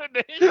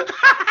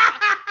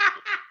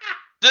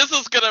 This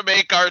is gonna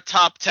make our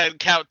top 10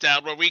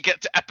 countdown when we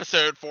get to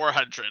episode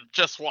 400.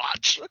 Just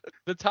watch.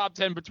 The top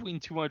 10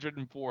 between 200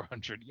 and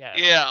 400. Yeah.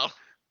 Yeah.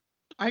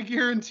 I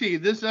guarantee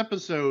this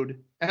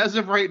episode, as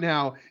of right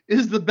now,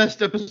 is the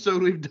best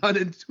episode we've done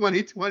in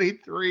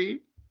 2023.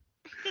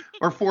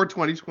 Or for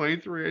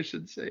 2023, I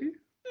should say.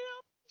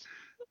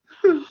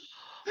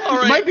 All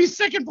right. It might be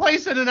second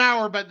place in an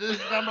hour, but this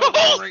is number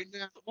one right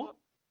now.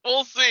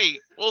 We'll see.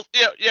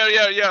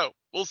 Yo.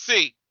 We'll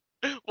see.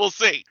 We'll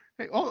see.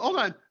 Hey, hold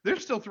on.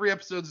 There's still 3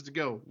 episodes to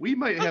go. We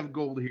might have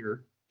gold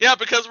here. Yeah,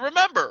 because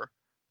remember,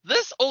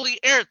 this only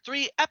aired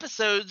 3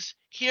 episodes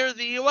here in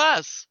the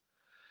U.S.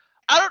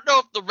 I don't know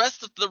if the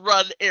rest of the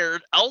run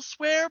aired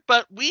elsewhere,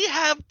 but we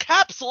have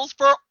capsules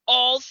for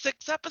all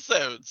 6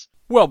 episodes.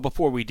 Well,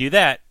 before we do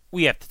that,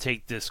 we have to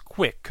take this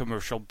quick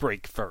commercial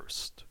break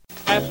first.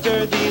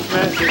 After these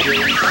messages,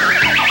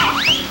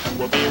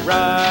 we'll be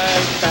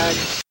right back.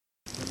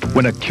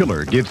 When a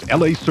killer gives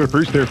LA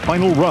surfers their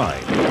final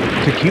ride,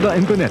 Tequila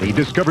and Bonetti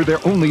discover their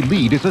only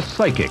lead is a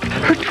psychic.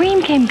 Her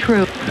dream came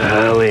true.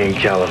 LA in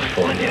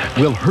California.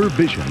 Will her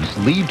visions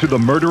lead to the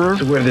murderer?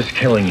 To where this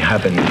killing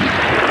happened.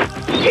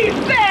 He's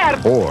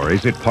dead! Or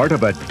is it part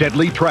of a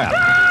deadly trap?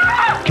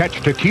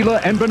 Catch Tequila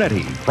and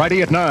Bonetti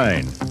Friday at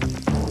 9.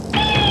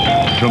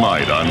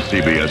 Tonight on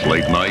CBS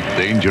Late Night,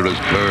 Dangerous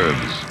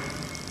Curves.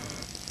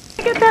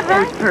 Get that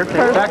right?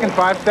 Perfect. Back in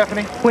 5,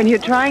 Stephanie? When you're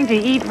trying to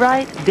eat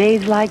right,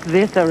 days like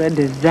this are a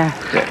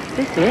disaster.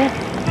 This is.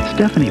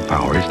 Stephanie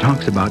Powers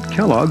talks about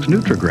Kellogg's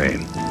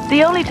Nutri-Grain.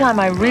 The only time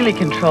I really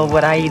control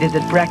what I eat is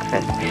at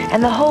breakfast,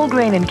 and the whole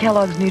grain in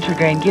Kellogg's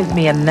Nutri-Grain gives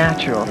me a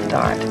natural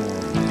start.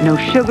 No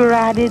sugar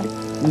added,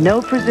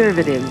 no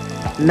preservatives,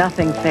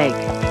 nothing fake.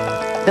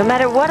 No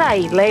matter what I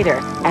eat later,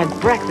 at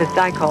breakfast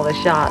I call the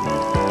shots.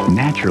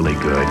 Naturally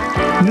good.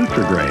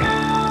 Nutri-Grain,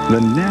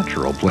 the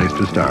natural place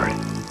to start.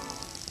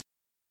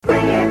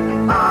 Bring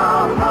it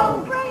all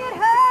home. Bring it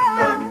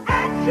home.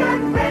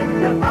 Action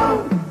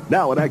Rent-A-Phone.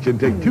 Now at Action,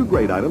 take 2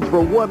 great items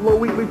for one low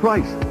weekly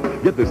price.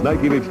 Get this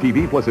 19-inch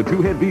TV plus a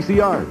 2-head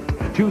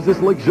VCR. Choose this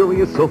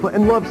luxurious sofa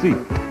and love seat.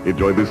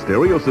 Enjoy this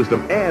stereo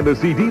system and a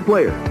CD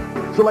player.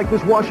 Select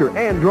this washer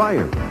and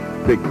dryer.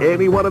 Pick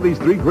any one of these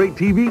 3 great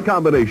TV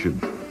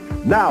combinations.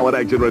 Now at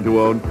Action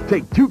Rent-A-Own,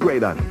 take 2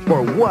 great items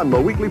for one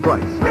low weekly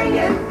price. Bring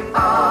it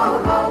all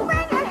home.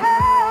 Bring it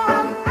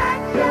home.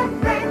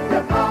 Action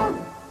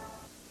Rent-A-Phone.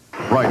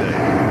 Friday,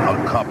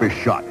 a cop is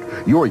shot.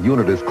 Your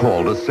unit is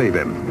called to save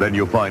him. Then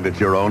you find it's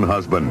your own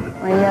husband.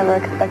 I never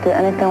expected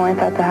anything like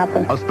that to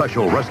happen. A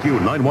special Rescue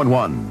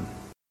 911.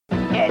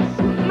 It's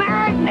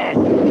madness!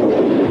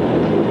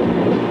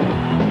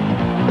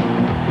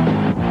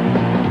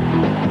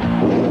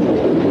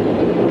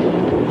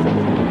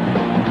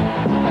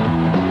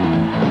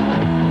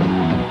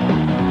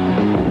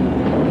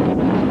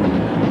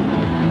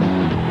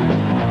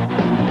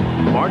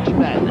 March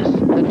Madness,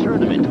 the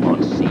tournament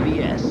on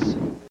CBS.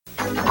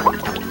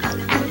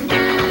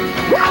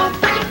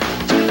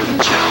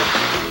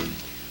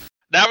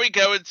 Now we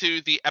go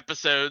into the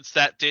episodes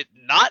that did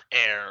not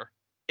air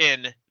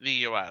in the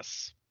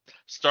U.S.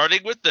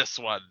 Starting with this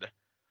one,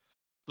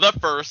 The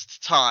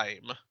First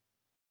Time.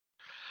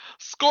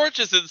 Scorch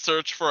is in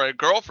search for a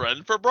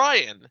girlfriend for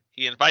Brian.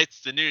 He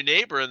invites the new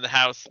neighbor in the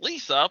house,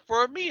 Lisa,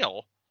 for a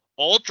meal.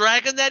 Old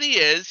dragon that he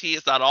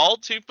is not all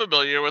too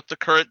familiar with the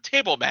current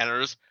table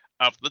manners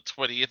of the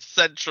 20th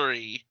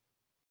century.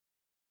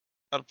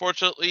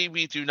 Unfortunately,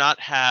 we do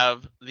not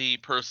have the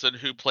person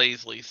who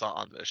plays Lisa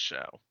on this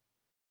show.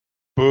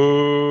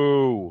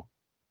 Boo!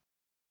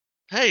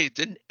 Hey, it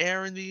didn't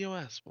air in the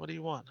U.S. What do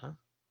you want, huh?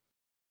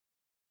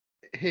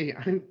 Hey,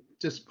 I'm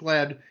just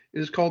glad it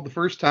is called The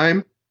First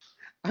Time.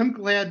 I'm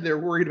glad they're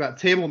worried about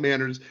table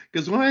manners,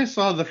 because when I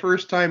saw The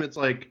First Time, it's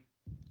like,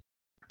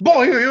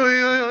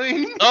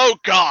 boing. Oh,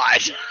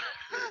 God!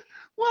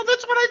 Well,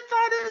 that's what I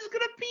thought it was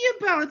going to be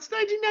about. It's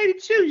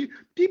 1992.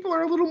 People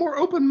are a little more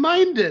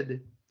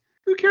open-minded.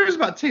 Who cares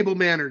about table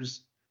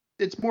manners?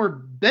 It's more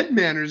bed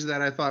manners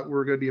that I thought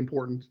were going to be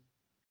important.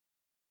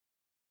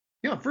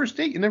 Yeah, first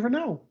date, you never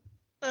know.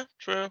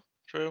 True.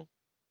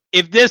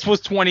 If this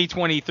was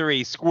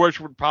 2023,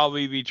 Scorch would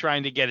probably be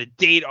trying to get a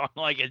date on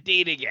like a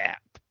dating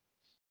app.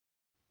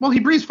 Well, he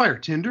breathes fire.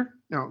 Tinder?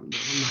 No.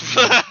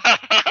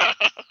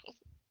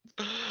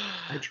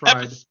 I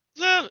tried.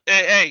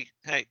 Hey,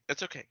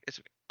 it's okay.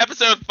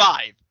 Episode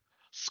 5.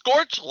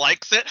 Scorch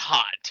likes it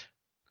hot.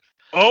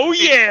 Oh,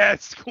 yeah,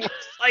 Scorch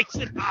likes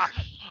it hot.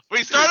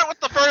 We started with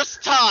The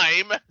First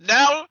Time.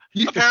 Now,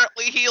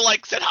 apparently, he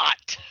likes it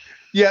hot.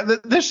 Yeah,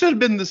 this should have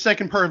been the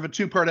second part of a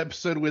 2-part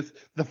episode with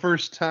The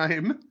First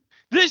Time.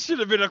 This should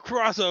have been a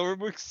crossover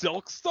with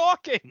Silk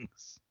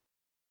Stockings.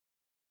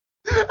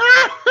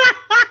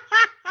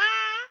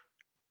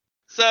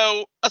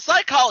 So, a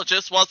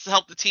psychologist wants to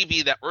help the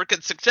TV network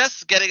and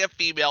suggests getting a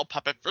female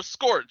puppet for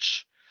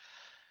Scorch.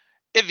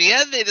 In the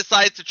end, they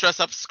decide to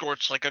dress up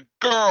Scorch like a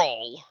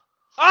girl.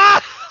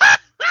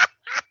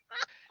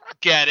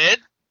 Get it?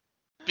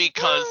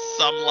 Because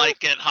some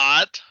like it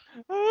hot.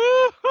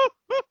 Oh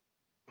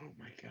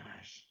my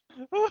gosh.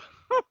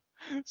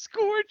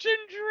 Scorch and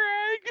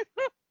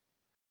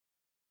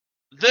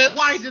drag.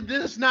 Why did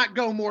this not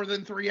go more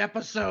than 3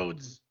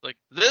 episodes? Like,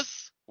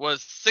 this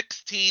was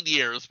 16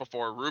 years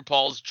before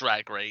RuPaul's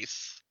Drag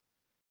Race.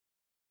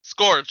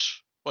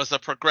 Scorch was a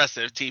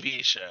progressive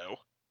TV show.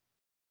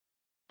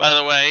 By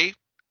the way,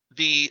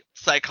 the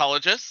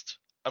psychologist,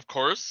 of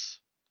course,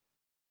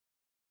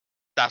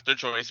 Dr.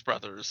 Joyce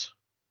Brothers.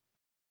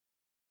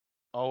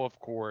 Oh, of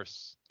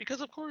course.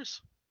 Because of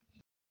course.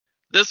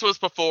 This was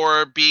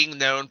before being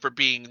known for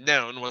being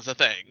known was a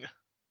thing.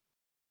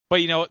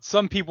 But you know what?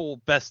 Some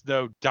people best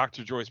know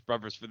Dr. Joyce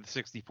Brothers for the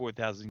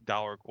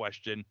 $64,000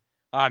 question.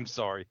 I'm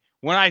sorry.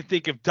 When I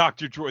think of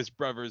Dr. Joyce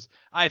Brothers,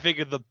 I think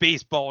of the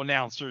baseball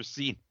announcer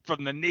scene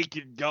from The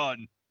Naked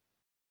Gun.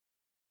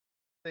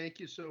 Thank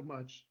you so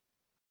much.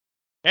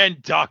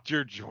 And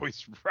Dr.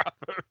 Joyce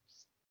Brothers.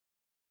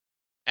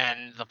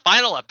 And the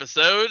final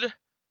episode,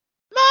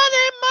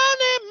 Money,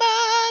 Money,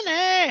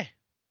 Money!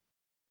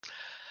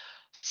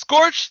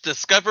 Scorch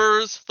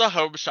discovers the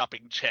Home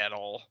Shopping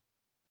Channel.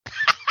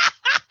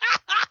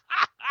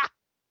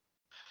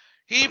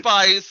 He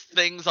buys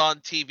things on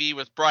TV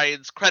with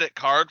Brian's credit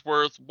card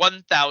worth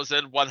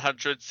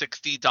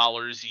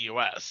 $1,160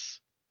 US.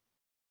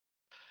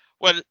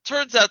 When it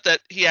turns out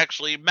that he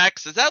actually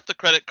maxes out the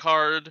credit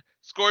card,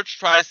 Scorch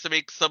tries to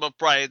make some of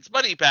Brian's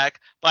money back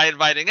by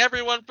inviting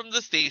everyone from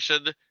the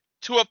station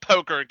to a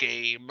poker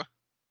game.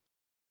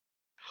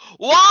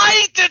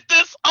 Why did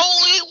this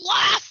only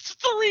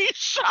last 3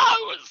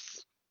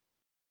 shows?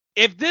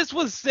 If this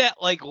was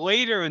set like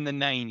later in the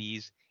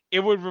 90s,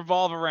 it would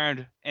revolve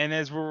around, and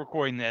as we're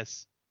recording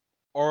this,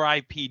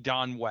 R.I.P.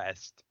 Don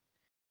West.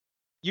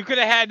 You could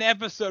have had an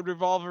episode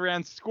revolve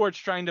around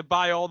Scorch trying to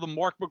buy all the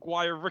Mark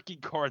McGwire rookie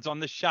cards on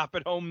the Shop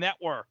at Home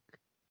network.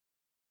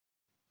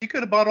 He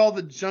could have bought all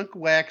the junk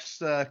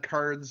wax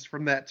cards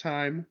from that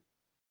time.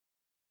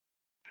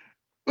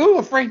 Ooh,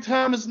 a Frank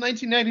Thomas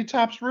 1990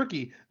 Topps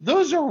rookie.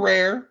 Those are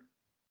rare.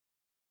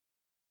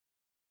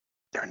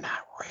 They're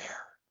not rare.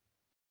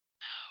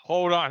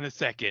 Hold on a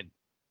second.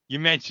 You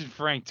mentioned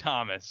Frank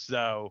Thomas,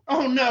 so...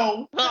 Oh,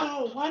 no.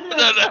 No, why did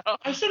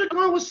I should have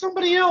gone with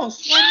somebody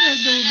else. Why did I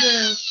do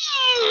this?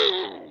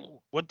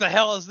 What the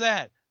hell is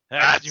that?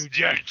 That's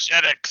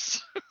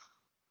eugenics.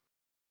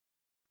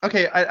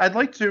 Okay, I'd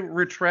like to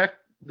retract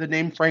the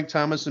name Frank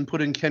Thomas and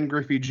put in Ken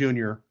Griffey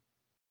Jr.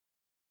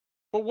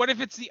 But what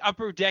if it's the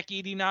Upper Deck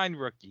 89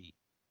 rookie?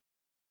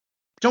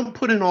 Don't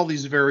put in all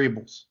these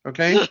variables,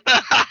 okay?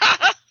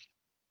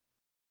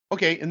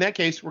 Okay, in that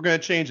case, we're going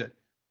to change it.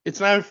 It's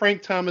not a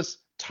Frank Thomas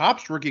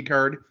Topps rookie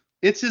card.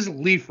 It's his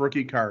Leaf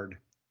rookie card.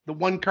 The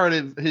one card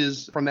of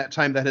his from that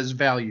time that has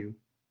value.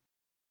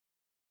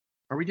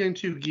 Are we getting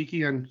too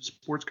geeky on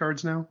sports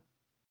cards now?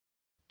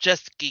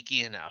 Just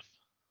geeky enough.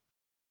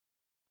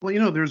 Well, you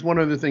know, there's one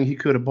other thing he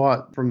could have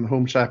bought from the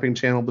Home Shopping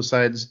Channel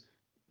besides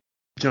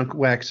junk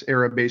wax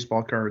era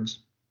baseball cards.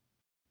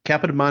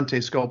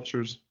 Capodimonte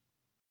sculptures.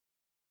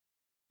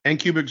 And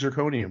cubic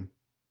zirconium.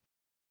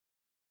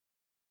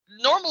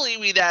 Normally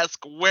we'd ask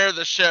where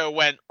the show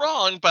went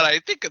wrong, but I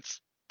think it's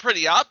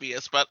pretty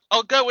obvious, but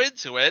I'll go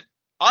into it.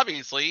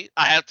 Obviously,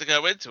 I have to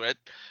go into it,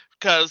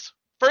 because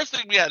first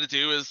thing we had to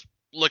do is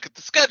look at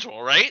the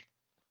schedule, right?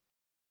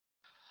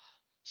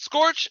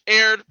 Scorch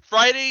aired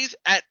Fridays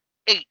at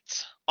 8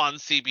 on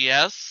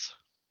CBS.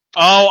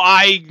 Oh,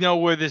 I know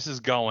where this is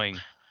going.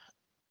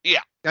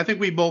 Yeah. I think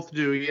we both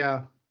do,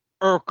 yeah.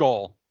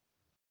 Urkel,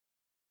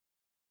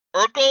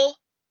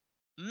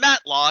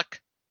 Matlock,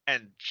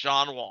 and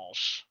John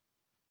Walsh.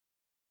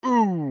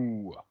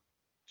 Ooh.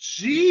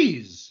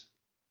 Jeez.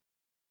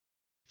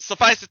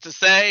 Suffice it to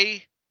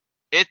say,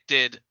 it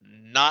did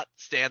not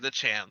stand a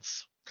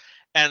chance.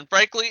 And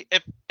frankly,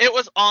 if it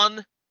was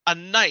on a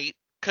night,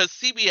 because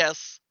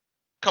CBS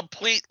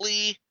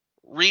completely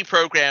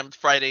reprogrammed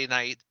Friday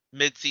night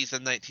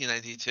mid-season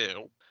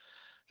 1992,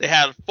 they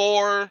had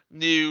 4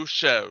 new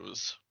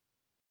shows.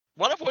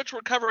 One of which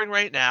we're covering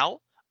right now,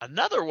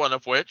 another one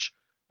of which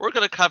we're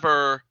going to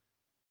cover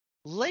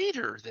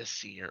later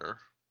this year.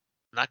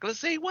 I'm not going to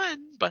say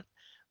when, but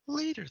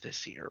later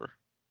this year.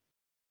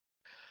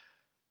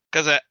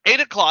 Because at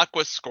 8 o'clock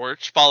was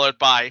Scorch, followed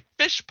by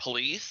Fish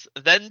Police,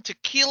 then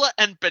Tequila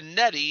and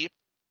Benetti,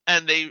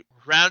 and they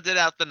rounded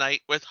out the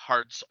night with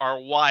Hearts Are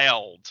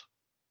Wild.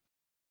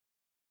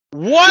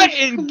 What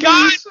in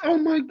God? Oh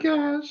my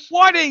gosh.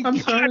 What in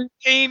God's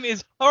name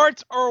is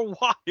Hearts Are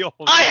Wild?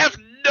 I have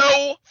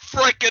no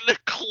frickin'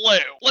 clue.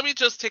 Let me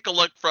just take a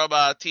look from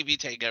TV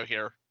Tango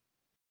here.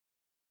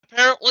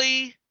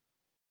 Apparently,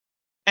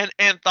 an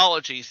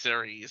anthology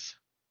series.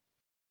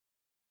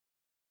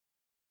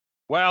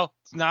 Well,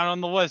 it's not on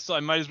the list, so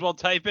I might as well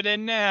type it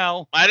in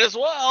now. Might as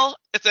well.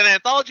 It's an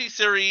anthology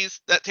series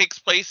that takes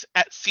place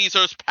at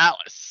Caesar's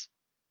Palace.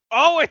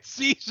 Oh, it's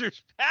Caesar's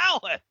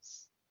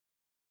Palace.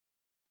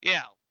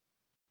 Yeah.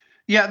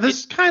 Yeah,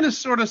 this kind of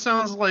sort of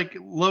sounds like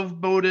Love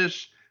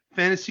Boat-ish,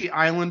 Fantasy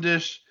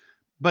Island-ish,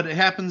 but it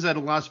happens at a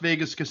Las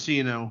Vegas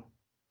casino.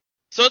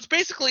 So it's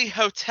basically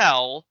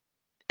Hotel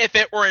if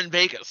it were in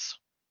Vegas.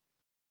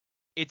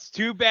 It's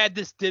too bad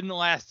this didn't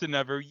last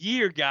another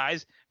year,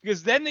 guys,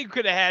 because then they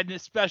could have had a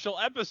special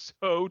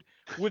episode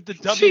with the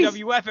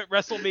WWF at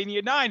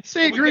WrestleMania 9.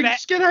 Say, Greg,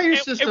 just get out of your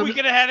system. And we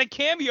could have had a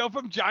cameo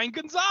from Giant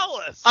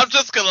Gonzalez. I'm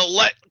just going to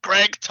let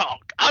Greg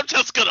talk. I'm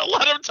just going to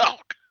let him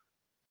talk.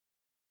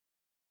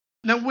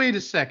 Now, wait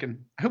a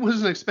second. I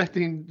wasn't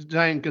expecting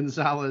Giant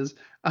Gonzalez.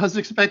 I was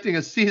expecting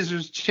a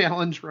Caesar's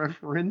Challenge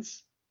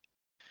reference.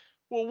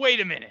 Well, wait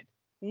a minute.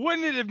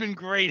 Wouldn't it have been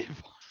great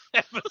if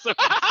episode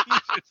of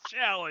Caesar's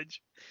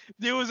Challenge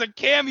there was a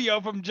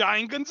cameo from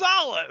Giant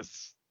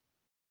Gonzalez?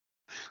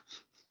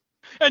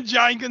 And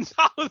Giant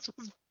Gonzalez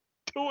was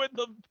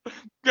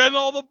getting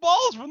all the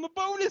balls from the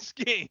bonus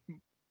game. And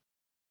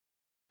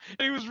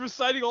he was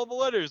reciting all the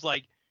letters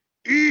like,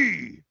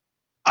 E,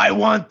 I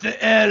want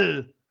the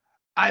L.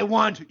 I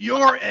want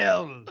your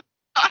L.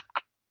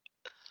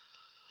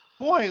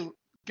 Boy,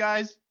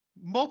 guys,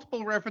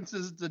 multiple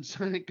references to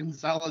Giant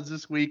Gonzalez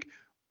this week.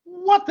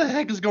 What the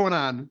heck is going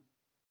on?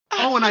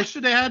 Oh, and I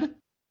should add,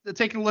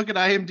 taking a look at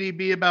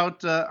IMDb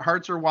about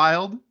Hearts Are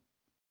Wild.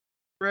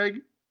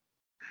 Greg?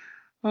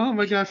 Oh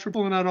my gosh, we're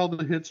pulling out all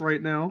the hits right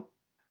now.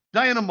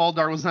 Diana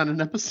Muldaur was on an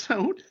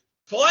episode.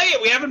 Play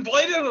it. We haven't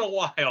played it in a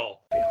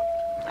while.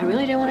 I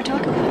really don't want to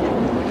talk about it.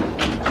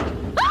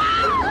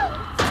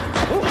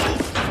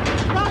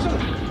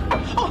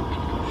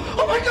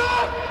 Oh my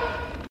God!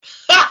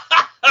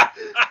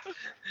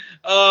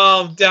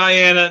 Oh,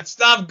 Diana,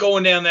 stop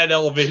going down that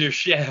elevator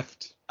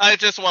shaft. I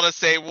just want to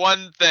say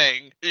one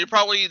thing. You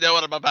probably know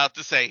what I'm about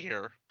to say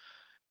here.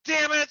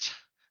 Damn it!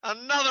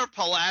 Another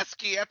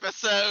Pulaski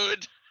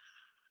episode.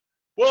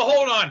 Well,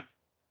 hold on.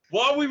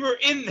 While we were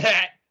in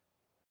that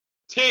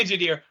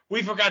tangent here,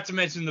 we forgot to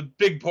mention the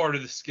big part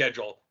of the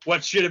schedule.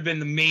 What should have been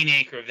the main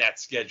anchor of that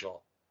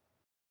schedule.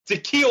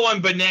 Tequila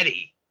and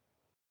Benetti.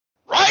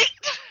 Right?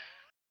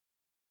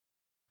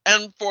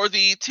 And for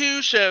the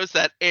two shows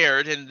that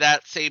aired in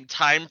that same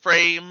time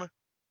frame,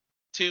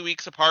 2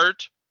 weeks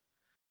apart,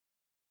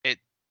 it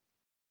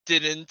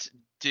didn't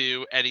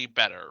do any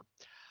better.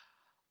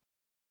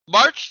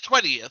 March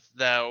 20th,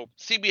 though,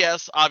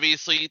 CBS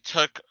obviously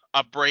took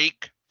a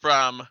break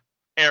from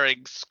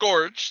airing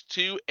Scorch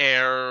to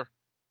air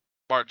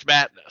March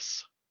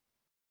Madness.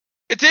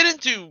 It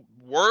didn't do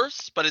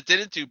worse, but it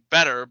didn't do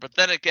better. But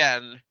then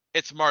again,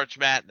 it's March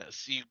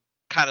Madness. You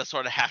kind of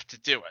sort of have to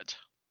do it.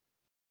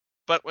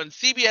 But when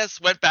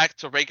CBS went back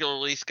to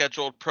regularly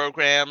scheduled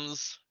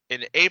programs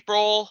in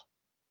April,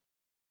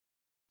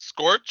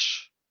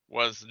 Scorch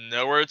was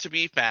nowhere to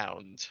be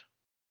found.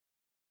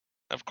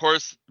 Of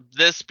course,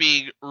 this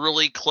being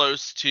really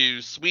close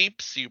to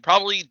sweeps, you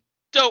probably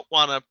don't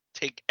want to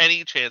take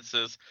any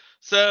chances.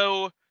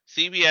 So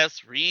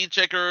CBS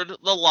rejiggered the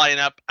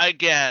lineup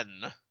again.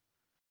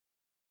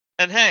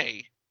 And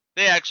hey,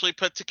 they actually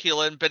put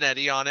Tequila and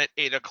Benetti on at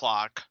 8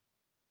 o'clock.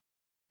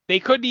 They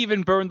couldn't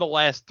even burn the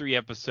last 3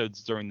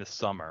 episodes during the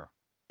summer.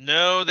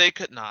 No, they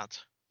could not.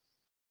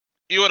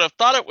 You would have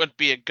thought it would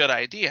be a good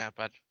idea,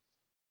 but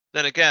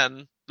then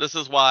again, this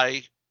is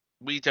why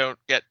we don't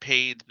get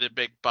paid the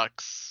big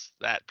bucks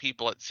that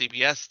people at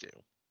CBS do.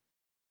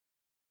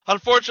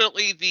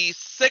 Unfortunately, the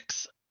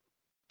 6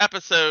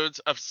 episodes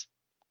of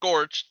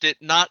Scorch did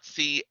not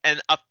see an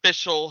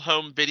official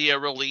home video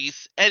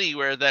release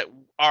anywhere that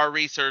our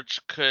research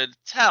could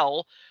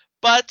tell,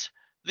 but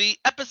the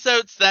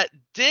episodes that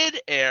did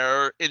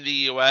air in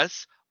the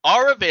US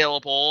are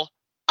available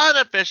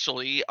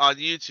unofficially on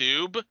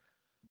YouTube,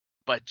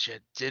 but you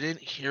didn't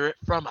hear it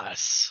from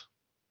us.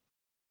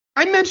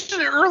 I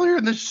mentioned it earlier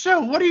in the show.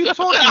 What are you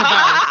talking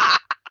about?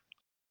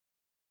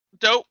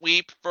 Don't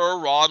weep for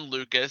Ron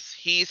Lucas.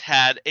 He's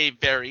had a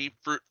very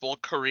fruitful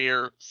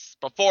career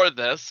before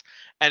this,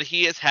 and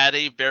he has had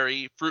a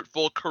very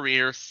fruitful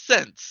career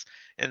since.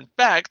 In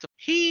fact,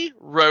 he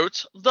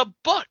wrote the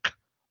book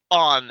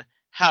on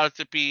how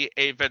to be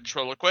a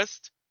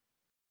ventriloquist.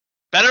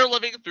 Better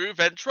Living Through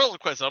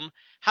Ventriloquism,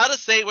 How to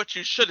Say What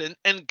You Shouldn't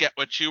and Get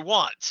What You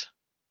Want.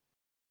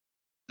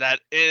 That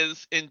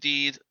is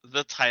indeed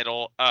the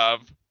title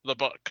of the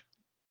book.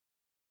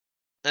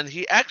 And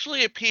he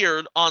actually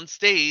appeared on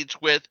stage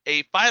with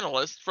a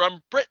finalist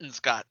from Britain's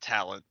Got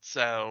Talent,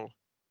 so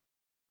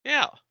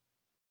yeah.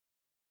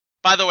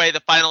 By the way, the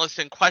finalist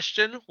in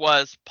question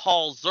was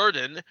Paul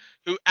Zerdin,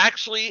 who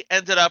actually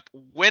ended up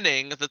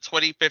winning the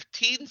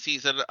 2015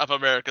 season of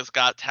America's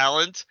Got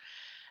Talent.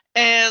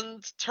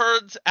 And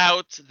turns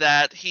out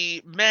that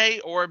he may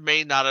or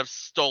may not have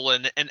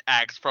stolen an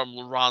act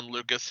from Ron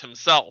Lucas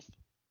himself.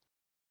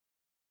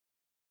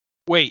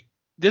 Wait,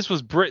 this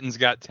was Britain's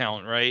Got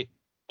Talent, right?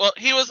 Well,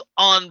 he was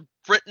on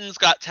Britain's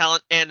Got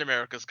Talent and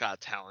America's Got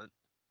Talent.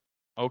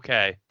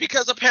 Okay.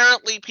 Because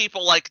apparently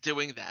people like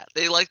doing that.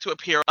 They like to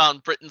appear on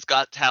Britain's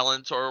Got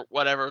Talent or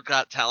whatever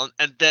Got Talent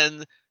and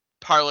then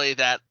parlay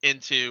that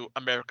into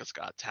America's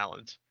Got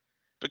Talent.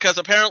 Because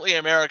apparently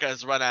America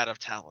has run out of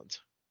talent.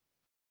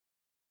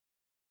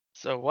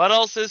 So what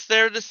else is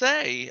there to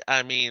say?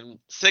 I mean,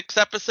 6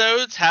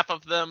 episodes, half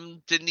of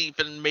them didn't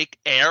even make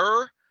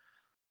air.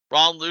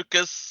 Ron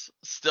Lucas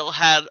still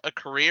had a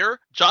career.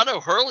 John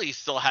O'Hurley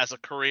still has a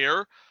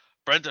career.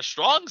 Brenda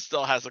Strong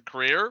still has a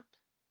career.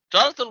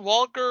 Jonathan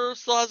Walker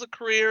still has a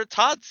career.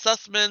 Todd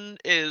Sussman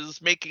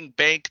is making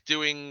bank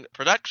doing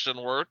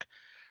production work.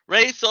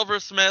 Ray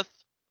Silversmith,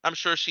 I'm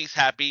sure she's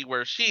happy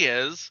where she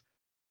is.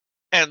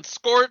 And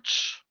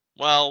Scorch,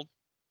 well,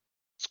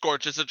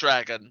 Scorch is a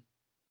dragon.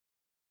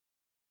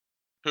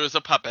 Who is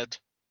a puppet.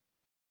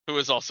 Who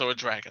is also a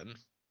dragon.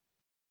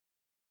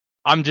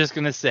 I'm just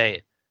going to say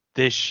it.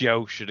 This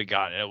show should have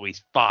gotten at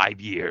least 5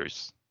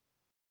 years.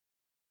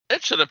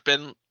 It should have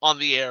been on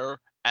the air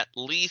at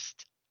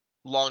least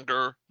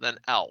longer than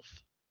Elf.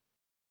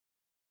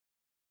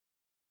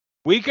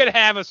 We could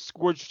have a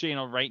Scorch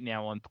channel right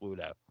now on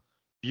Pluto.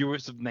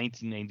 Viewers of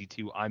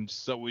 1992, I'm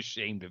so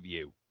ashamed of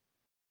you.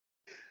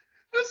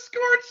 A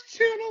Scorch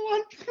channel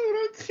on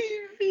Pluto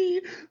TV.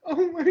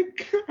 Oh my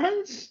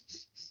gosh.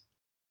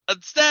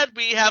 Instead,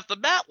 we have the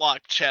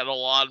Matlock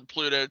channel on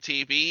Pluto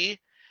TV,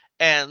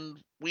 and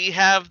we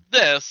have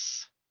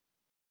this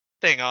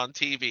thing on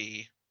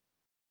TV.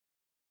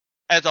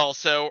 And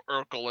also,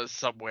 Urkel is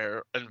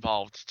somewhere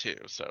involved too,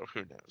 so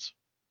who knows?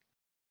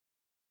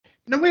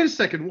 Now, wait a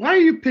second. Why are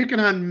you picking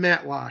on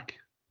Matlock?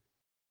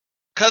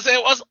 Because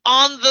it was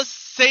on the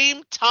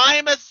same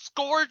time as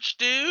Scorch,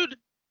 dude.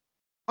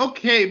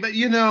 Okay, but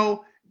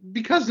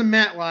because of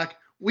Matlock,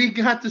 we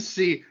got to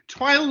see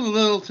Twyla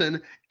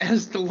Littleton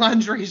as the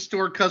lingerie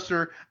store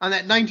customer on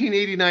that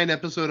 1989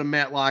 episode of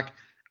Matlock.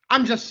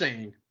 I'm just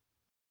saying.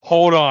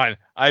 Hold on.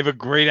 I have a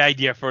great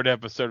idea for an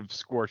episode of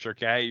Scorch,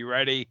 okay? You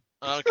ready?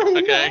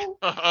 Okay. No.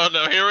 Oh,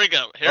 no. Here we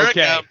go. Here it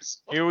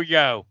comes. Here we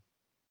go.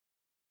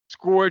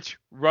 Scorch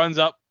runs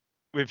up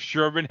with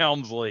Sherman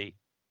Helmsley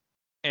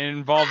and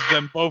involves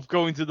them both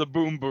going to the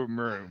Boom Boom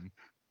Room.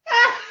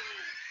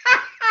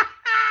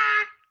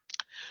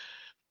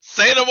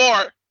 Say no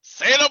more.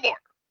 Say no more.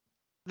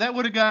 That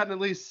would have gotten at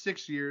least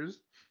 6 years.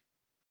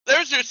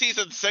 There's your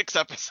season 6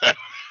 episode.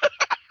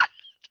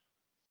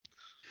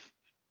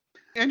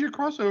 And your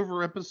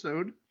crossover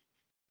episode.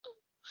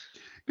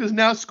 Because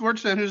now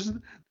Scorch enters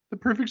the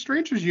Perfect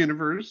Strangers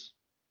universe.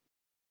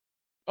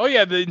 Oh,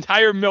 yeah, the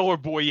entire Miller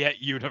Boyette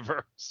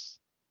universe.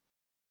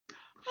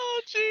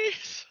 Oh,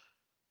 jeez.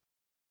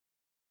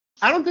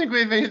 I don't think we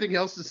have anything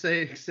else to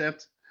say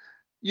except,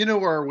 you know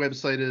where our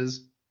website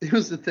is. It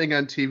was a thing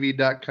on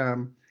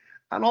TV.com.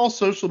 On all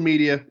social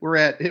media, we're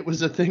at It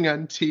Was a Thing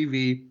on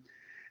TV.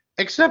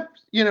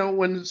 Except,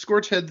 when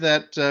Scorch had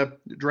that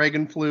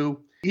dragon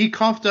flu, he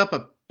coughed up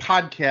a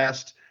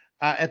podcast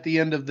at the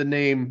end of the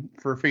name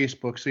for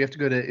Facebook. So you have to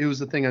go to It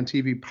Was a Thing on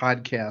TV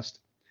podcast.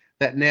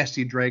 That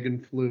nasty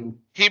dragon flu.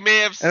 He may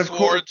have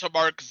sworn to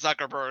Mark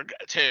Zuckerberg,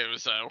 too,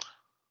 so.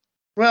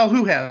 Well,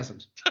 who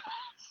hasn't?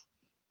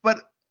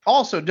 But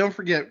also, don't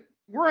forget,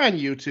 we're on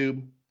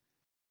YouTube.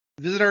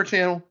 Visit our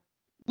channel.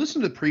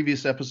 Listen to the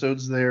previous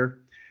episodes there.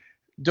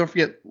 Don't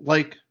forget,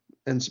 like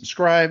and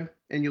subscribe,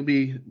 and you'll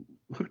be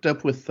hooked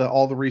up with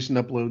all the recent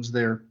uploads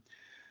there.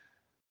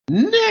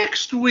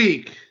 Next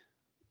week.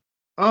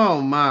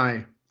 Oh,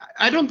 my.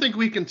 I don't think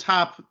we can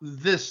top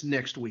this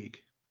next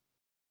week.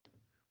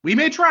 We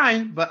may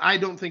try, but I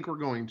don't think we're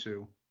going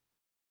to.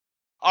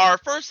 Our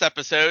first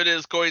episode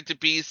is going to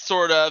be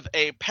sort of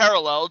a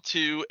parallel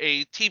to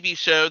a TV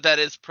show that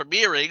is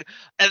premiering,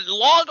 and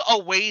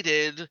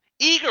long-awaited,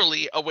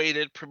 eagerly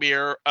awaited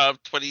premiere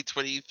of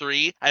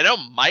 2023. I know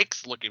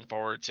Mike's looking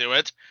forward to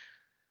it.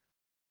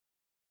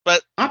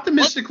 But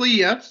optimistically,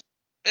 yes.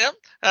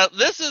 Yeah.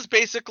 This is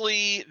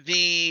basically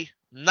the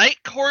Night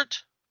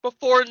Court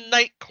before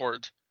Night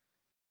Court.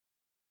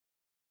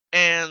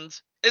 And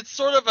it's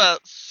sort of a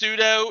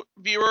pseudo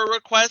viewer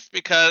request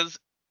because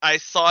I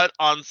saw it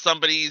on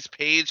somebody's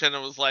page and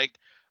it was like,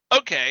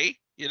 okay,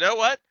 you know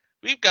what?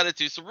 We've got to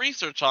do some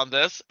research on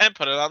this and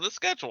put it on the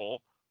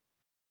schedule.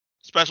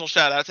 Special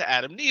shout out to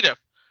Adam Needham.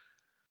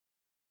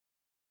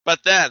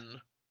 But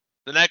then,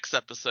 the next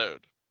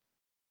episode,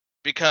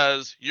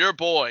 because your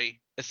boy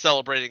is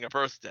celebrating a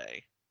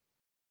birthday,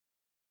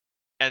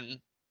 and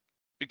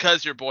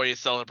because your boy is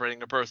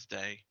celebrating a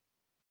birthday,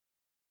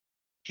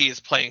 he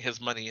is playing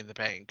his Money in the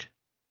Bank.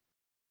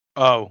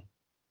 Oh,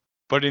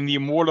 but in the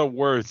immortal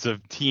words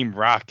of Team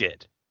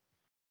Rocket,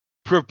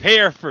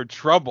 prepare for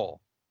trouble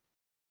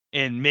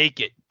and make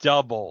it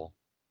double.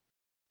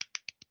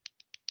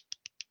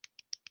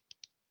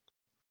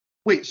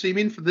 Wait, so you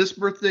mean for this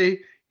birthday,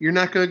 you're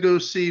not going to go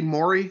see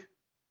Maury?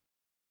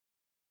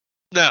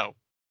 No.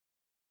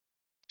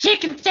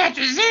 Chicken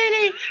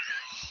tetrazzini!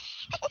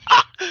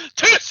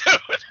 Too soon!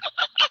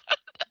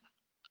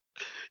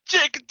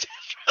 Chicken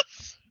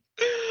tetras!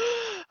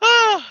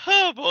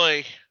 Oh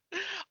boy.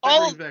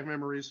 Brings back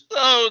memories.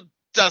 Oh,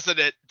 doesn't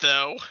it,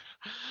 though?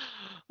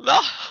 No.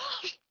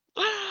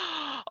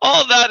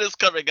 All that is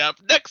coming up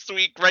next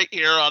week right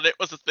here on It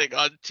Was a Thing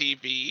on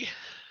TV.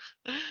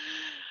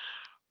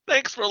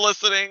 Thanks for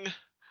listening.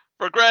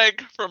 For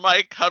Greg, for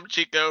Mike, I'm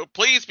Chico.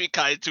 Please be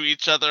kind to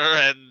each other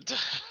and...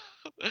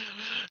 And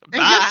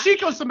give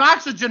Chico some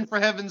oxygen, for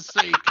heaven's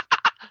sake.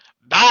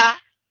 Bye.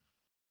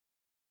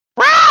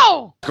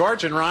 Wow!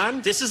 Gorge and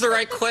Ron? This is the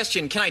right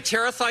question. Can I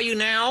terrify you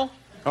now?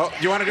 Oh,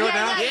 you want to do it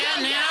now? Yeah,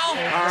 now. All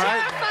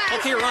right.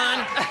 Okay,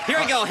 Ron. Here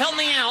we go. Help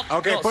me out.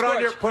 Okay, put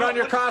on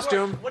your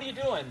costume. What are you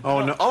doing?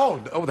 Oh no!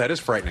 Oh, that is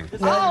frightening.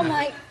 Oh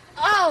my!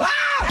 Oh!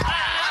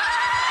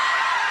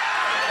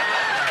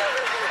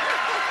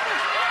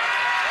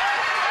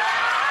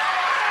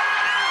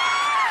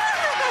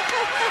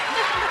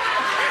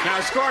 Now,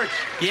 Scorch.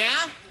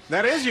 Yeah.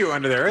 That is you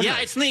under there, isn't Yeah,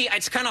 it? it's me.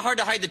 It's kind of hard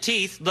to hide the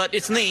teeth, but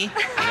it's me.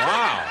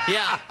 Wow.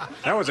 Yeah.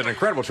 That was an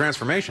incredible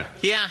transformation.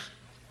 Yeah.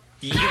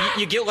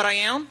 You get what I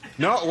am?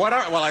 No, what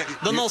are... Well,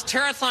 The most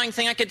terrifying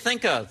thing I could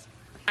think of.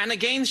 I'm a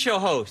game show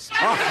host.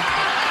 Oh.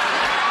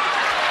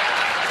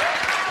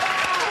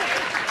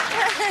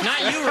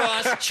 Not you,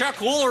 Ross. Chuck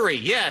Woolery,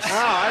 yes. Oh,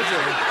 I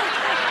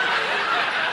see.